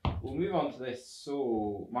we'll move on to this.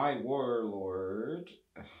 So my warlord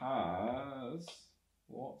has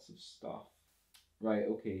lots of stuff. Right,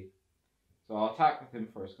 okay. So I'll attack with him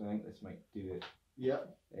first because I think this might do it.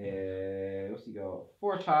 Yep. What's he got?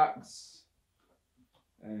 4 attacks.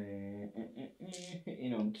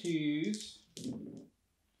 Hitting on 2s.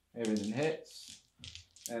 Everything hits.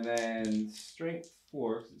 And then strength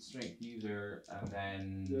 4 because it's strength user. And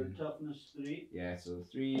then Your toughness 3. yeah, so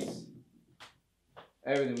 3s.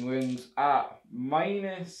 Everything wins at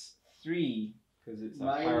 -3 because it's a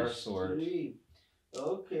power sword. 3.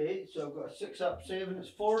 Okay, so I've got a 6 up save and it's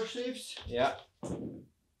 4 saves. Yeah.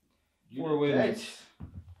 You 4 did wins.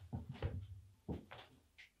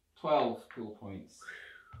 12 kill points.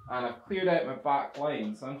 And I've cleared out my back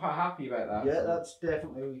line, so I'm quite happy about that. Yeah, so that's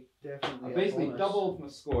definitely I a basically bonus. doubled my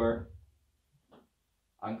score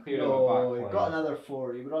and cleared out No, my you back got line. another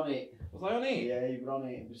 4. You were on 8. Was I on 8? Yeah, you were on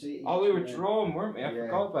 8. It was 8 Oh, we were each, drawn, weren't we? I Yeah.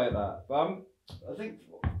 forgot about that. But I think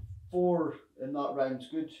 4 in that round's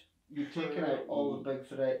good. You've taken out all the big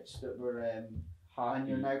threats that were, and happy.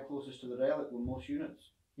 you're now closest to the relic with most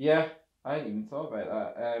units. Yeah, I hadn't even thought about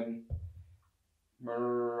that.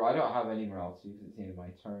 I don't have any morality because it's the end of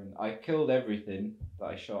my turn. I killed everything that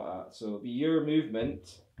I shot at, so it'll be your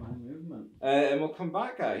movement. My movement. And we'll come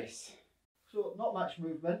back, guys. So, not much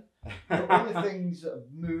movement. The only things that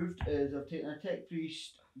have moved is I've taken a Tech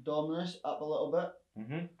Priest Dominus up a little bit,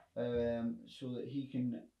 so that he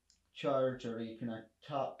can charge or he can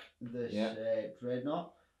attack this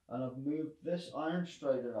Dreadnought. And I've moved this Iron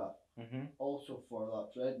Strider up, also for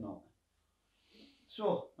that Dreadnought.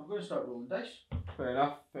 So, I'm going to start rolling dice. Fair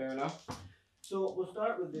enough, fair enough. So, we'll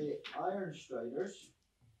start with the Iron Striders.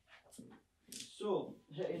 So,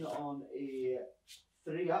 hitting on a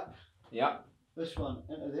 3 up. Yeah. This one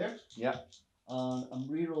into there. Yeah. And I'm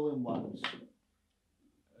re-rolling ones.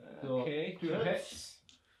 So, Okay, 2 crits. hits.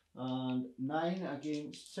 And 9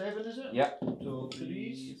 against 7, is it? Yep. So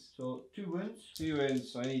 3s. So 2 wounds. 2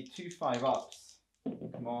 wounds, so I need 2 5-ups.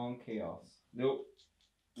 Come on, Chaos. Nope.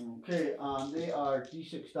 Okay, and they are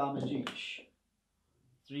d6 damage each.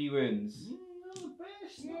 3 wounds. Not the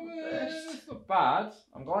best, not the Yeah, best. it's not bad.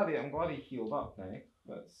 I'm glad he healed up now.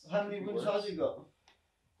 That's How many wounds has he got?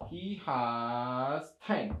 He has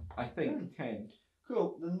 10, I think. 10.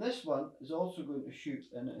 Cool, then this one is also going to shoot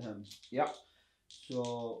in at him. Yep.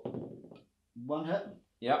 So, 1 hit.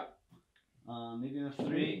 Yep. Needing a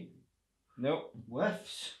 3. Nope.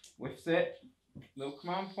 Whiffs. Whiffs it. No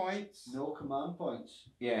command points. No command points.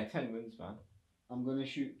 Yeah, 10 wounds, man. I'm going to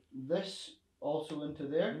shoot this also into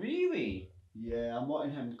there. Really? Yeah, I'm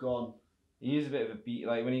wanting him gone. He is a bit of a beast.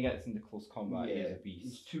 Like when he gets into close combat, he is a beast.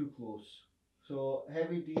 He's too close. So,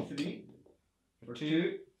 heavy d3 for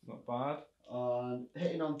 2. Not bad. And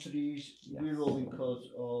hitting on 3s, Yes. rerolling because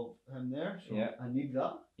of him there. So Yeah. I need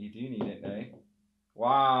that. You do need it now.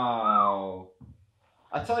 Wow.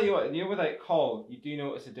 I tell you what, without call, you do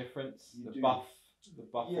notice a difference. You the do. buff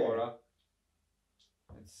Yeah. aura.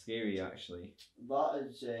 It's scary actually. That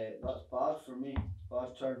is that's bad for me.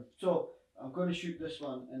 Bad turn. So I'm going to shoot this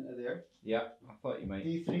one into there. Yeah, I thought you might.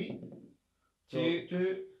 D3. So 2.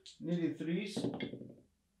 2. Needing 3s.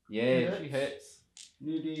 Yeah, 2 hits.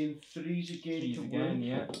 Needing 3s again 3s to again, wound.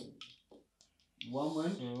 yeah. 1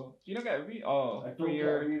 wound. So, do you not get a oh, I for don't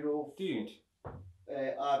your get a reroll. dude?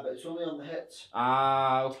 But it's only on the hits.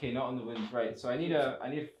 Ah, okay, not on the wounds, right. So I need a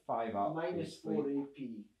 5 up. Minus basically.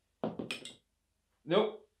 4 AP.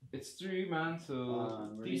 Nope, it's through, man. So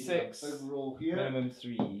We're D6. needing a big roll here. Minimum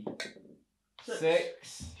 3. 6.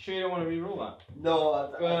 6. Sure you don't want to re-roll that? No,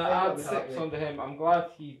 I'm gonna add 6 onto him. I'm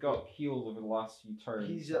glad he got healed over the last few turns.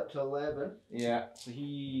 He's up to 11. Yeah, so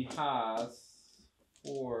he has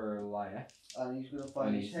 4 life. And he's going to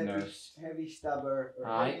find And his he's heavy stabber. Or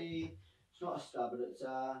Aye. heavy, it's not a stabber, it's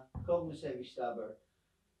a. Call him his heavy stabber.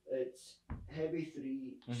 It's heavy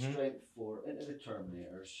 3, Mhm. strength 4 into the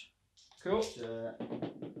Terminators. Cool.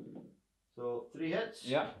 So 3 hits.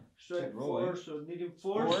 Yeah. Strength Good roll, 4, so needing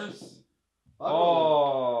 4s. 4s. Oh,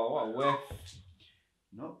 Oh, what a whiff.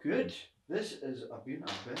 not good. This is been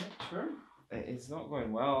a bad turn. It's not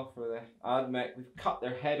going well for the Admech. We've cut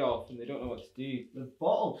their head off and they don't know what to do. They've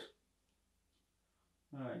bottled.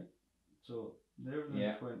 Alright, so they're the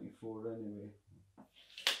Yeah. 24 anyway.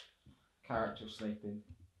 Character sniping.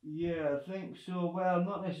 Yeah, I think so. Well,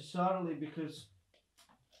 not necessarily because,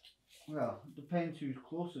 well, it depends who's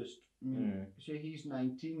closest. I mean, say he's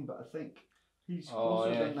 19, but I think he's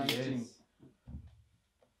closer than 19. He is.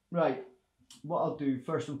 Right, what I'll do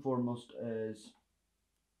first and foremost is,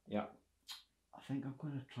 Yeah. I think I'm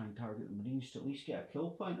going to try and target the Marines to at least get a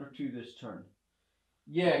kill point or 2 this turn.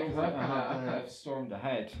 Yeah, because I Uh, kind of stormed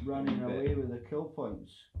ahead. Running a bit. away with the kill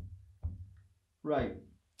points. Right,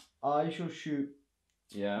 I shall shoot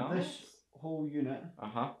Yeah. this whole unit.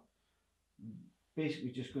 Uh-huh.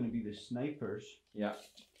 Basically just going to be the snipers. Yeah.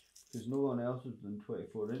 Because no one else is within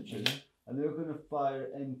 24 inches. Mhm. And they're going to fire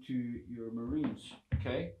into your Marines.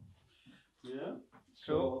 Okay. Yeah.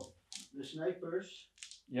 Cool. So the snipers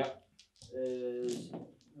Yeah. is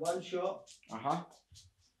 1 shot Uh-huh.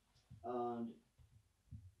 and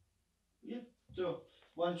yeah. So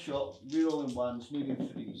 1 shot, rerolling 1s, needing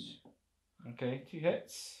 3s. Okay, 2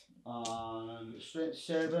 hits. And strength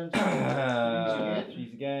 7, 3s again.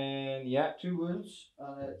 3s again. Yeah. 2 wounds,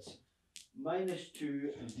 and it's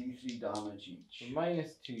 -2 and D3 damage each. So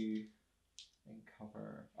 -2 in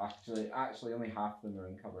cover. Actually, only half of them are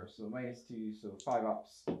in cover. So -2, so 5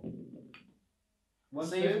 ups. One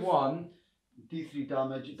Save save, 1. D3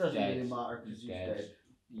 damage. It doesn't Dead. really matter because he's dead.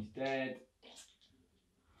 He's dead.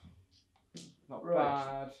 Not Right.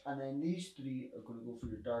 bad. And then these 3 are going to go for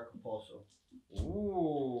your Dark Apostle.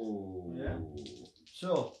 Ooh. Yeah.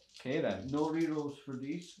 So, Okay then. no rerolls for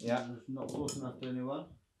these. Yeah. It's not close enough to anyone.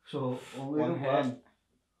 So, only One the hit.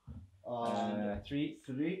 one. 3.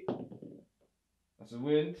 3. That's a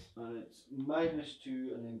wound. And it's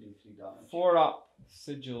 -2 and then D3 damage. 4 up.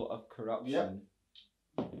 Sigil of Corruption.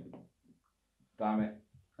 Damn it.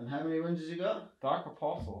 And how many wounds has he got? Dark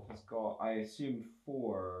Apostle has got, I assume,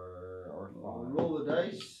 4 or 5. We'll roll the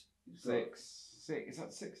dice. He's got- 6. Is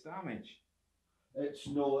that 6 damage? It's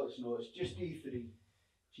just D3.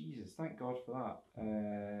 Jesus, thank God for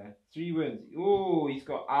that. 3 wounds. Oh, he's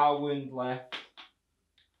got a wound left.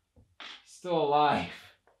 Still alive.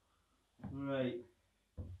 Right.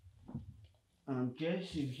 And I'm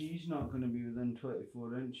guessing he's not going to be within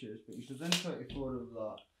 24 inches, but he's within 24 of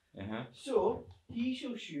that. Uh-huh. So, he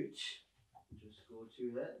shall shoot, just go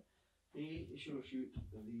to it, he shall shoot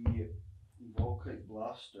the Volkite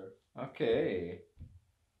Blaster. Okay.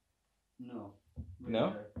 No.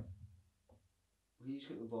 No? He's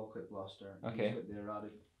got the Volkite Blaster. Okay. He's got the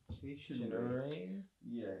Eradication Ray.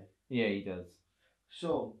 Yeah. Yeah, he does.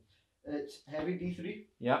 So, it's heavy D3.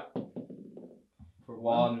 Yeah. For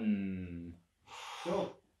 1.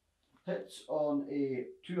 So, hits on a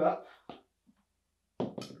 2-up.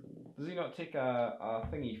 Does he not take a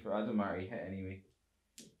thingy for Admech hit anyway?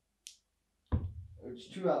 It's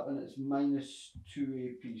 2-up and it's minus 2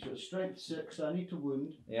 AP. So it's strength 6. I need to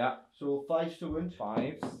wound. Yeah. So 5's to wound.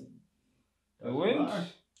 5s. A Doesn't wound. matter.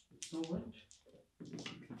 It's no wound.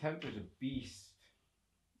 Contemptor's a beast.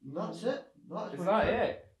 That's it. That's Is my that turn.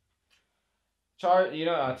 it? Charge. You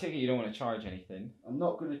know, I take it you don't want to charge anything. I'm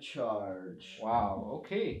not going to charge. Wow.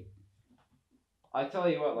 Okay. I tell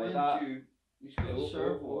you what, like that. He's got a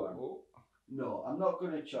servo arm. No, I'm not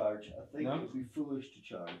going to charge. I think it would be foolish to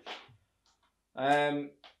charge.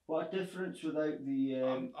 What a difference without the.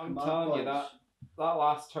 I'm telling you that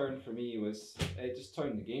last turn for me was it just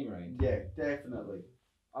turned the game around. Yeah, definitely.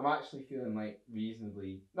 I'm actually feeling like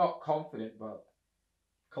reasonably not confident, but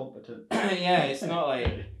competent. Yeah, it's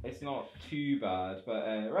not too bad.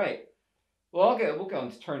 But right, well we'll get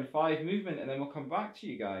on to turn 5 movement, and then we'll come back to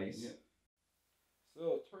you guys. Yeah.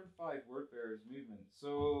 So turn 5 word bearers movement.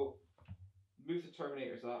 So move the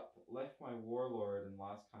Terminators up, left my Warlord and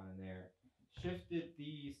last cannon there. Shifted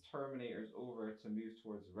these Terminators over to move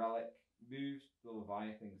towards Relic. Moved the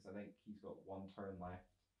Leviathan because I think he's got 1 turn left.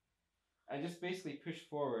 And just basically push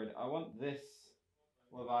forward. I want this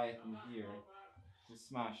Leviathan here to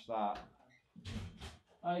smash that.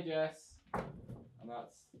 Hi Jess. And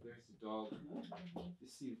there's the dog. You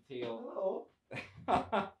see the tail. Hello.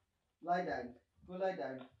 Lie down. Go lie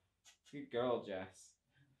down. Good girl, Jess.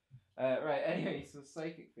 Right, anyway, so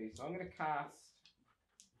Psychic Phase. So I'm going to cast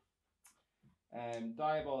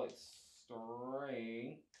Diabolic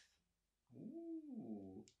Strength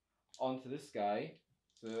onto this guy.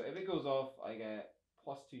 So if it goes off, I get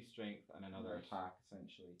 +2 strength and another attack,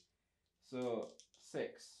 essentially. So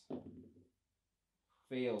 6.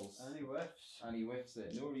 Fails. And he whiffs. And he whiffs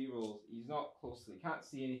it. No rerolls. He's not close to it. Can't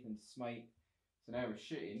see anything to smite. So now we're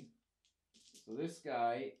shooting. So this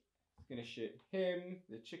guy is going to shoot him,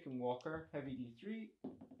 the Chicken Walker, heavy D3.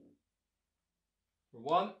 For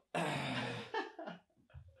 1.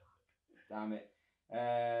 Damn it.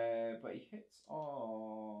 But he hits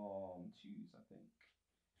on 2s, I think.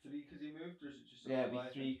 3 because he moved, or is it just... Yeah, it'd be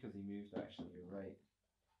 3 because he moved, actually, you're right.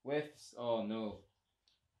 Whiffs. Oh no.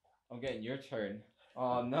 I'm getting your turn.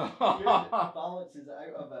 Oh no. Balances it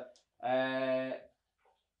out of it.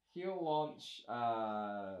 He'll launch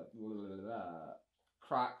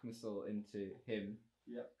crack missile into him.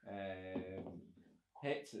 Yep.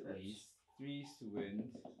 Hits at least. 3s to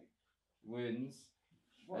wound. Wounds.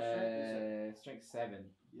 What strength is it? Strength 7.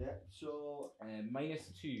 Yeah, so...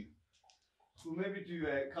 -2. We'll maybe do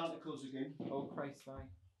Canticles again. Oh Christ, aye.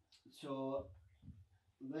 So,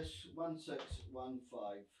 this 1, 6, 1,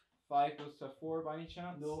 5. 5 goes to a 4 by any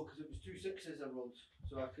chance? No, because it was 2 6s I rolled.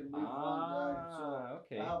 So I can move 1 down. So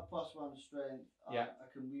okay. I have +1 strength. Yeah. I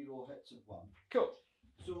can reroll hits of 1. Cool.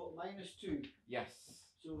 So -2. Yes.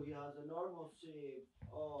 So he has a normal save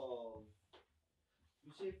of...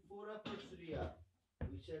 We say 4 up or 3 up?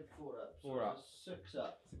 We said 4 up. 4 up. 6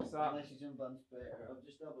 up. 6 up. Unless his invan's better. I'll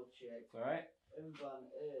just double check. Alright.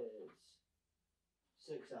 Invan is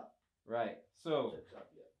 6 up. Right. So 6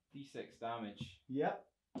 up, yeah. D6 damage. Yep.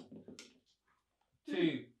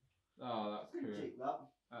 2. Oh, that's Couldn't poor. take that.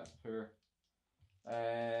 That's poor.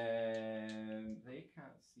 They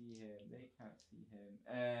can't see him. They can't see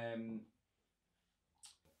him.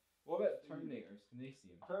 What about the Terminators? Can they see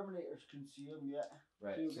him? Terminators can see him, yeah.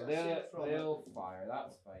 Right. So they'll fire.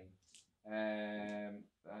 That's fine.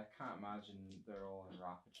 I can't imagine they're all in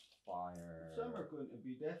rapid fire. Some are going to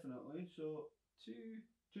be definitely. So 2.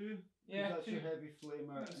 Yeah, that's 2. your heavy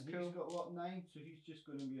flamer. That's and cool. He's got what, 9? So he's just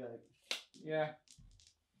going to be out. Yeah.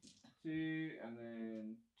 2 and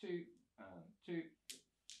then 2 and 2.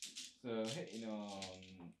 So hitting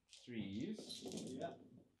on 3s. Yeah.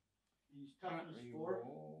 He's toughness 4.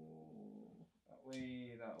 Roll.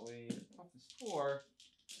 That way. Toughness 4.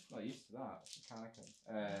 Not used to that. It's Mechanica.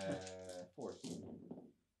 Force.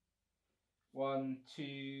 1,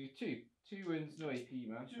 2, 2. 2 wounds, no AP,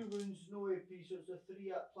 man. 2 wounds, no AP, so it's a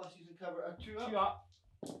 3 up plus he's in cover. A 2 up. 2 up.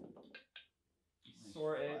 Nice.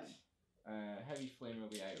 Sorted. Heavy flame will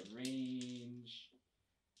be out of range.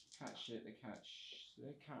 Can't shoot. They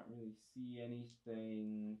can't really see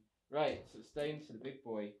anything. Right, so it's down to the big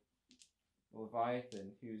boy,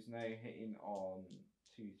 Leviathan, who's now hitting on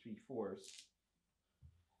 2, 3, 4s.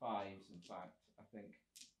 5s, in fact, I think.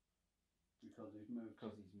 Because he's moved.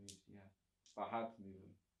 Because he's moved, yeah. But I had to move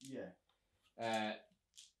him. Yeah.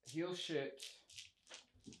 He'll shoot.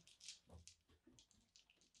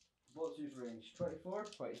 What's his range? 24?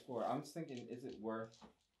 24. I'm just thinking, is it worth?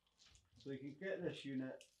 So he can get this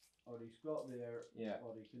unit, or he's got there, Yeah.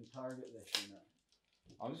 or he can target this unit.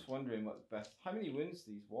 I'm just wondering what the best. How many wounds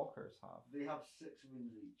these walkers have? They have 6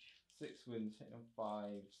 wounds each. 6 wounds, hitting on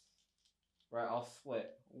 5s. Right, I'll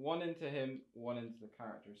split 1 into him, 1 into the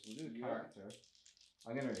character. So we'll do the character.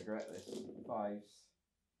 I'm gonna regret this. 5s.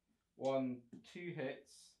 1, 2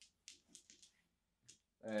 hits.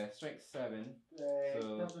 Strength 7.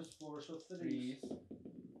 So Toughness 4, so 3s.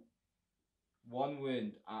 1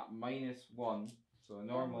 wound at -1. So a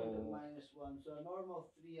normal. -1, so a normal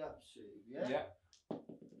 3 up save, yeah? Yep.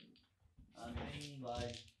 And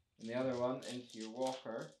 5. And the other one into your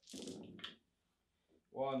walker.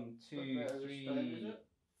 1, 2, 3,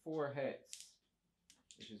 4 hits,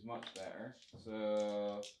 which is much better.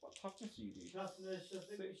 So, what toughness do you do? Toughness, I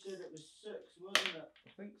think we said it was 6, wasn't it? I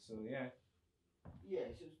think so, yeah.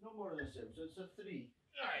 Yes, it's no more than a 7, so it's a 3.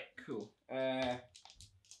 Alright, cool.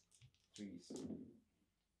 3s.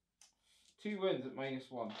 2 wounds at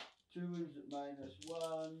 -1. 2 wounds at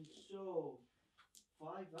 -1, so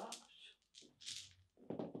 5 ups.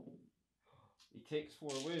 He takes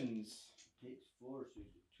 4 wounds. Takes 4, so he's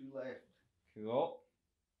got 2 left. Cool.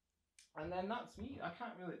 And then that's me. I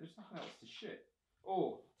can't really, there's nothing else to shoot.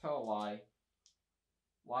 Oh, tell a lie.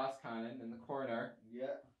 Last cannon in the corner.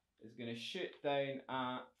 Yeah. Is going to shoot down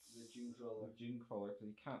at the Dune Crawler. The Dune Crawler, because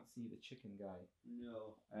he can't see the chicken guy.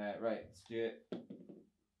 No. Right, let's do it.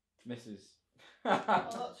 Misses.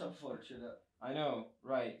 Oh, that's unfortunate. I know.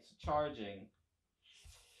 Right, so charging.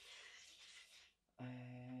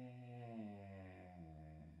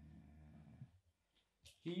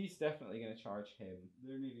 He's definitely going to charge him.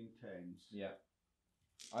 They're needing 10s. Yeah.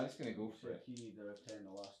 I'm just going to go for it. He needed a 10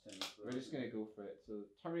 the last time. We're just going to go for it. So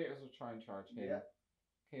Terminators will try and charge him. Yeah.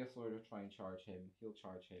 Chaos Lord will try and charge him. He'll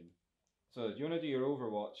charge him. So do you want to do your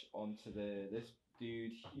Overwatch onto this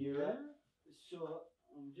dude here? Yeah. So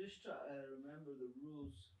I'm just trying to remember the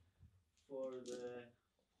rules for the.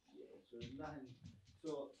 Yeah, so 9.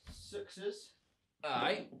 So 6s.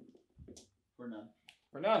 Aye. For none.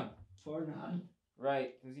 For none. For none.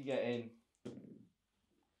 Right, does he get in?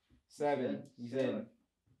 7. He's in.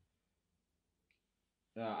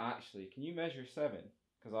 Actually, can you measure 7?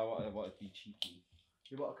 Because I want to be cheeky.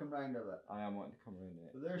 You want to come round a bit? I am wanting to come around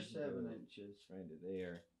it. So there's 7 inches. Round it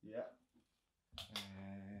there. Yeah.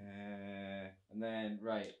 And then,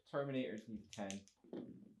 right, Terminators need a 10.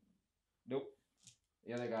 Nope.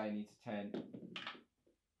 The other guy needs a 10.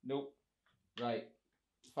 Nope. Right.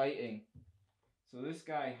 Fighting. So this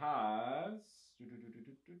guy has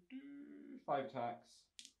 5 attacks.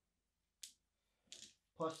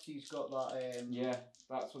 Plus he's got that. Yeah,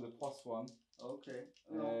 that's with a +1. Okay.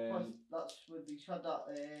 No, plus that's with he's had that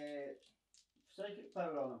psychic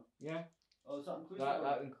power on him. Yeah. Oh, is that inclusive?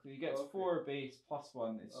 That he gets okay. 4 base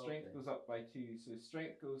 +1. His strength Okay. goes up by 2, so his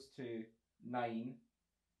strength goes to 9.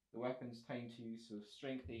 The weapons ×2, so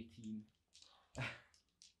strength 18.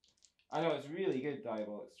 I know, it's really good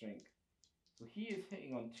diabolic strength. So he is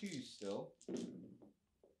hitting on 2s still.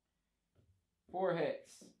 4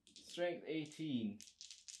 hits. Strength 18.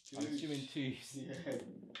 I'm assuming 2s. Yeah.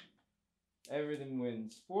 Everything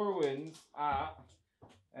wins. 4 wins at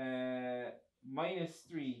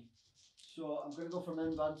 -3. So I'm going to go for an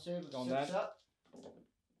inbound save with Go on 6 then. up.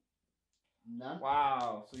 None.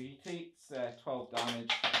 Wow, so he takes 12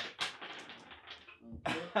 damage.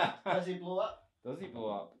 Okay. Does he blow up? Does he blow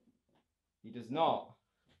up? He does not.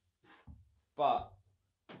 But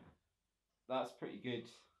that's pretty good.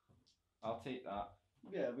 I'll take that.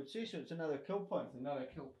 Yeah, I would say so. It's another kill point. It's another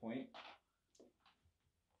kill point.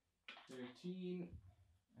 13.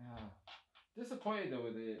 Disappointed though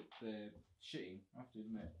with the shooting, I have to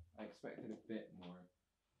admit. I expected a bit more.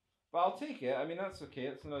 But I'll take it. I mean, that's okay.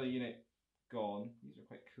 That's another unit gone. These are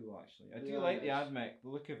quite cool actually. I do like the Admech. The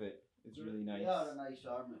look of it is really nice. They are a nice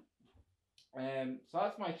army. So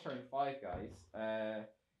that's my turn 5, guys.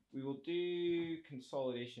 We will do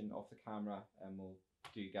consolidation off the camera and we'll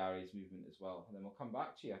do Gary's movement as well. And then we'll come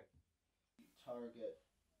back to you. Target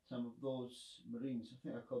some of those Marines. I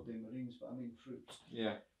think I called them Marines, but I mean troops.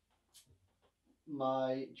 Yeah.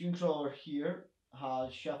 My Dune Crawler here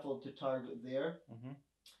has shuffled to target there. Mm-hmm.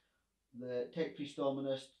 The Tech Priest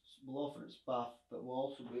Dominist will offer its buff, but will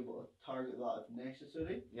also be able to target that if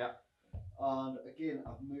necessary. Yeah. And again,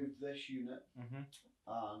 I've moved this unit, Mm-hmm.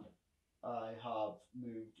 and I have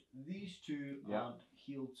moved these 2 and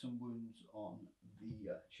healed some wounds on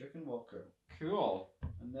the Chicken Walker. Cool.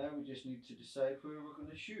 And now we just need to decide where we're going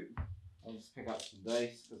to shoot. I'll just pick up some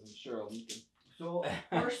dice because I'm sure I'll need them. So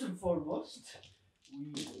first and foremost,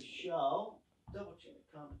 we shall double check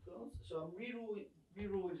the canticles. So I'm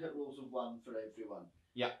re-rolling hit rolls of 1 for everyone.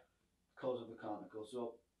 Yeah. Because of the canticle.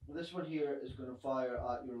 So this one here is going to fire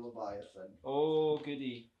at your Leviathan. Oh,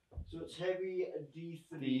 goody. So it's heavy D3.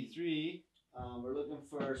 D3. We're looking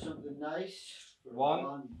for something nice. For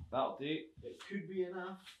One. That'll do. It could be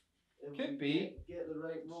enough. If Could we be. Get the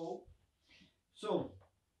right roll. So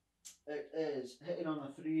it is hitting on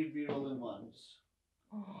a 3, re-rolling ones.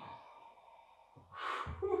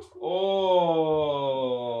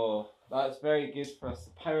 Oh, that's very good for us.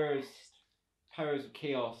 The powers of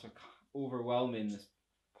chaos are overwhelming this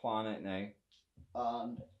planet now.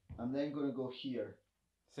 And I'm then going to go here.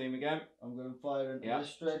 Same again. I'm going to fire into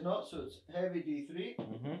this dreadnought, so it's heavy D3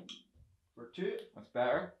 for 2. That's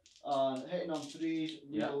better. And hitting on 3s,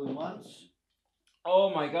 re-rolling ones. Oh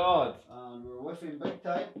my god. And we're whiffing big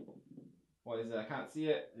time. What is it? I can't see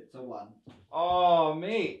it. It's a 1. Oh,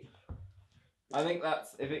 mate. I think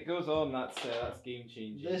that's, if it goes on, that's game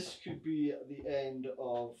changing. This could be the end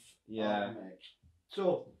of Admech.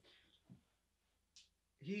 So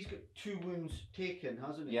he's got 2 wounds taken,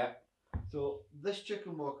 hasn't he? Yeah. So this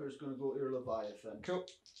chicken walker is going to go to your Leviathan. Cool.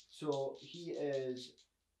 So he is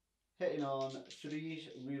hitting on 3s,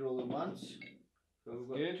 re-rolling ones. So we've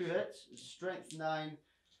got good. 2 hits. Strength 9,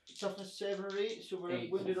 toughness 7 or 8. So we're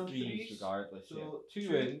wounded on 3s. Regardless. So 2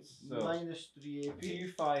 wounds. So minus 3 AP.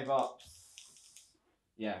 2 5-ups.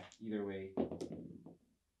 Yeah. Either way.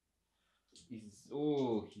 He's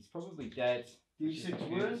probably dead. D6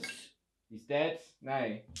 wounds. He's dead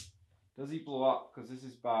now. Does he blow up? Because this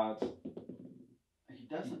is bad. He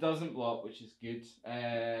doesn't. He doesn't blow up, which is good.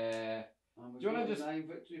 And do you want to just 9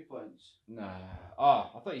 victory points? Nah.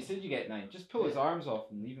 Oh, I thought you said you get 9. Just pull his arms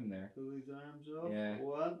off and leave him there. Pull his arms off. Yeah.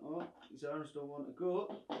 1. Oh, his arms don't want to go.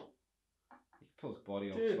 You can pull his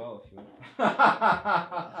body off 2. as well if you want.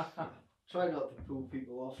 Try not to pull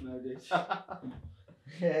people off nowadays. Well,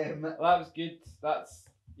 that was good. That's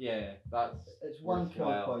It's 1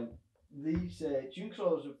 kill point. These Dune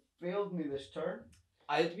Crawlers have failed me this turn.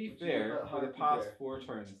 To be fair, for the past 4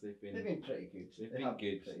 turns they've been pretty good. They've been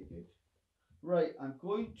good. Pretty good. Right, I'm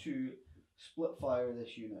going to split fire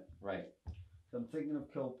this unit. Right. So I'm thinking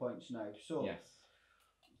of kill points now. So yes.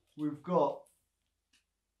 We've got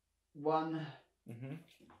 1. Mhm.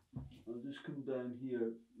 I'll just come down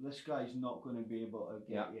here. This guy's not going to be able to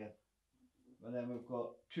get you. And then we've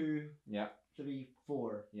got 2, 3,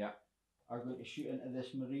 4. Yeah. Are going to shoot into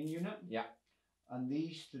this marine unit. Yeah. And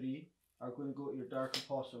these 3 are going to go to your Dark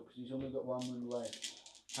Apostle because he's only got 1 wound left.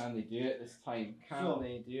 Can they do it this time? Can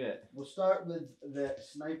they do it? We'll start with the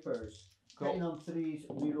snipers. Cool. Hitting on 3s,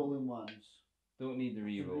 re-rolling 1s. Don't need the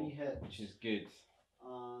reroll, 3 hits. which is good.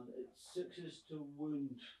 And it's 6s to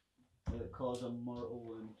wound that cause a mortal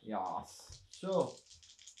wound. Yes. So,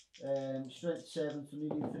 strength 7, so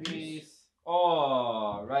needing 3s.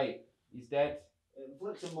 Oh, right. He's dead. It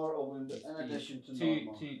inflicts a mortal wound in addition to 2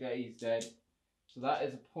 normal. he's dead. So that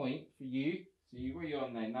is a point for you. So you were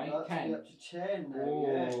on now? 9, That's 10. up to 10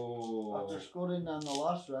 now, Oh. After scoring in the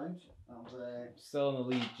last round, I've still in the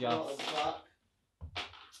lead, got just. it back.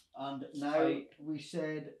 And now we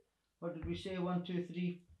said, what did we say? 1, 2,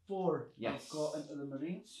 3, 4. Yes. I've got into the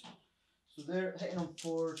Marines. So they're hitting on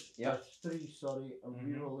 4s. Yep. 3, sorry, and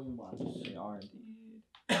re-rolling 1s. They are indeed.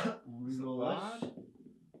 Reroll this.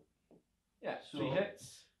 Yeah, So 3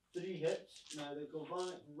 hits. 3 hits. Now the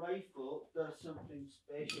Galvanic Rifle does something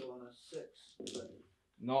special on a 6.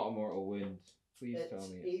 Not a mortal wound. Please tell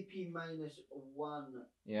me. It's AP minus 1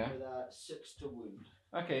 Yeah. with a 6 to wound.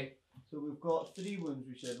 Okay. So we've got 3 wounds,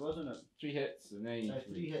 we said, wasn't it? 3 hits. So now you need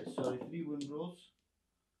 3 hits, sorry, 3 wound rolls.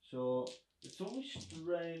 So it's only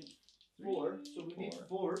strength 4, so we need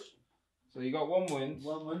 4s. So you got 1 wound.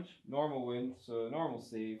 1 wound. Normal wound, so normal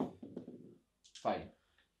save. Fine.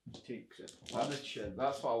 Takes it.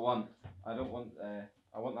 That's what I want. I don't want.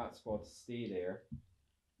 I want that squad to stay there.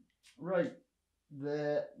 Right.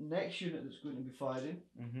 The next unit that's going to be firing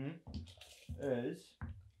is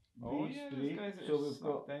these 3. So we've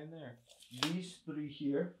got down there. These 3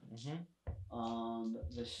 here, and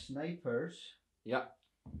the snipers. Yeah.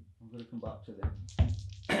 I'm going to come back to them.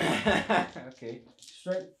 Okay.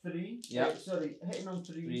 Strength 3. Yeah. Sorry, hitting on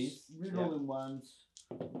 3s, re-rolling 1s.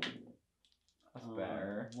 That's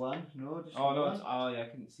better. 1, no, just oh no! 1. It's, oh yeah, I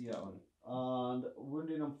couldn't see that one. And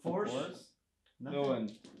wounding on 4s. No one.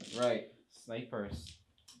 Right. Snipers.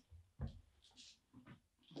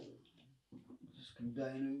 Just come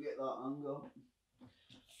down and get that angle.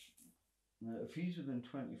 Now, if he's within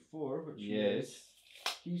 24, which he is,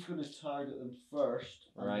 he's going to target them first.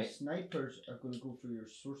 And the snipers are going to go for your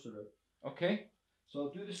sorcerer. Okay. So I'll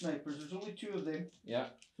do the snipers. There's only 2 of them. Yeah.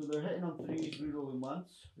 So they're hitting on 3s, rerolling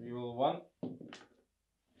once. Reroll 1.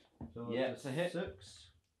 So Yeah, it's it's a hit. 6.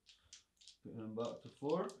 Put him back to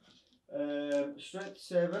 4. Strength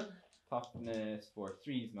 7. Toughness for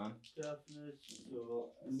 3s, man. Toughness.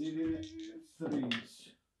 So I'm needing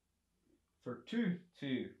 3s. For 2.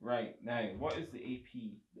 2. Right, now, what is the AP?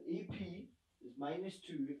 The AP is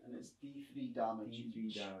 -2 and it's D3 damage.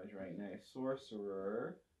 D3 damage right now.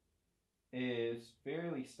 Sorcerer is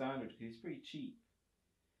fairly standard because he's pretty cheap.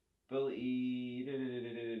 Ability.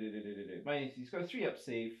 Minus, he's got a 3-up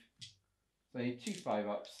save. So I need 2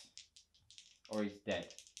 5-ups. Or he's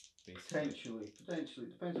dead. Basically. Potentially.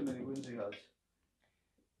 Depends how many wounds he has.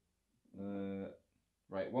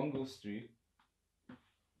 Right, 1 goes through.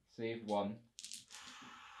 Save 1.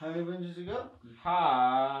 How many wounds has he got? He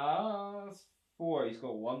has 4. He's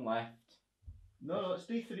got 1 left. No, it's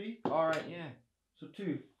D3. Alright, yeah. So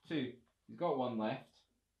 2. 2. He's got 1 left.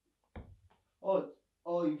 Oh,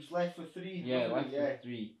 he was left with 3. Yeah, left with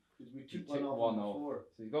 3. Because we took took one off. 4.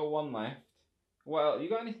 So he's got 1 left. Well, you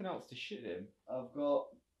got anything else to shoot him? I've got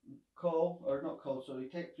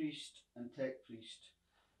Tech Priest and Tech Priest.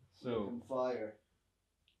 So can fire.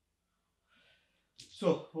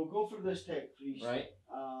 So we'll go for this Tech Priest. Right.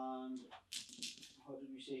 And what did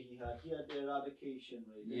we say he had? He had the eradication,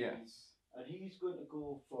 right? Yes. And he's going to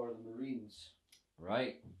go for the Marines.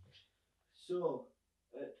 Right. So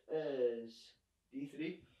it is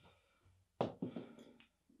D3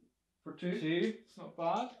 for 2. 2. It's not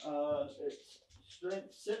bad. It's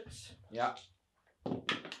strength 6. Yeah.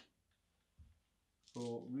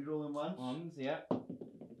 So rerolling once. 1s, yeah.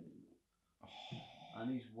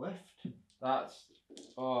 And he's whiffed. That's.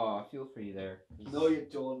 Oh, I feel for you there. No, you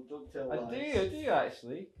don't. Don't tell lies. I do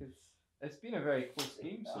actually, because it's been a very close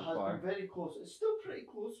game so far. It has been very close. It's still pretty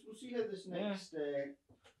close. We'll see how this next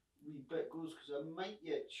wee bit goes, because I might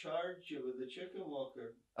yet charge you with the chicken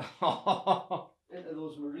walker into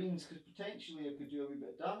those Marines, because potentially I could do a wee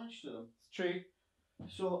bit of damage to them. It's true.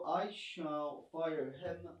 So I shall fire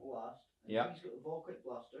him last. Yeah. He's got the Volkite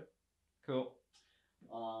Blaster. Cool.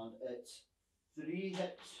 And it's 3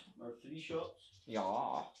 hits, or 3 shots.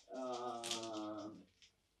 Yeah.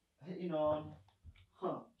 Hitting on.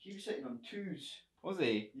 He was hitting on 2s. Was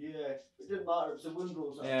he? Yeah. It didn't matter, it was the wind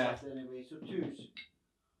rolls that anyway, so 2s.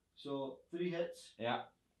 So 3 hits. Yeah.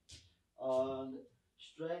 And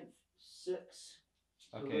strength 6.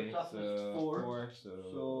 So Okay, so 4.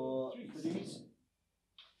 So 3s.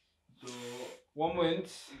 So 1 wound.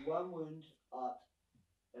 1 wound at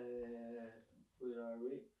where are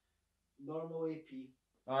we? Normal AP.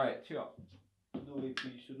 Alright, 2 up. No AP,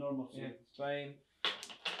 so normal save. Yeah, it's fine.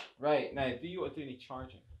 Right, now do you want to do any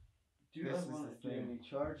charging? Do This I is want the to do thing. any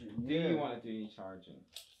charging? Do you want to do any charging?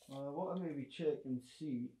 What I maybe check and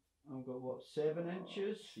see. I've got what, 7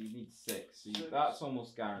 inches? So you need 6. So 6. that's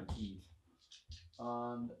almost guaranteed.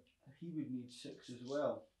 And he would need 6 as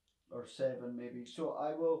well. Or 7 maybe. So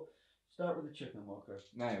I will start with the chicken walker.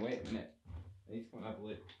 Now, wait a minute. I need to come and have a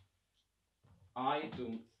look. I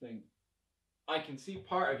don't think. I can see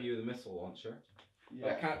part of you with the missile launcher. Yeah.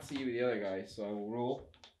 But I can't see you with the other guy, so I will roll.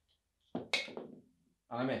 And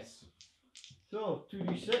I miss. So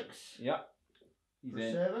 2d6. Yep. He's For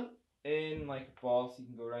in. 7. In like a boss, he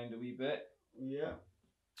can go around a wee bit. Yeah.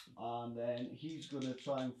 And then he's going to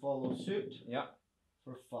try and follow suit. Yeah.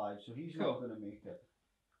 For 5. So he's Cool. not going to make it.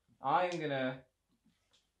 I'm gonna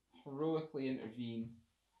heroically intervene.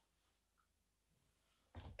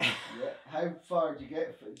 Yeah. How far do you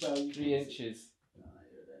get? 3 inches.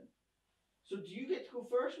 You're then. So do you get to go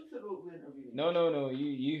first with the rope intervening? No.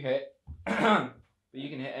 You hit. But you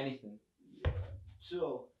can hit anything. Yeah.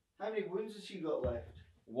 So how many wounds has he got left?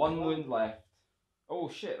 1 wound left. Oh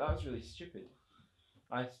shit, that was really stupid.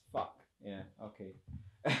 Fuck. Yeah, okay.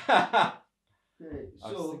 Okay, I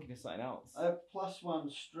was so thinking of something else. I have +1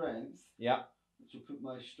 strength, Yeah. which will put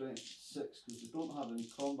my strength 6 because they don't have any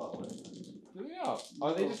combat weapons. Do we not?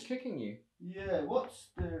 Are they just kicking you? Yeah, what's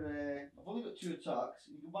their. I've only got 2 attacks.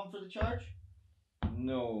 You can 1 for the charge?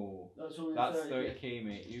 No. That's only That's 30. 30k,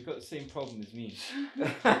 mate. You've got the same problem as me. So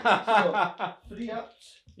 3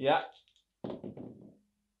 ups. Yeah.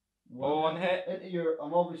 1 hit. Into your.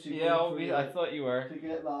 I'm obviously. Yeah, going for obviously, your- I thought you were. To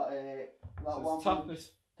get that So one. it's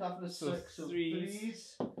toughness. Toughness so 6, so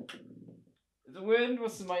 3s. 3s. The wound,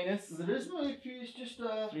 what's the minus? There is no AP, it's just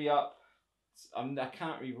 3 up. I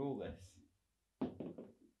can't re-roll this.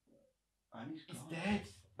 And he's He's gone. dead.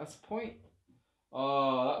 That's the point.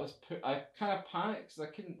 Oh, that was. I kind of panicked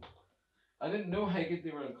because I didn't know how good they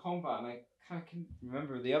were in combat, and I kind of couldn't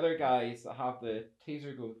remember the other guys that have the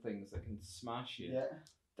taser go things that can smash you. Yeah.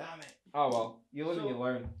 Damn it. Oh well, you live and So- you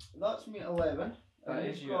learn. That's me at 11. That and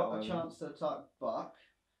is you've you at got a 11. chance to attack back.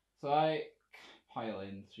 So I pile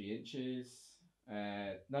in 3 inches.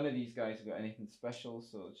 None of these guys have got anything special,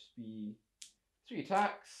 so it'll just be 3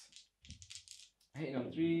 attacks. Hitting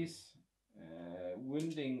on 3s.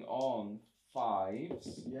 Wounding on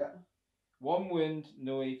 5s. Yeah. 1 wound,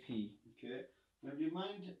 no AP. Okay. Now do you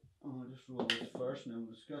mind? I'll just roll this first and then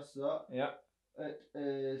we'll discuss that. Yeah. It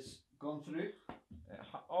is gone through.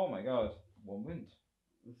 Oh my god. 1 wound.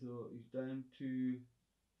 So he's down to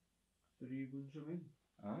 3 wounds remaining.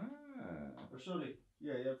 Ah. Or sorry,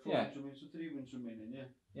 yeah, 4 Yeah. wounds remaining, so 3 wounds remaining, yeah.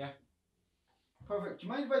 Yeah. Perfect. Do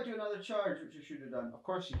you mind if I do another charge, which I should have done? Of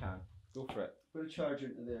course you can. Go for it. Put a charge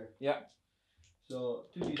into there. Yeah. So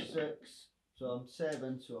 2d6, so I'm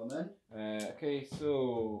 7, so I'm in. Okay,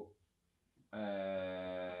 so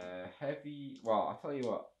heavy. Well, I'll tell you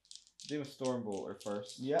what. Do a Stormbolter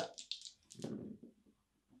first. Yeah.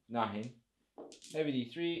 9. Heavy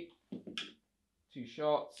D3. 2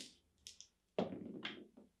 shots.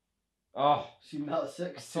 Oh, Seen that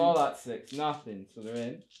 6. I saw that 6. Nothing. So they're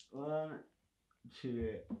in. 1,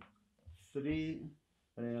 2, 3.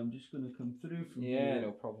 And then I'm just going to come through from Yeah, here.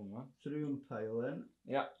 no problem, man. Through and pile in.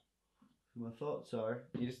 Yeah. So my thoughts are.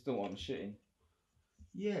 You just don't want them shooting.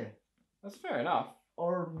 Yeah. That's fair enough.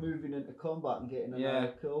 Or moving into combat and getting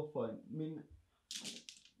another kill point. I mean,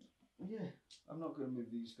 yeah, I'm not going to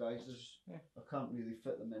move these guys. I can't really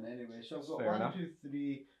fit them in anyway. So I've got Fair 1, enough. 2,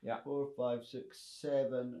 3, 4, 5, 6,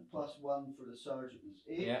 7, plus 1 for the sergeant is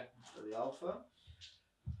 8 Yeah. for the alpha.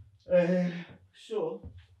 So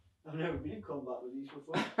I've never been in combat with these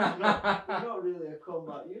before. They're not really a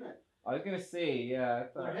combat unit. I was gonna say, yeah.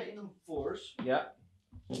 They're hitting them 4s. Yeah.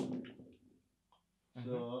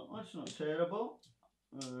 So that's not terrible.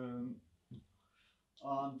 And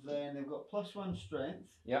then they've got plus 1 strength.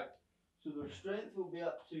 Yep. So their strength will be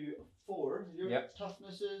up to 4. Your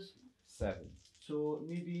toughness is 7. so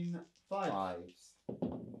needing 5. 5s.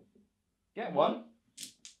 Get 1.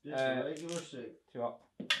 Just a regular save. 2 up.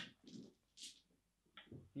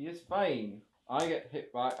 He is fine. I get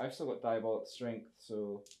hit back. I've still got diabolic strength,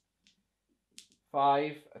 so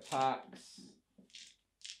 5 attacks.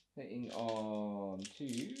 Hitting on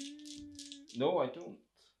 2. No, I don't.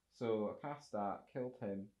 So I cast that, killed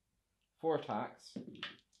him. 4 attacks.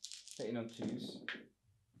 Hitting on 2s.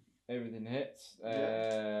 Everything hits.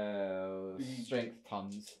 Strength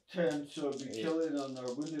tons. 10, so it'll be killing on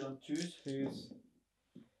or wounded on 2s. 2s.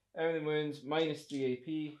 Everything wounds, minus 3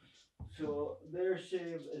 AP. So their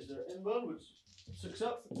save is their inbound, which 6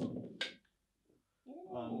 up.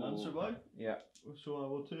 And none survive. Yeah. So I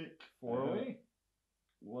will take 4 away.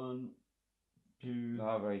 1, 2,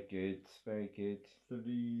 Oh, very good. Very good.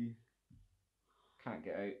 3. Can't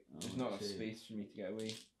get out. There's not enough space for me to get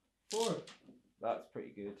away. 4. That's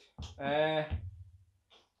pretty good.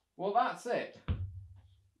 Well, that's it.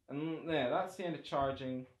 And yeah, that's the end of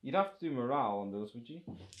charging. You'd have to do morale on those, would you?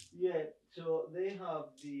 Yeah, so they have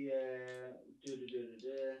the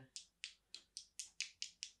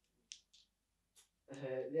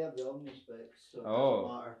they have the omnispecs, so it doesn't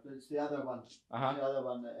matter. But it's the other one. The other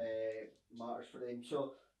one that matters for them.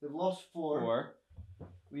 So they've lost 4.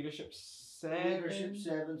 Leadership 7. Leadership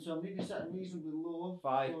 7. So I'm maybe sitting reasonably low.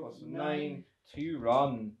 5 plus 9. 2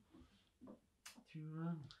 run. 2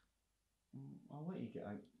 run. I'll let you get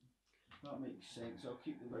out. That makes sense. I'll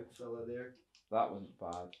keep the big fella there. That wasn't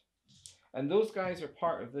bad. And those guys are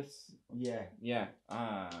part of this. Yeah. Yeah.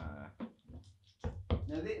 Now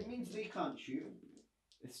it means they can't shoot.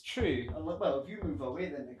 It's true. Well, if you move away,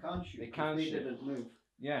 then they can't shoot. They can't shoot. They didn't move.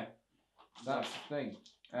 Yeah. That's the thing.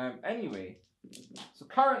 Anyway, so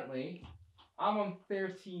currently I'm on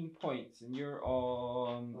 13 points and you're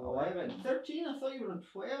on 11. 13? I thought you were on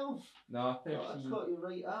 12. No, 13. Oh, I caught you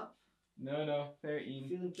right up. No, 13. I'm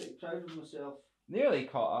feeling pretty proud of myself. Nearly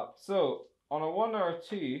caught up. So, on a 1 or a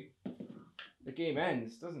 2, the game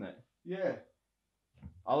ends, doesn't it? Yeah.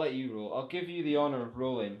 I'll let you roll. I'll give you the honour of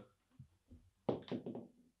rolling.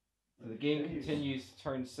 So the game continues to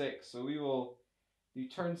turn 6. So we will do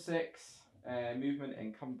turn 6 movement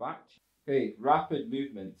and come back. Okay, rapid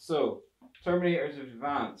movement. So, Terminators have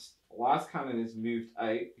advanced. Last Cannon is moved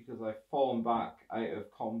out because I've fallen back out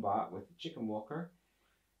of combat with the Chicken Walker.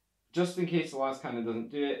 Just in case the Last Cannon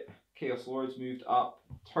doesn't do it, Chaos Lords moved up.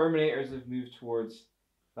 Terminators have moved towards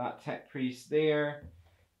that Tech Priest there.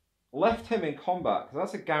 Left him in combat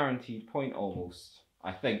because that's a guaranteed point almost,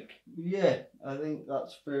 I think. Yeah, I think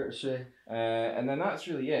that's fair to say. And then that's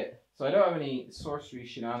really it. So I don't have any sorcery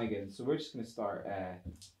shenanigans, so we're just going to start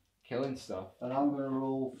killing stuff. And I'm going to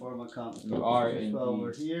roll for my counter. You are as well.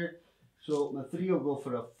 We're here. So my 3 will go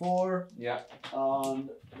for a 4. Yeah. And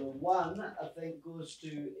the 1 I think goes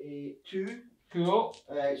to a 2. Cool.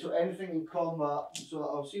 So anything in combat, so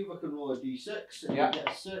I'll see if I can roll a d6 and I get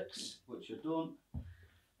a 6, which I don't.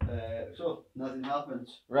 So nothing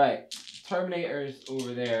happens. Right. Terminators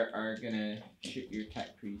over there are gonna shoot your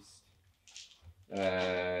tech priest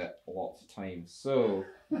lots of times. So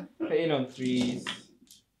hitting on 3s,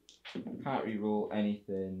 can't re-roll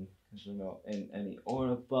anything because we're not in any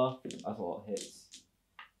aura buff. That's a lot of hits.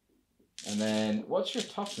 And then, what's your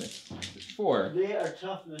toughness? Is it 4? They are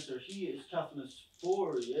toughness, or he is toughness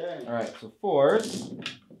 4, yeah. Alright, so 4s.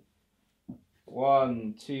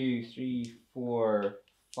 1, 2, 3, 4,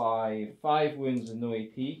 5. 5 wounds and no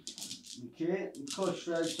AP. Okay, because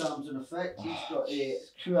Shroud Sam's in effect, he's got a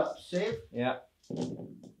 2-up save. Yeah.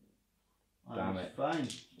 Damn it. Fine.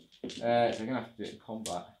 They're gonna have to do it in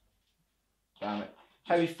combat. Damn it.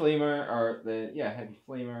 Heavy Flamer, or Heavy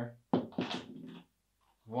Flamer.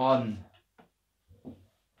 1.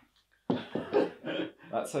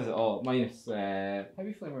 That says it all. Minus,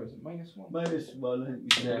 Heavy Flamer, is it -1? -1, I think we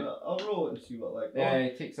said. Yeah. I'll roll it and see what like. Yeah,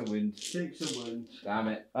 it takes a wound. Takes a wound. Damn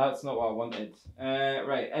it. That's not what I wanted.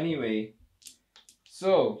 Right, anyway.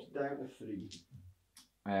 So, Down to 3.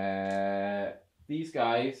 these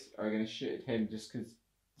guys are going to shoot at him just because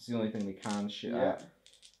it's the only thing they can shoot at.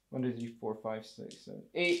 1, 2, 3, 4, 5, 6, 7,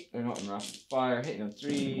 8. They're not in rapid fire. Hitting on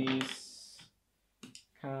 3s.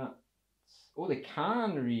 Can't. Oh, they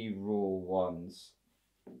can re-roll 1s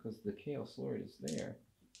because the Chaos Lord is there.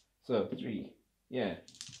 So 3. Yeah.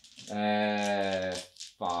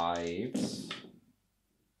 5s.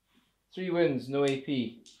 3 wounds, no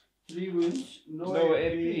AP. 3 wounds, no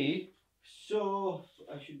AP. So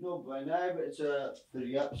I should know by now, but it's a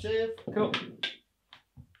 3-up save. Cool.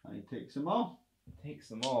 And he takes them all. Takes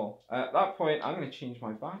them all. At that point, I'm going to change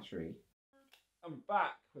my battery. I'm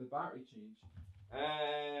back with a battery change.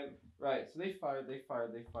 Right, so they fired. It's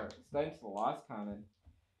down to the last cannon.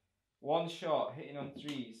 1 shot, hitting on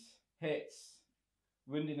 3s. Hits.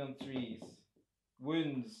 Wounding on 3s.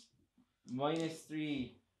 Wounds.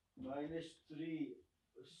 -3. -3.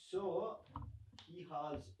 So he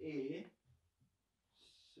has a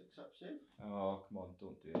 6-up save. Oh, come on,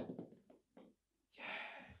 don't do it.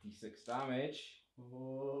 Yeah, d6 damage.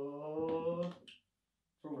 Oh.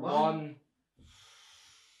 For 1.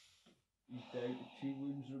 He's down to 2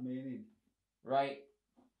 wounds remaining. Right.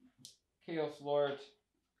 Chaos Lord.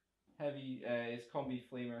 Heavy, his combi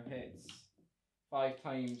flamer hits 5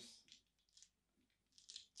 times.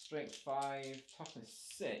 Strength 5, toughness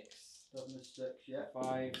 6. Toughness 6, yeah.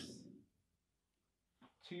 5s.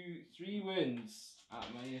 3 wounds at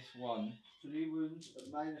 -1. 3 wounds at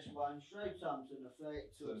 -1. Shroud Sam's in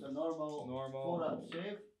effect, so it's a normal 4-up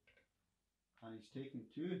save. And he's taken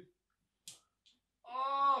 2.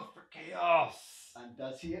 Oh, for chaos! And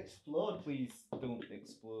does he explode? Please don't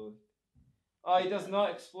explode. Oh, he does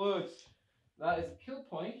not explode. That is a kill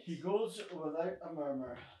point. He goes without a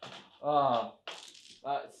murmur. Ah,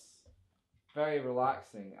 that's very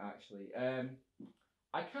relaxing, actually.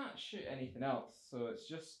 I can't shoot anything else, so it's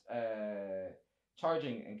just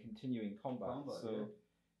charging and continuing combat. So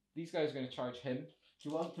these guys are going to charge him. Do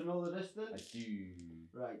you want to know the distance? I do.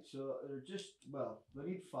 Right, so they're just, well, they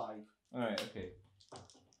need 5. Alright, okay.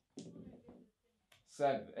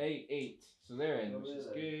 7, 8, 8. So they're in, which is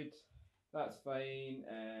good. That's fine.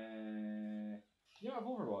 You don't have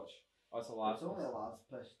Overwatch. Oh, it's a last. It's only a last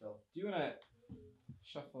pistol. Do you want to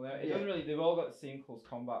shuffle out? It doesn't really. They've all got the same close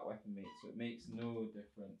combat weapon, mate, so it makes no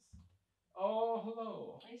difference. Oh,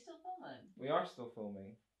 hello. Are you still filming? We are still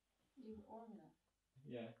filming. You were warming up.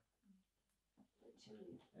 Yeah. A bit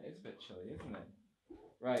chilly. It is a bit chilly, isn't it?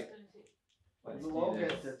 Right. Let's We'll all do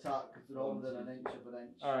get this. to attack because they're all within an inch of an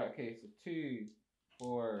inch. Alright, okay, so 2,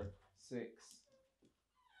 4, 6.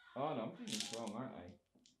 Oh no, I'm doing this wrong, aren't I?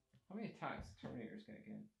 How many attacks the Terminator's gonna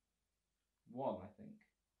get? 1, I think.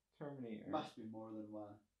 Terminator. Must be more than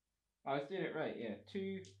 1. I was doing it right, yeah.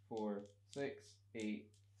 2, 4, 6,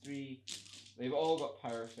 8, 3. They've all got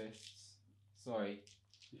power fists. Sorry.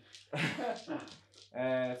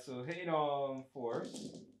 So hitting on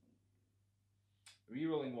 4s.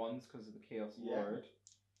 Rerolling 1s because of the Chaos Lord.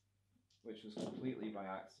 Which was completely by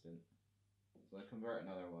accident. So I convert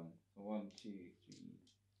another one. So 1, 2, 3.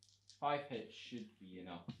 5 hits should be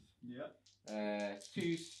enough. Yeah.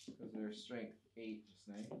 2s because they're strength 8 just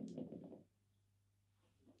now.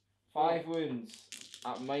 5 wounds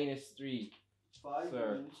at -3. 5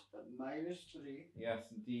 Sir. wounds at -3.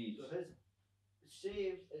 Yes, indeed. So his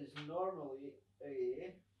save is normally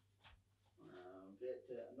a.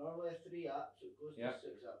 Normally a 3-up, so it goes to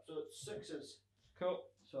 6-up. So it's 6s. Cool.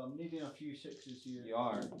 So I'm needing a few 6s here. You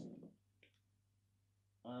are.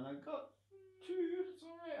 And I got 2. It's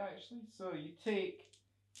alright actually. So you take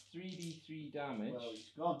 3d3 damage. Well,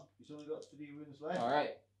 he's gone. He's only got 3 wounds left.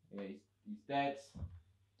 Alright. Yeah, he's dead.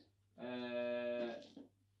 3.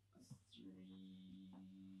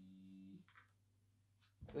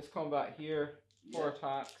 This combat here, 4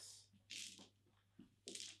 attacks.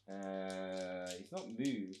 He's not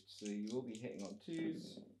moved, so he will be hitting on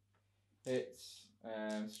 2s. Hits,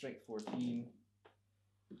 strength 14.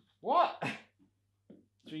 What?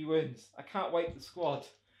 3 wounds. I can't wipe the squad.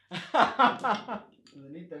 They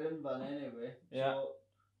need their invan anyway. Yeah. So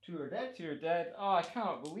 2 are dead. 2 are dead. Oh, I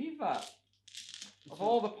can't believe that. Of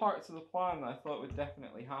all the parts of the plan that I thought would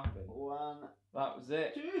definitely happen, 1, that was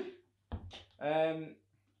it. 2.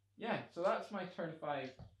 Yeah, so that's my turn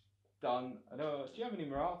 5 done. I know. Do you have any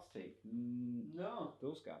morale to take? No.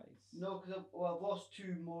 Those guys. No, because I've lost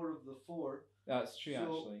 2 more of the 4. That's true, So,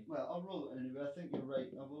 actually. well, I'll roll it anyway. I think you're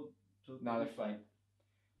right. I will. No, they're fine.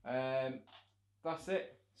 That's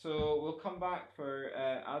it. So we'll come back for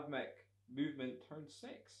Admech movement turn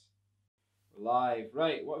 6. We're live.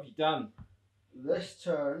 Right, what have you done? This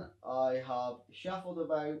turn, I have shuffled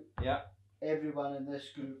about Yeah. everyone in this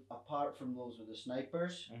group apart from those with the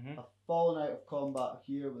snipers. Mm-hmm. I've fallen out of combat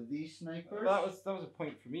here with these snipers. That was a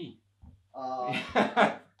point for me.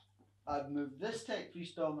 I've moved this tech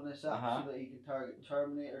priest Dominus up so that he can target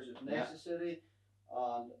Terminators if necessary.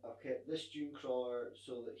 And I've kept this Dune Crawler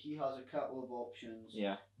so that he has a couple of options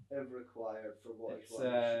if required for what he's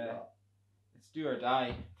wanting to shoot at. It's do or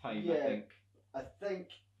die time, Yeah. I think.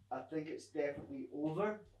 I think it's definitely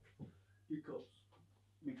over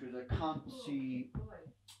because I can't see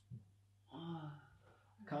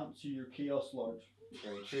your Chaos Lord.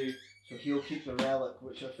 Very true. So he'll keep the relic,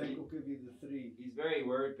 which I think will give you the 3. He's very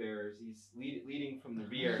word bearers. He's leading from the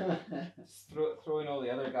rear, just throwing all the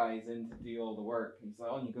other guys in to do all the work. He's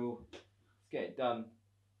like, on you go, let's get it done.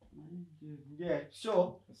 Yeah.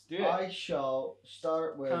 So let's do it. I shall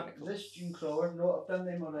start with this Dune Crawler. No, I've done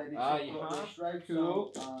them already. You have.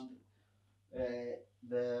 Cool. And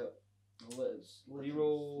the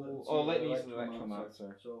reroll. Oh, let me use the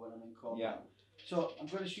Electromancer. So when I'm in combat. So I'm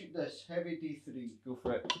going to shoot this heavy D3. Go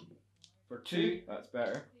for it. For 2. That's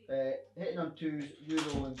better. Hitting on 2s,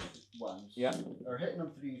 rerolling 1s. Yeah. Or hitting on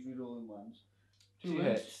 3s, rerolling 1s. 2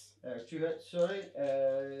 hits. 2 hits, sorry.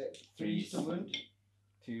 3s to wound.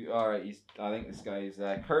 2. Alright, I think this guy's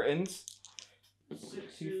curtains.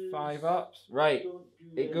 2 5 ups. Right.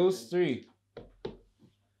 It goes through.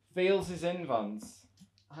 Fails his invans.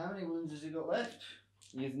 How many wounds has he got left?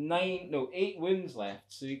 He has 8 wounds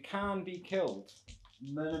left, so he can be killed.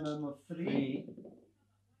 Minimum of 3.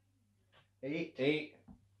 8. 8.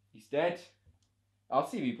 He's dead. I'll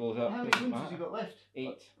see if he blows up. How many wounds has he got left?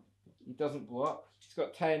 8. He doesn't blow up. He's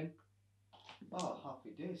got 10. Oh,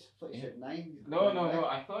 happy days. I thought you said 9. No.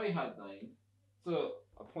 I thought he had 9. So,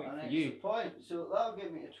 a point for you. Point. So that'll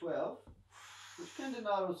give me a 12. Which kind of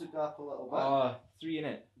narrows the gap a little bit. 3 in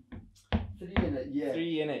it. 3 in it, yeah.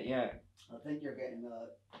 3 in it, yeah. I think you're getting a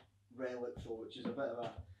relic though, which is a bit of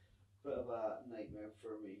a nightmare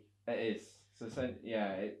for me. It is. So it's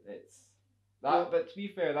that. But to be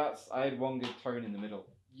fair, I had 1 good turn in the middle.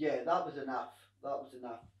 Yeah, that was enough.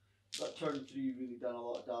 That turn 3 really done a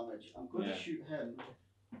lot of damage. I'm going to shoot him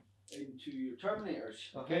into your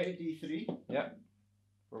Terminators. Okay. Heavy D3. Yep.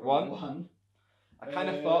 For 1. I kind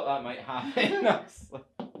of thought that might happen.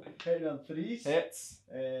 Hitting on 3s. Hits.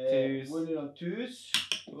 2s. Wounded on 2s.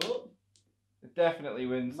 Oh. It definitely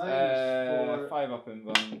wins. -4. 5 up in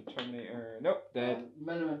one. Terminator. Nope, dead.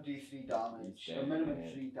 Minimum D3 damage. Dead. Or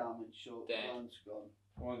minimum 3 damage, so Dead. 1's gone.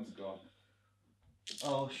 1's gone.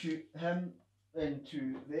 I'll shoot him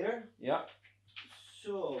into there. Yeah.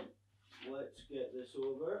 So, let's get this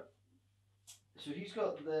over. So he's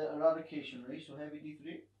got the eradication ray, so heavy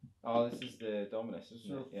D3. Oh, this is the Dominus,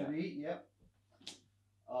 isn't it? So 3, yep.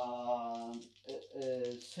 It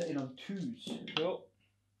is hitting on 2s. Cool.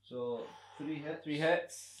 So 3 hits. 3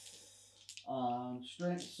 hits. And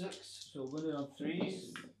strength 6, so wounded on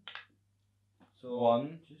 3s. So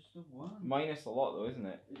 1. Just a 1. Minus a lot though, isn't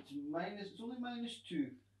it? It's only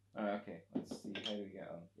 -2. Alright, okay. Let's see. How do we get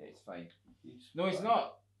on? Yeah, he's fine. He's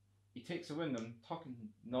not. He takes a win. I'm talking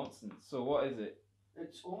nonsense. So what is it?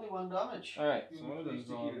 It's only 1 damage. Alright, so You one of pleased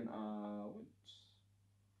them's to hear. on. Would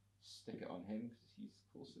stick it on him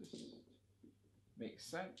because he's closest. Makes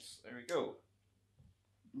sense. There we go.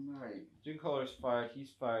 Right. Dune Collar's fired.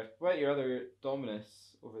 He's fired. What about your other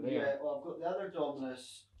Dominus over there? Yeah, well, I've got the other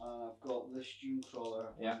Dominus and I've got this Dune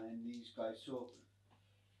Crawler Yeah. and then these guys. So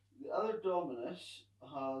the other Dominus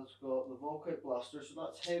has got the Volkite Blaster, so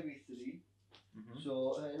that's heavy 3.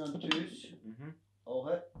 So hitting on 2s, all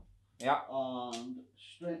hit. Yeah. And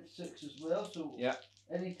strength 6 as well, so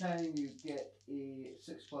anytime you get a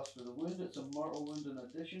 6+ for the wound, it's a mortal wound in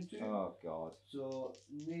addition to. Oh god. So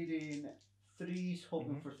needing 3s,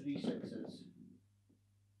 hoping for 3 6s.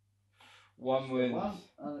 1 So wound. 1,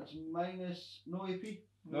 and it's minus no AP.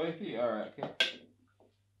 No AP? Alright, okay.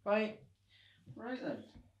 Fine. Right then.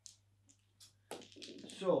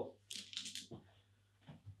 So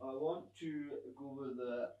I want to go with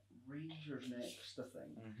the Rangers next, I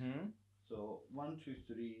think. Mm-hmm. So 1, 2,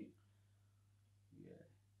 3. Yeah.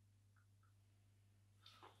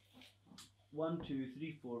 1, 2,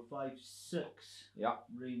 3, 4, 5, 6 Yeah.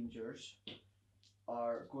 Rangers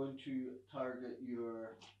are going to target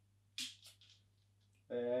your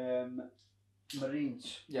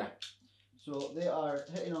Marines. Yeah. So they are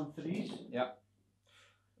hitting on 3s. Yeah.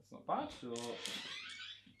 That's not bad. So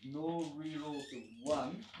no rerolls of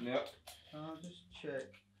 1. Yep. I'll just check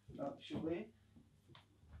actually.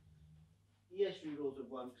 Yes, rerolls of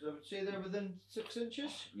 1 because I would say they're within 6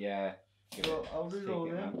 inches. Yeah. So I'll Just reroll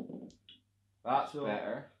take it, them. man. That's So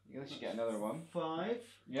better. You should get another one. 5.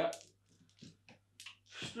 Yep.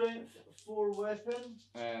 Strength 4 weapon.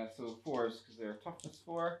 So 4s because they're toughness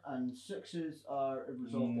 4. And 6s are a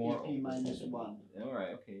result Mortal. AP minus 1.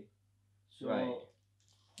 Alright, okay. So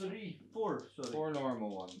Right. 4, sorry. 4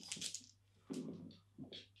 normal ones.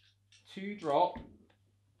 2 drop.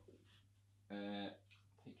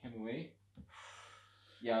 Take him away.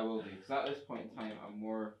 Yeah, I will do. Because at this point in time, I'm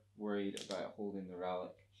more worried about holding the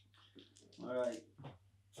relic. Alright.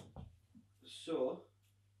 So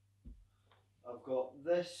I've got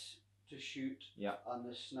this to shoot and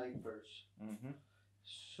the snipers. Mm-hmm.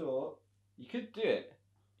 So You could do it.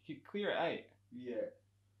 You could clear it out. yeah.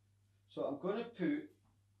 So I'm going to put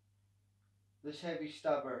this heavy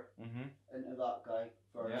stabber into that guy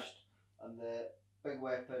first, and the big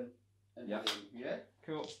weapon into him. Yeah.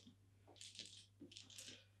 Cool.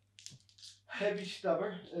 Heavy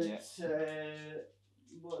stabber. It's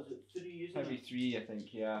what is it? 3, isn't Heavy it? 3, I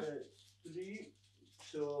think. Yeah. It's 3.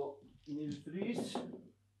 So need 3s.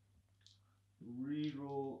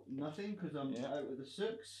 Reroll nothing because I'm out with the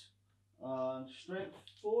 6. And strength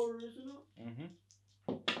 4, isn't it? Mm-hmm.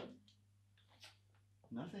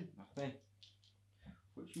 Nothing. Nothing.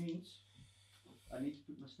 Which means I need to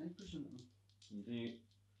put my snipers into them. You do.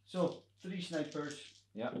 So 3 snipers.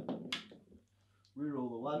 Yep. Reroll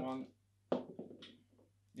the 1. 1.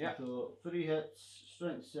 Yeah. So 3 hits,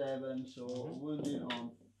 strength 7. So wounding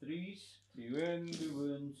on 3s. 2 wounds. 2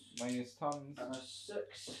 wounds. Minus tons. And a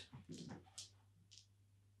 6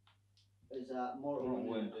 is a mortal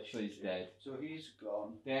wound. So he's dead. So he's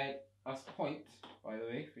gone. Dead. That's a point, by the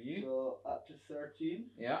way, for you. So up to 13.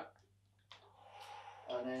 Yeah.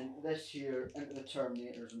 And then this here into the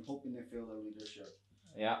Terminators and hoping they fail their leadership.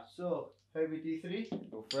 Yeah. So heavy D3.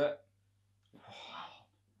 Go for it.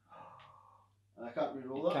 And I can't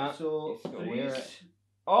reroll You that. can't. So You just gotta wear 3s. it.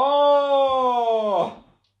 Oh!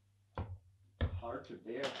 Hard to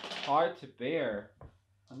bear. Hard to bear.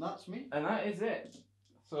 And that's me. And that is it.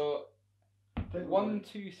 So, I think 1,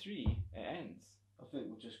 2, 3. It ends. I think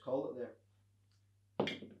we'll just call it there.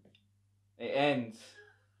 It ends.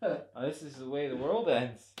 Oh, this is the way the world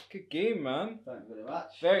ends. Good game, man. Thank you very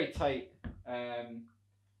much. Very tight.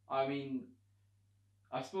 I mean,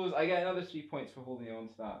 I suppose I get another 3 points for holding on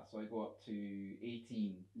to that, so I go up to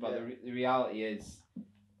 18. But the reality is,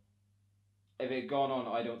 if it had gone on,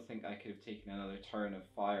 I don't think I could have taken another turn of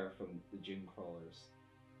fire from the gym crawlers.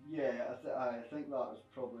 Yeah, I think that was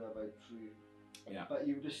probably about true. Yeah. But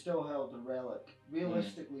you would have still held the relic.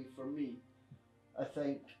 Realistically, for me, I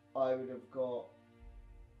think I would have got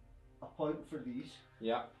a point for these.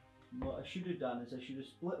 Yeah. What I should have done is I should have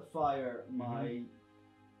split fire my.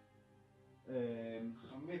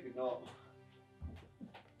 Maybe not.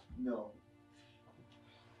 No.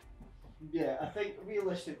 Yeah, I think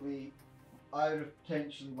realistically, I would have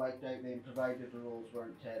potentially wiped out them provided the rolls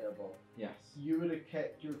weren't terrible. Yes. You would have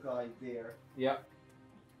kept your guy there. Yeah.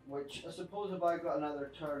 Which I suppose if I got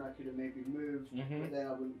another turn, I could have maybe moved, but then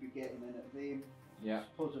I wouldn't be getting in at them. Yeah. I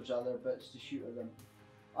suppose there's other bits to shoot at them.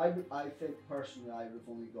 I think personally I would have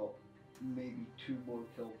only got maybe 2 more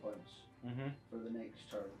kill points for the next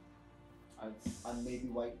turn. And maybe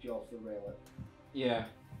wiped you off the relic. Yeah,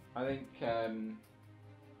 I think.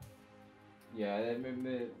 Yeah,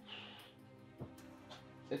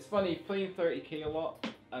 it's funny playing 30k a lot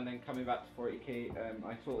and then coming back to 40k.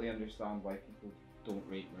 I totally understand why people don't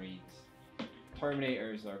rate Marines.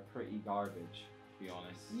 Terminators are pretty garbage, to be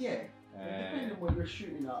honest. Yeah, depending on what you're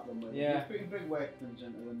shooting at them with. Yeah. You're putting big weapons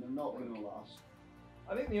into them, they're not going to last.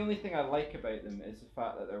 I think the only thing I like about them is the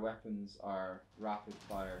fact that their weapons are rapid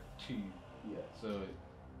fire 2. Yeah. So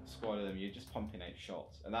squad of them, you're just pumping out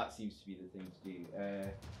shots, and that seems to be the thing to do.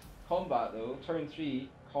 Combat though, turn 3,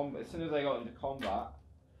 as soon as I got into combat,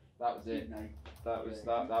 that was it. That was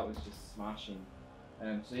that was just smashing.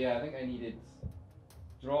 So yeah, I think I needed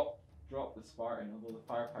drop the Spartan, although the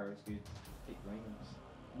firepower is good. Take rhinos.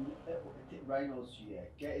 Rhinos, yeah,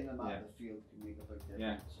 getting them out of the field can make a big difference.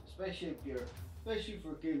 Yeah. Especially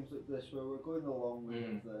for games like this where we're going the long way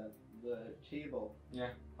of the table. Yeah.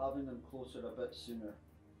 Having them closer a bit sooner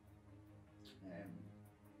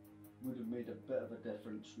would have made a bit of a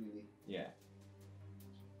difference, really. Yeah.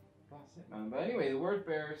 That's it, man. But anyway, the word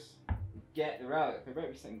bearers get the relic. There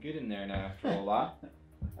might be something good in there now after all that.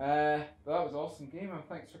 But that was an awesome game, man.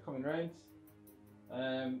 Thanks for coming round.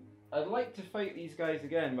 I'd like to fight these guys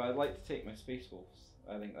again, but I'd like to take my Space Wolves.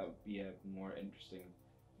 I think that would be a more interesting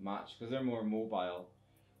match because they're more mobile.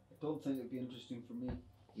 I don't think it'd be interesting for me.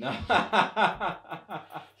 No. I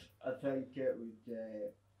think it would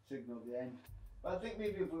signal the end. But I think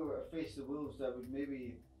maybe if we were to face the Wolves, there would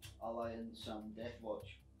maybe alliance and Death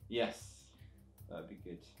Watch. Yes, that'd be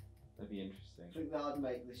good. That'd be interesting. I think the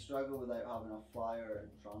Admech, they struggle without having a flyer and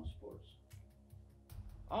transports.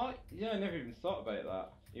 Oh, yeah, I never even thought about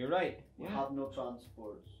that. You're right. We Yeah. have no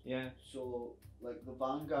transports. Yeah. So, like the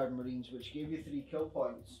Vanguard Marines, which gave you 3 kill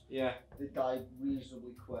points, Yeah. they died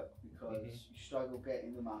reasonably quick because you struggle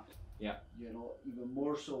getting them at. Yeah. You know, even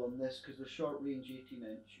more so on this because they're short range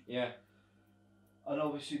 18-inch. Yeah. And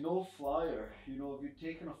obviously no flyer. You know, if you'd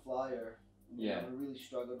taken a flyer, you Yeah. would have really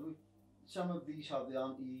struggled. Some of these have the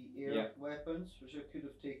anti-air weapons, which I could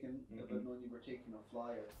have taken if I'd known you were taking a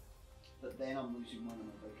flyer. But then I'm losing one of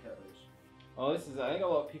my big hitters. Oh, this is. I think a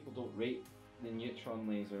lot of people don't rate the neutron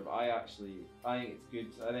laser, but I think it's good.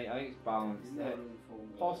 I think it's balanced. You're not really falling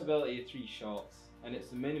Possibility of 3 shots, and it's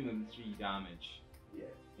the minimum 3 damage. Yeah.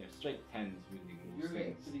 Yeah, strike 10 is wounding You're most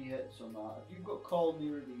getting things. 3 hits on that. If you've got call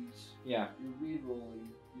near these, Yeah. you're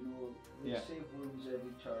re-rolling. You know, they save wounds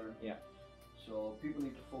every turn. Yeah. So people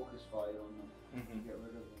need to focus fire on them and get rid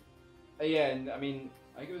of them. Yeah, and I mean,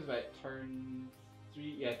 I think it was about turn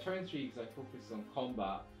 3. Yeah, turn 3 because I focused on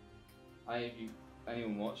combat.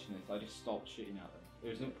 Anyone watching this, I just stopped shooting at them.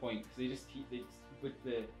 There's no point because they just with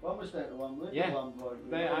the. One was down to 1 wound. Yeah. 1 point.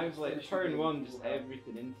 Then I was like, Finished turn the 1, game just beforehand.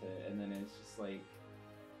 everything into it, and then it's just like,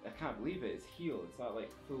 I can't believe it. It's heal. It's not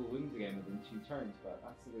like full wounds again within 2 turns, but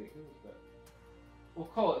that's the way it goes. But we'll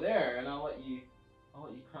call it there, and I'll let you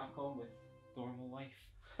crack on with normal life.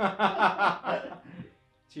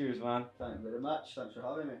 Cheers, man. Thank you very much. Thanks for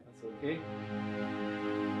having me. That's okay.